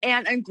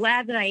 and I'm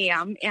glad that I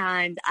am,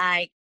 and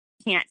I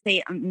can't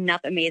say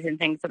enough amazing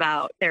things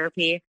about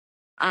therapy.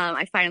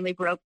 I finally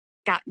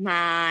got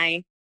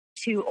my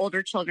two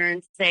older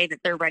children to say that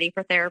they're ready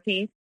for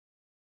therapy.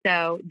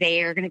 So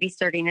they are going to be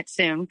starting it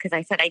soon because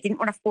I said I didn't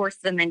want to force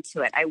them into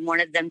it. I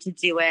wanted them to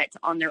do it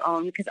on their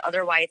own because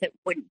otherwise it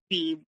wouldn't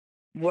be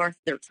worth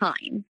their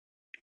time.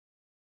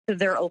 So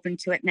they're open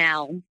to it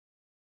now.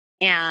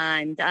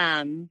 And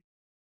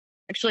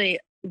actually,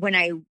 when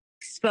I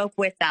spoke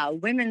with a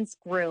women's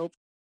group,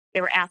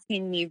 they were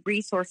asking me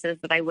resources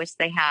that I wish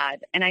they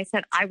had. And I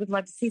said, I would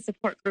love to see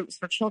support groups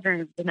for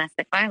children of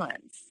domestic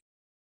violence.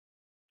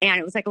 And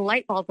it was like a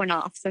light bulb went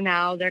off. So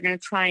now they're going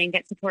to try and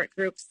get support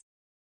groups,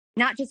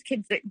 not just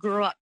kids that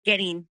grew up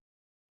getting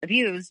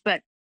abused,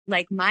 but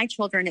like my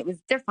children, it was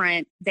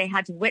different. They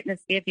had to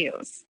witness the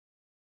abuse.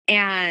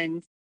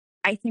 And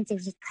I think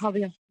there's just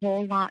probably a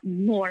whole lot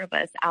more of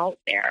us out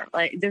there.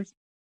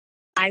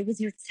 I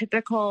was your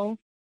typical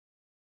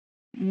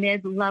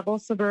mid-level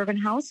suburban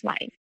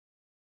housewife,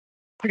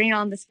 putting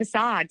on this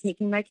facade,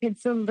 taking my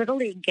kids to Little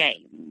League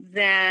games,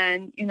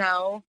 and,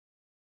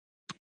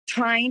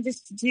 trying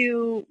just to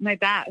do my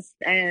best.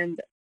 And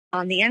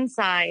on the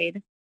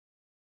inside,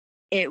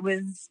 it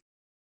was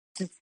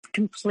just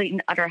complete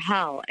and utter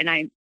hell. And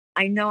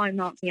I know I'm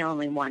not the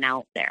only one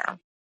out there.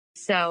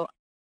 So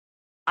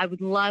I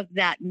would love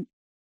that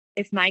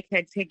if my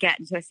kids could get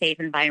into a safe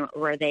environment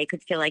where they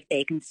could feel like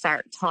they can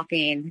start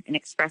talking and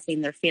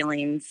expressing their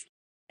feelings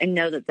and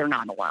know that they're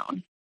not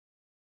alone.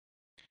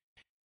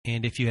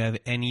 And if you have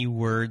any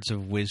words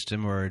of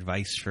wisdom or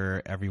advice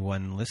for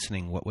everyone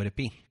listening, what would it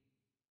be?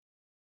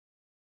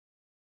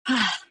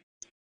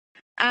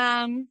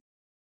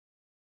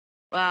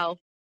 Well,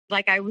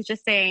 like I was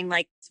just saying,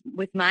 like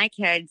with my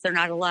kids, they're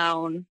not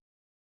alone.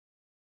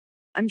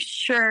 I'm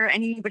sure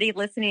anybody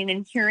listening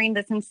and hearing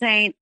this and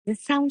saying,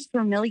 this sounds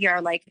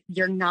familiar, like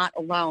you're not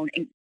alone.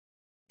 And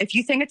if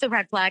you think it's a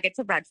red flag, it's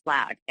a red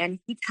flag. And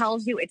he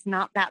tells you it's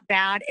not that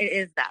bad, it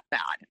is that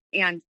bad.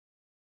 And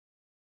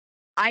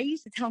I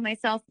used to tell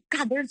myself,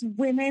 God, there's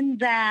women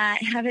that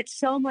have it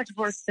so much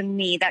worse than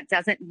me. That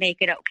doesn't make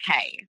it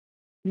okay.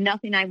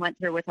 Nothing I went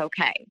through was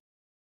okay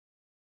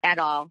at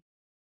all.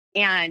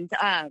 And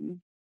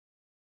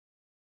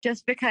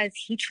just because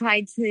he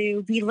tried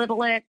to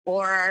belittle it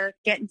or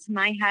get into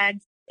my head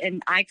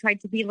and I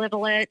tried to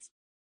belittle it,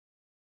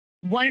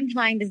 one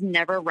kind is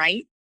never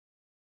right.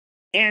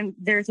 And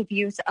there's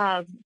abuse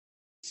of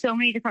so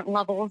many different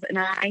levels. And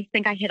I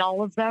think I hit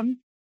all of them,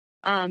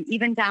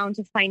 even down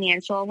to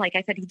financial. Like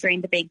I said, he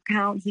drained the bank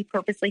account. He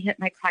purposely hit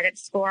my credit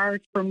score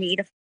for me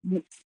to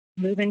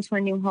move into a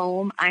new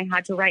home. I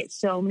had to write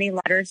so many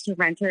letters to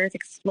renters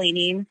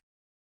explaining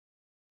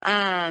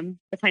the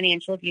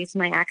financial abuse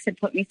my ex had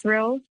put me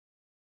through.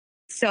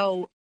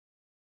 So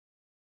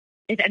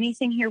if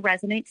anything here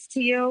resonates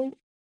to you,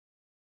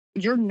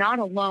 you're not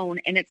alone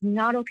and it's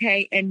not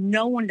okay and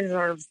no one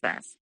deserves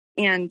this.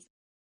 And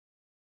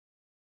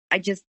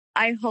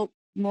I hope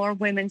more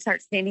women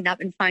start standing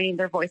up and finding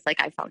their voice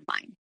like I found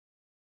mine.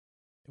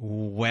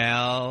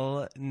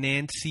 Well,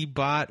 Nancy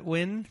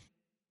Botwin,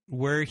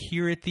 we're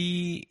here at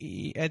the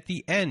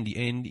end,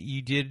 and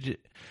you did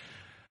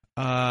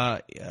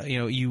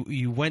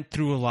you went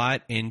through a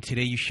lot, and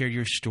today you shared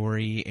your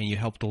story and you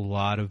helped a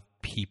lot of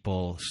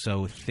people.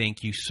 So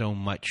thank you so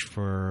much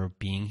for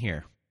being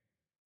here.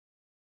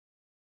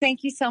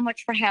 Thank you so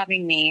much for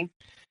having me.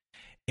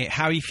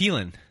 How are you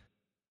feeling?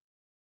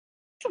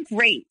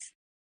 Great.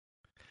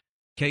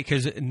 Okay,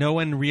 because no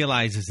one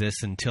realizes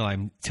this until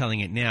I'm telling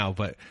it now,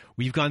 but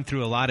we've gone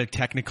through a lot of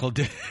technical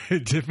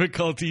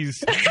difficulties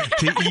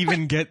to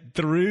even get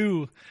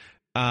through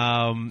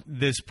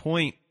this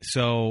point.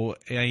 So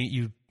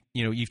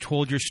you've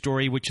told your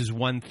story, which is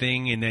one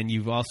thing, and then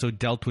you've also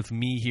dealt with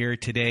me here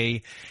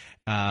today,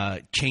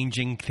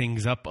 changing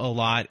things up a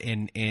lot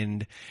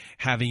and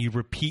having you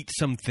repeat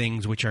some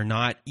things which are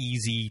not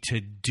easy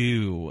to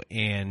do,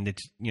 and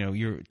it's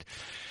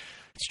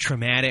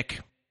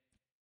traumatic.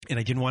 And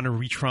I didn't want to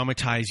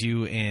re-traumatize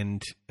you,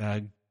 and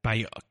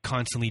by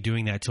constantly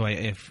doing that. So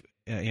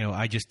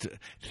I just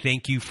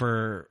thank you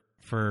for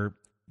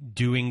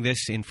doing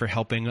this and for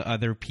helping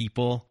other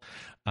people,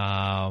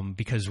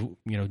 because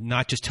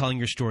not just telling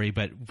your story,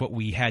 but what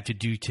we had to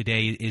do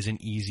today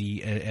isn't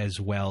easy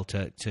as well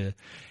to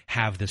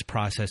have this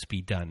process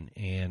be done.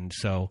 And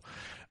so,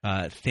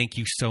 thank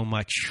you so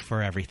much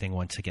for everything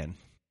once again.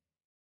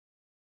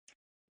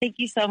 Thank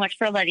you so much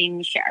for letting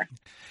me share.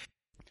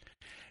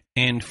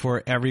 And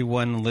for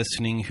everyone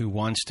listening who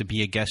wants to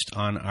be a guest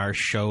on our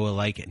show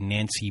like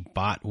Nancy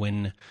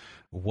Botwin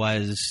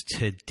was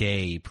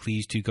today,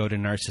 please do go to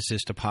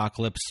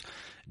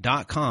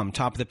narcissistapocalypse.com.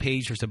 Top of the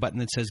page, there's a button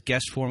that says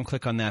guest form.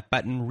 Click on that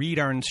button, read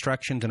our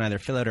instructions, and either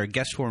fill out our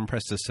guest form and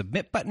press the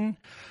submit button,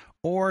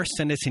 or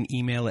send us an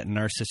email at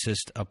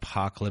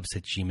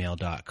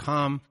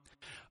narcissistapocalypse@gmail.com.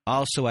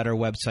 Also at our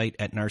website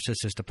at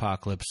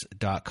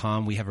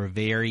narcissistapocalypse.com, we have a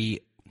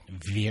very,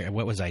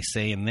 what was I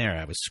saying there?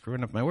 I was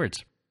screwing up my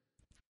words.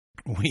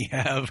 We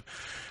have,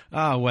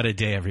 what a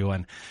day,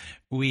 everyone.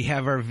 We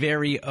have our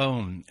very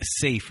own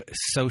safe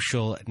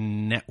social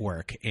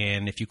network.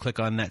 And if you click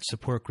on that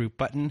support group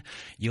button,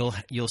 you'll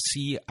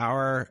see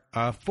our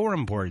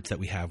forum boards that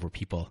we have where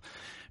people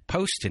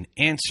post and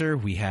answer.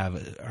 We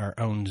have our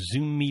own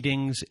Zoom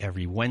meetings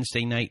every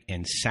Wednesday night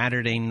and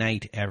Saturday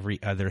night,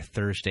 every other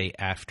Thursday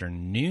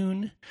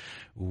afternoon.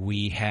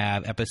 We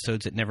have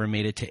episodes that never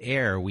made it to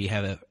air. We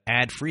have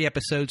ad-free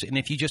episodes. And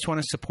if you just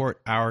want to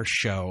support our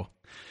show,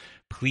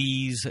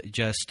 please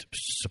just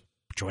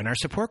join our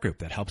support group.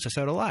 That helps us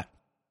out a lot.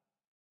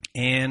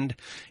 And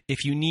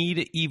if you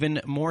need even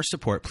more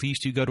support, please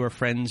do go to our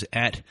friends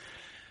at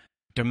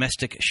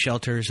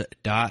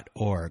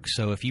domesticshelters.org.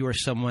 So if you are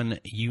someone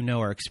you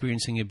know are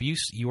experiencing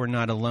abuse, you are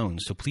not alone.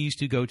 So please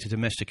do go to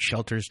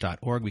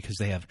domesticshelters.org, because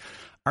they have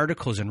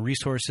articles and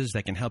resources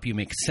that can help you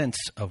make sense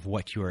of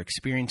what you are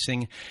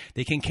experiencing.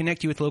 They can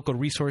connect you with local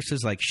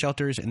resources like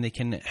shelters, and they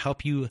can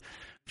help you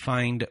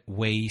find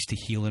ways to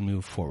heal and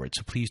move forward.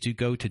 So please do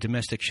go to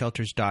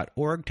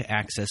domesticshelters.org to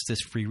access this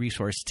free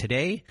resource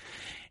today.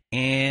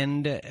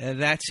 And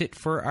that's it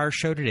for our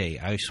show today.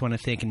 I just want to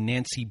thank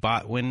Nancy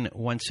Botwin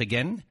once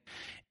again.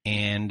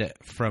 And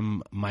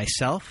from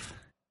myself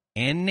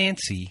and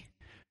Nancy,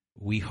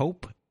 we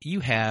hope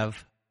you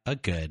have a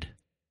good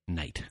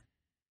night.